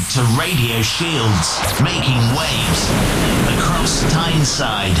listening to Radio Shields, making waves across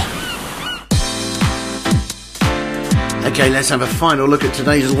Tyneside. Okay, let's have a final look at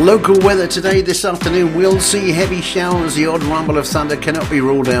today's local weather. Today, this afternoon, we'll see heavy showers. The odd rumble of thunder cannot be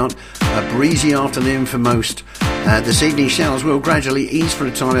ruled out. A breezy afternoon for most. This evening, showers will gradually ease for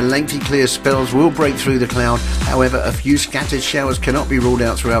a time and lengthy clear spells will break through the cloud. However, a few scattered showers cannot be ruled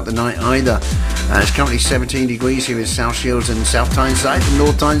out throughout the night either. It's currently 17 degrees here in South Shields and South Tyneside and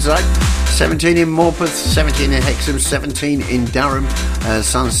North Tyneside. 17 in Morpeth, 17 in Hexham, 17 in Durham.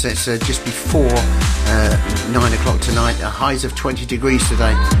 Sun sets just before 9 o'clock tonight. Highs of 20 degrees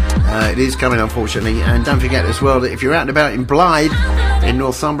today. It is coming, unfortunately. And don't forget as well that if you're out and about in Blythe, in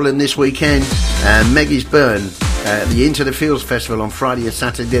Northumberland this weekend, Maggie's Burn, the Into the Fields Festival on Friday and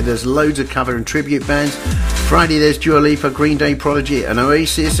Saturday. There's loads of cover and tribute bands. Friday there's Dua Lipa, Green Day, Prodigy and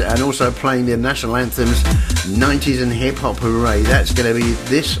Oasis, and also playing their national anthems, 90s and Hip Hop Hooray. That's going to be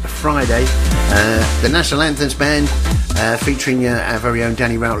this Friday. The National Anthems band featuring our very own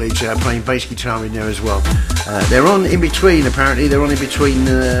Danny Routledge playing bass guitar in there as well. They're on in between, apparently. They're on in between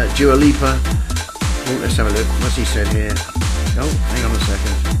Dua Lipa. Oh, let's have a look. What's he said here? Oh, hang on a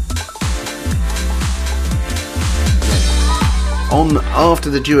second. On after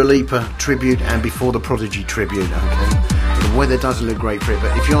the Dua Lipa tribute and before the Prodigy tribute. Okay, the weather doesn't look great for it,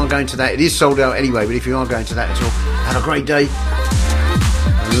 but if you are going to that, it is sold out anyway. But if you are going to that at all, have a great day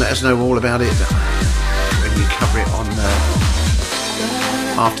and let us know all about it when we cover it on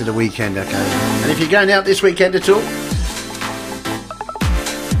after the weekend. Okay, and if you're going out this weekend at all,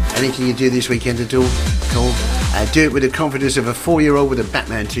 anything you do this weekend at all, cool. Do it with the confidence of a 4-year-old with a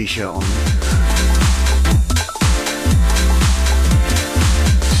Batman t-shirt on.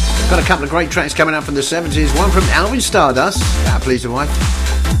 Got a couple of great tracks coming up from the 70s. One from Alvin Stardust. That pleased the wife,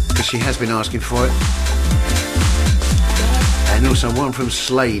 because she has been asking for it. And also one from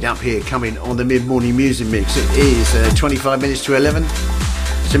Slade up here coming on the mid-morning music mix. It is 25 minutes to 11.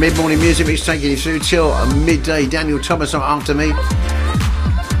 It's a mid-morning music mix taking you through till midday. Daniel Thomas after me.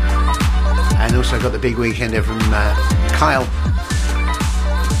 And also got the big weekender from Kyle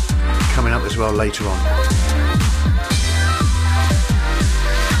coming up as well later on.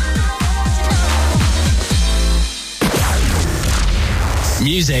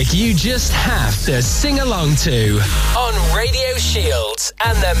 Music you just have to sing along to on Radio Shields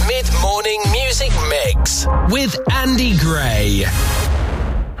and the Mid-Morning Music Mix with Andy Gray.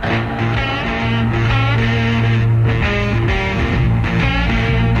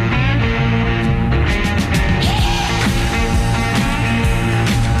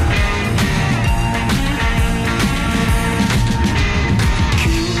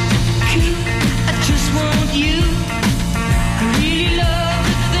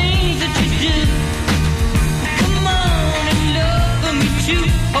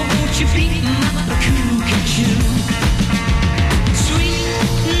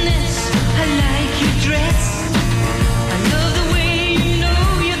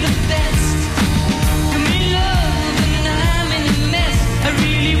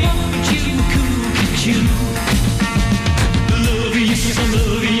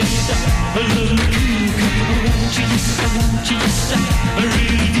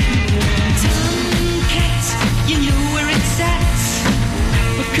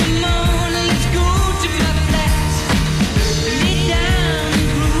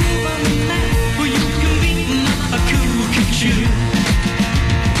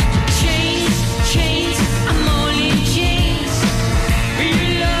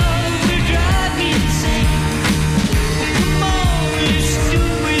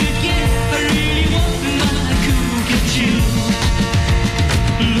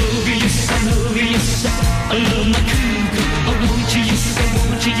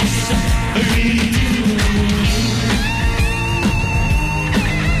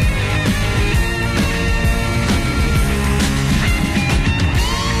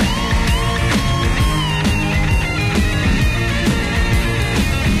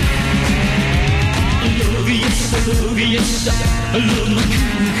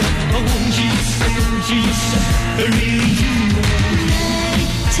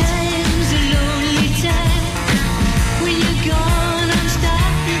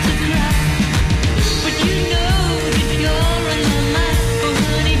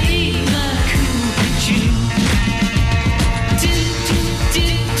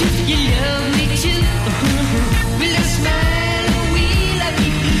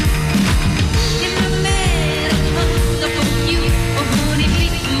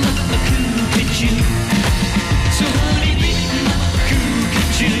 So honey,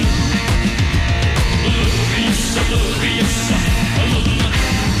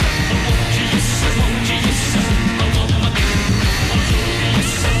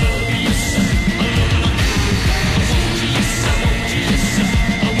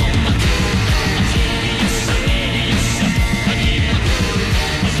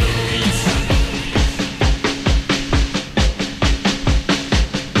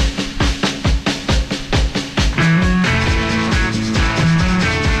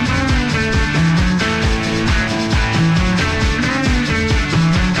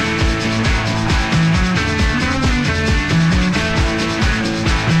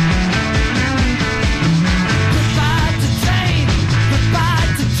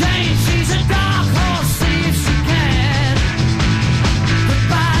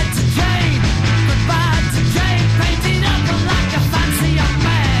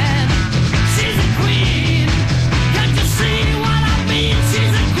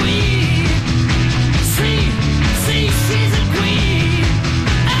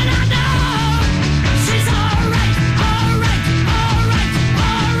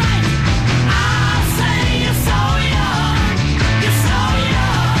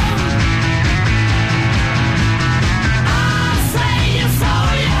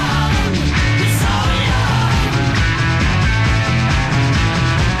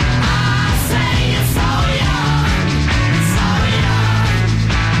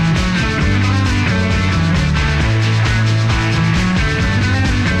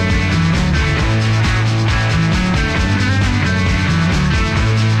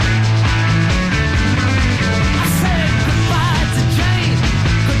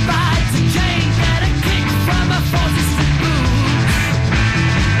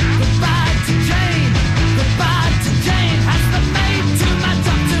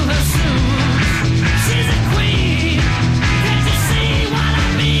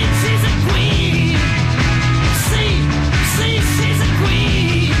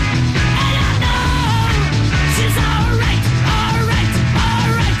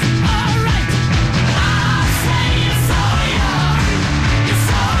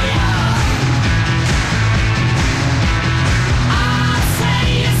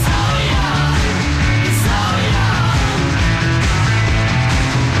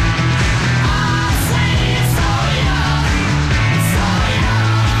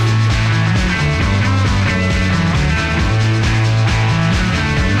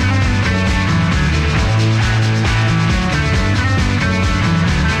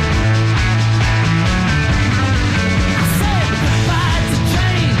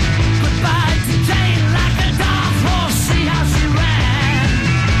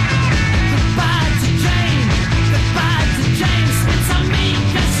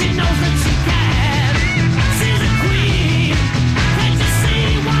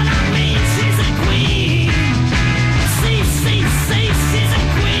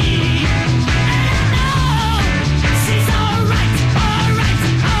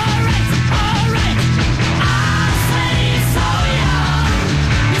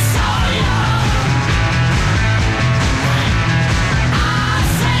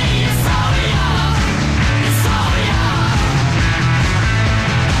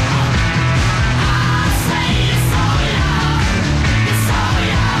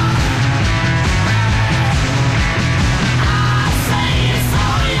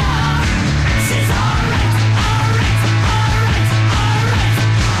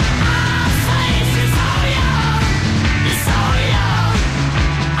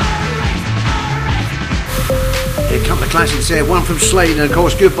 couple of classics there. One from Slade and, of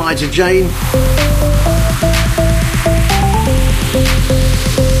course, Goodbye to Jane.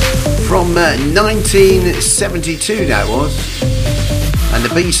 From 1972, that was. And the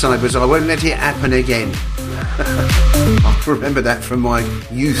B-side was I Won't Let It Happen Again. I remember that from my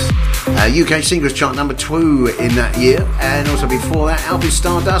youth. UK Singles Chart number 2 in that year. And also before that, Elvis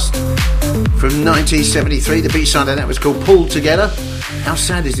Stardust from 1973. The B-side of that was called Pulled Together. How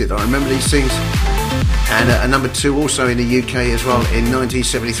sad is it that I remember these things? And a number 2 also in the UK as well in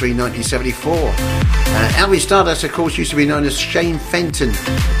 1973, 1974. Elvis Stardust, of course, used to be known as Shane Fenton,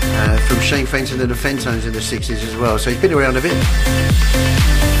 from Shane Fenton and the Fentones in the 60s as well. So he's been around a bit.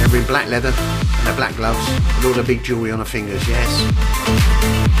 Remember in black leather and the black gloves with all the big jewellery on her fingers, yes.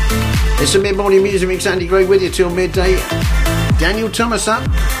 It's a mid-morning music mix. Andy Gray with you till midday. Daniel Thomas up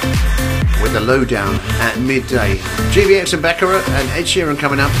with the lowdown at midday. GVX and Baccarat and Ed Sheeran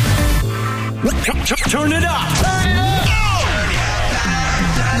coming up. Turn it up!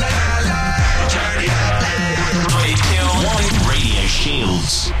 Radio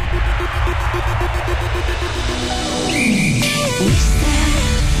Shields.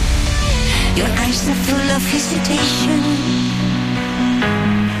 Your eyes are full of hesitation.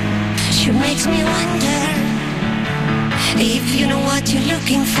 She makes me wonder if you know what you're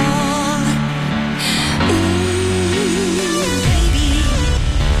looking for. Baby,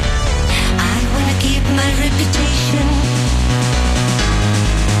 I wanna keep my reputation.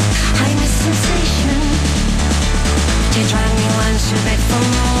 I'm a sensation. You drive me once, you beg for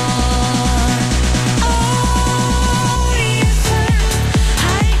more.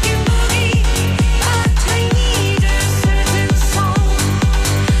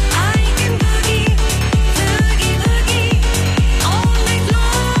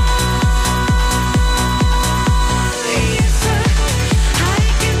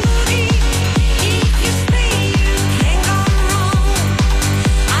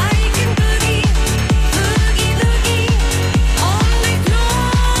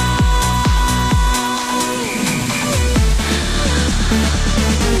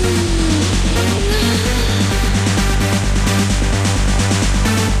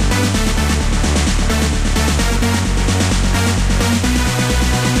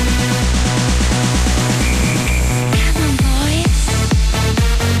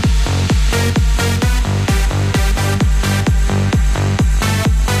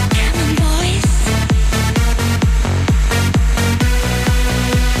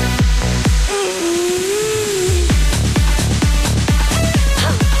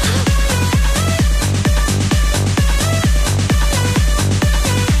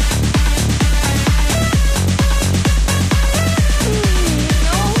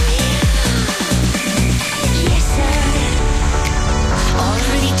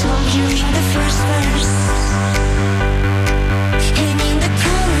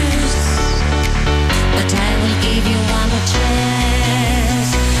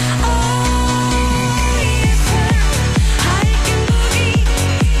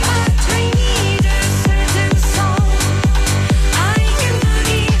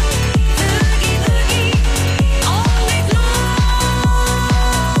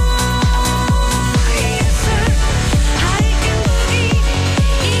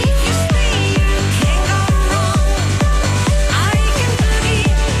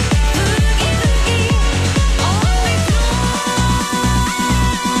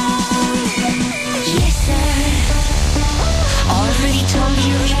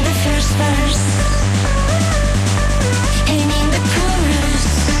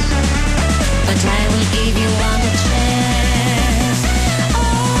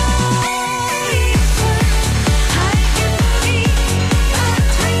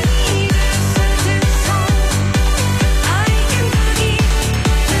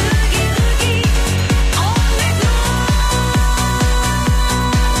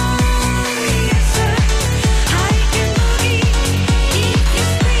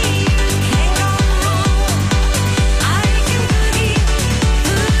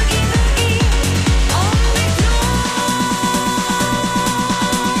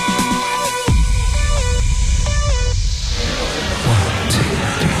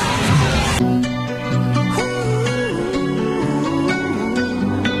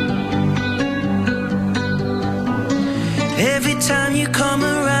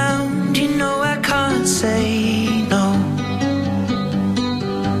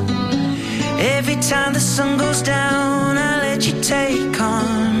 time the sun goes down, I let you take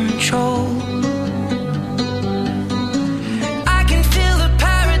control. I can feel the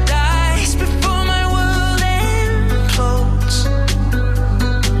paradise before my world implodes.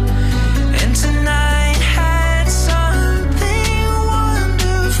 And tonight had sun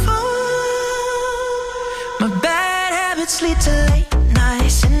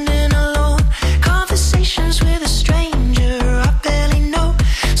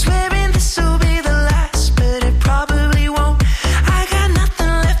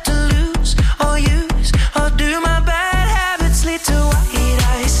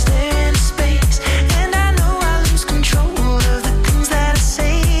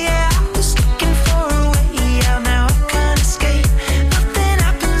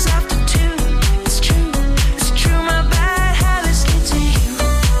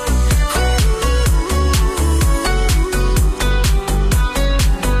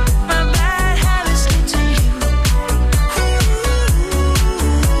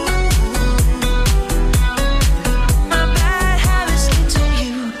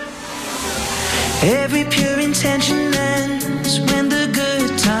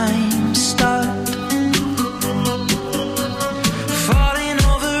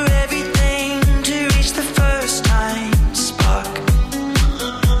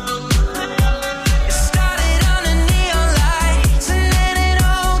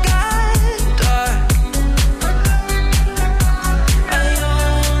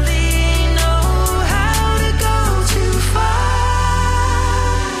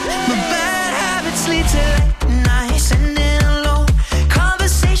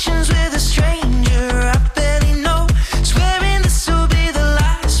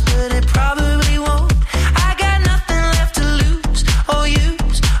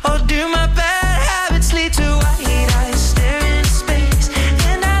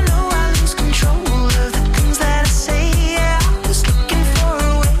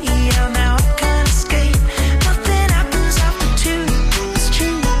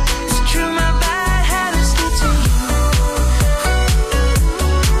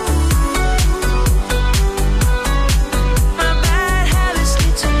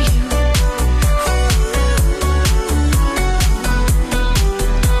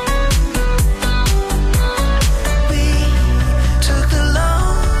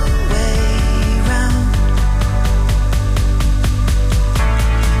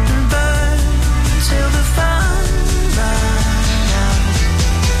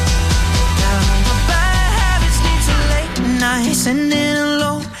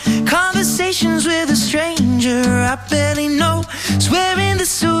conversations with a stranger I barely know, swearing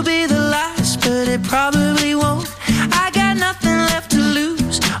this will be the last, but it probably won't. I got nothing left to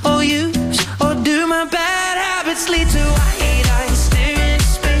lose or use, or do my bad habits lead to white eyes staring into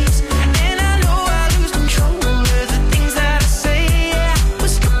space? And I know I lose control of the things that I say. Yeah, I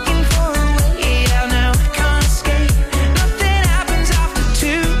was looking for a way out, now I can't escape. Nothing happens after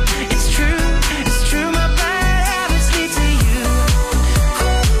two. It's true, my bad habits lead to you.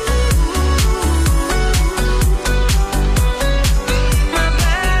 My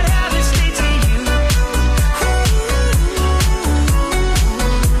bad habits lead to you.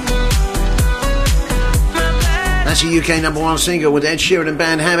 That's a UK number one single with Ed Sheeran and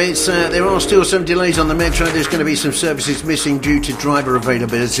Bad Habits. There are still some delays on the Metro. There's going to be some services missing due to driver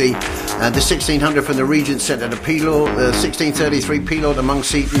availability. The 1600 from the Regent Centre to Peelaw, 1633 Peelaw to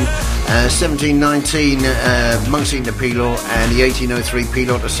Monksheaton, 1719 Monksheaton to Peelaw, and the 1803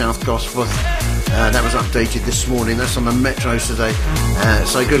 Peelaw to South Gosforth. That was updated this morning. That's on the Metros today.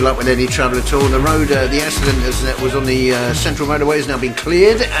 So good luck with any travel at all. The road, the accident that was on the Central Motorway has now been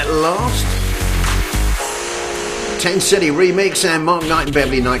cleared at last. 10 City remix and Mark Knight and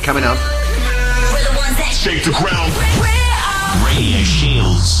Beverly Knight coming up. Shake the ground. Radio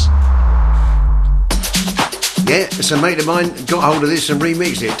Shields. Yeah, it's a mate of mine got hold of this and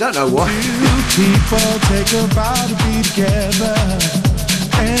remixed it. Don't know why. People take a vow to be together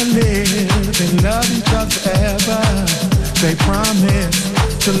and live and love each other forever. They promise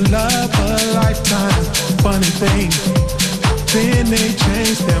to love a lifetime. Funny thing, then they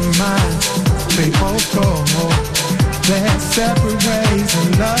change their minds. They both go their separate ways,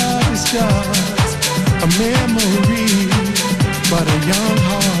 and love is just a memory. But a young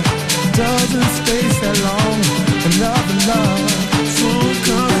heart doesn't stay so long. Another love soon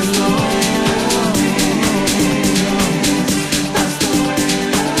comes along.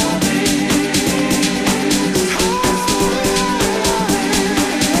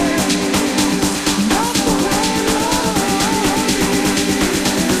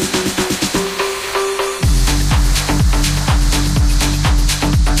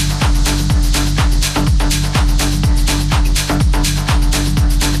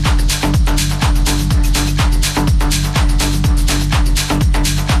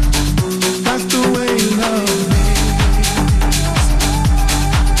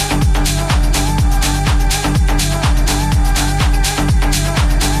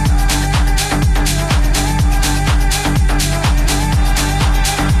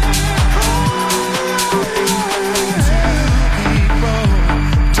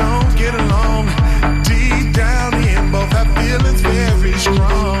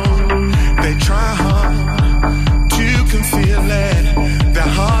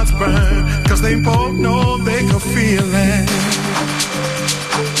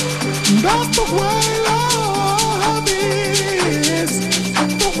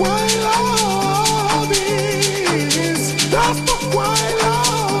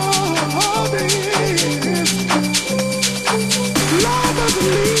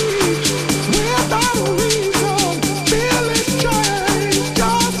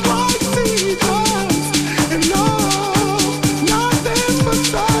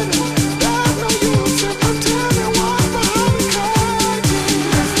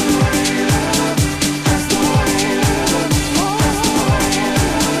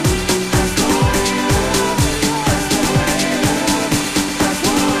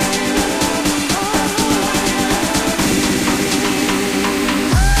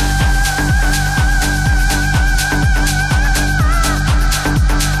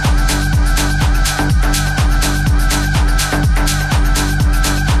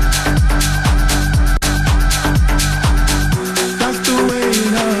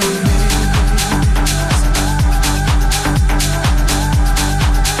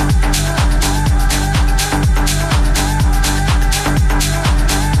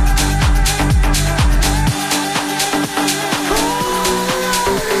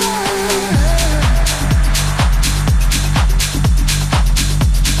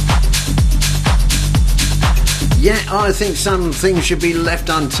 I think some things should be left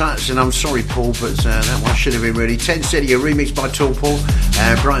untouched, and I'm sorry, Paul, but that one should have been ready. 10 City, a remix by Tall Paul,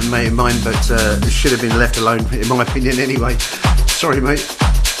 Brighton mate of mine, but it should have been left alone, in my opinion, anyway. Sorry, mate.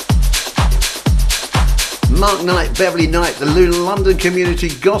 Mark Knight, Beverly Knight, the London Community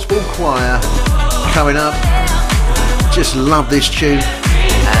Gospel Choir coming up. Just love this tune.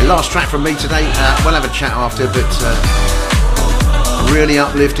 Last track from me today. We'll have a chat after, but really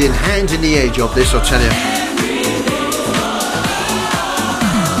uplifting. Hand in the air job, this, I'll tell you.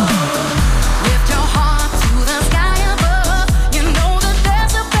 Lift your heart to the sky above. You know that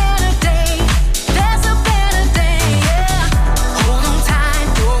there's a better day.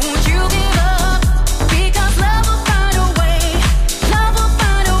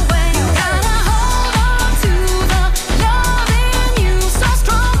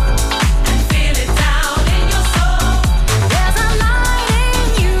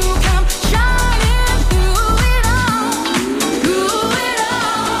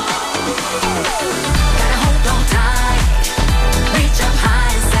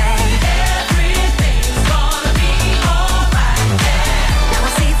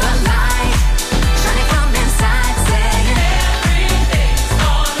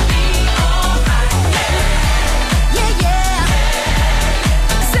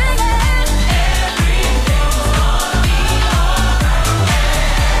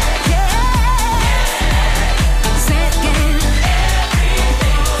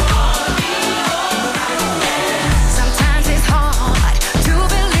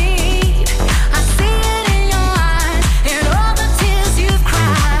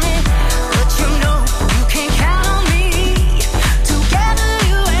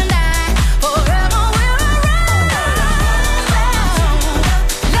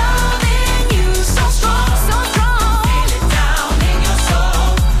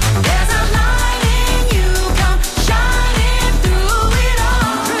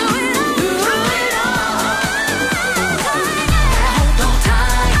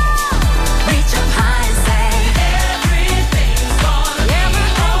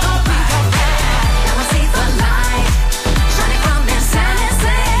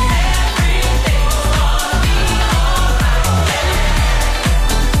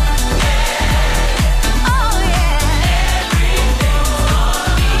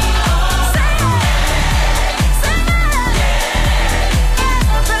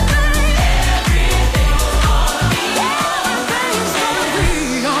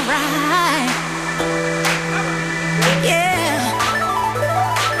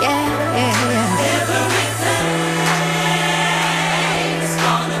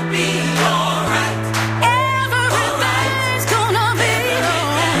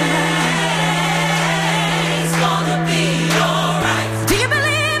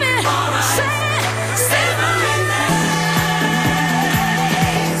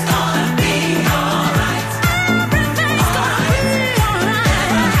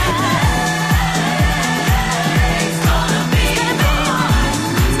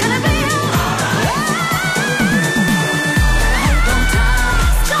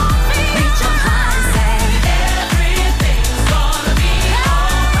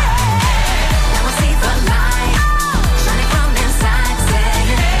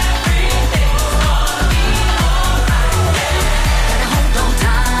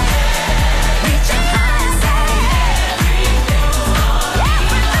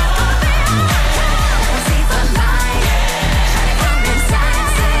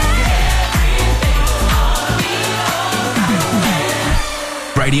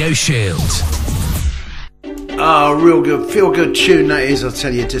 Radio Shields. Oh, real good, feel-good tune that is, I'll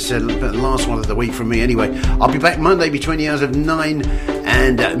tell you, just the last one of the week from me anyway. I'll be back Monday between the hours of 9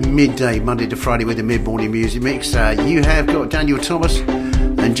 and midday, Monday to Friday with the mid-morning music mix. You have got Daniel Thomas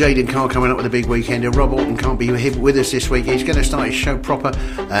and Jaden Carr coming up with a big weekend. Rob Alton can't be here with us this week. He's going to start his show proper,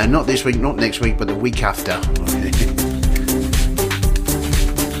 not this week, not next week, but the week after.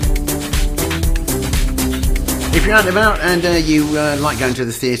 If you're out and about and you like going to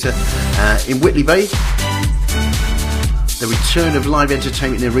the theatre in Whitley Bay, the return of live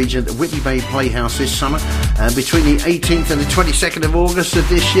entertainment in the region at the Whitley Bay Playhouse this summer, between the 18th and the 22nd of August of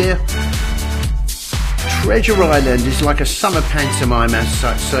this year. Treasure Island is like a summer pantomime as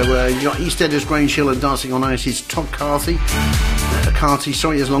such. So you got EastEnders, Grange Hill and Dancing on Ice's Todd Carthy,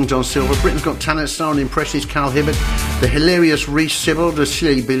 as Long John Silver, Britain's Got Talent star and impressionist Carl Hibbert, the hilarious Reece Sibbald as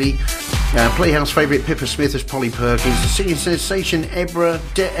Silly Billy, Playhouse favourite Pippa Smith as Polly Perkins, the singing sensation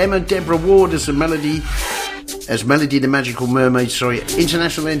Emma Deborah Ward as Melody the Magical Mermaid,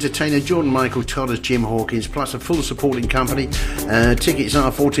 international entertainer Jordan Michael Todd as Jim Hawkins, plus a full supporting company. Tickets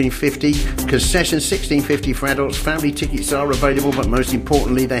are $14.50, concession $16.50 for adults. Family tickets are available, but most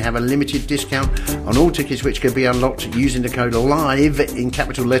importantly they have a limited discount on all tickets which can be unlocked using the code LIVE in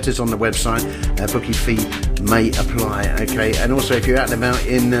capital letters on the website. Booking fee may apply. Okay, and also if you're out and about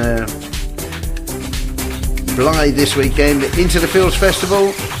in Blythe this weekend, Into the Fields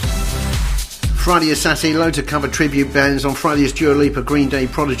Festival, Friday and Saturday, loads of cover tribute bands. On Friday is Dua Lipa, Green Day,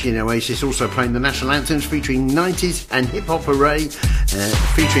 Prodigy and Oasis, also playing the national anthems featuring 90s and hip-hop array,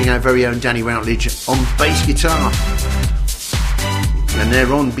 featuring our very own Danny Routledge on bass guitar. And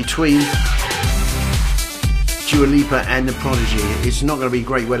they're on between Dua Lipa and the Prodigy. It's not going to be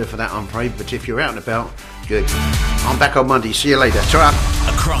great weather for that, I'm afraid, but if you're out and about, good. I'm back on Monday. See you later. Ta-ra.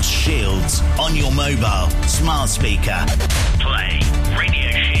 Across Shields, on your mobile, smart speaker. Play Radio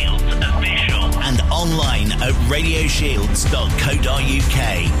Shields Official. And online at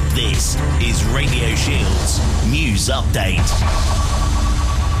radioshields.co.uk. This is Radio Shields News Update.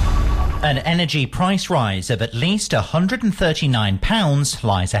 An energy price rise of at least £139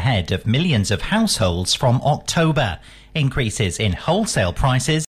 lies ahead of millions of households from October. Increases in wholesale prices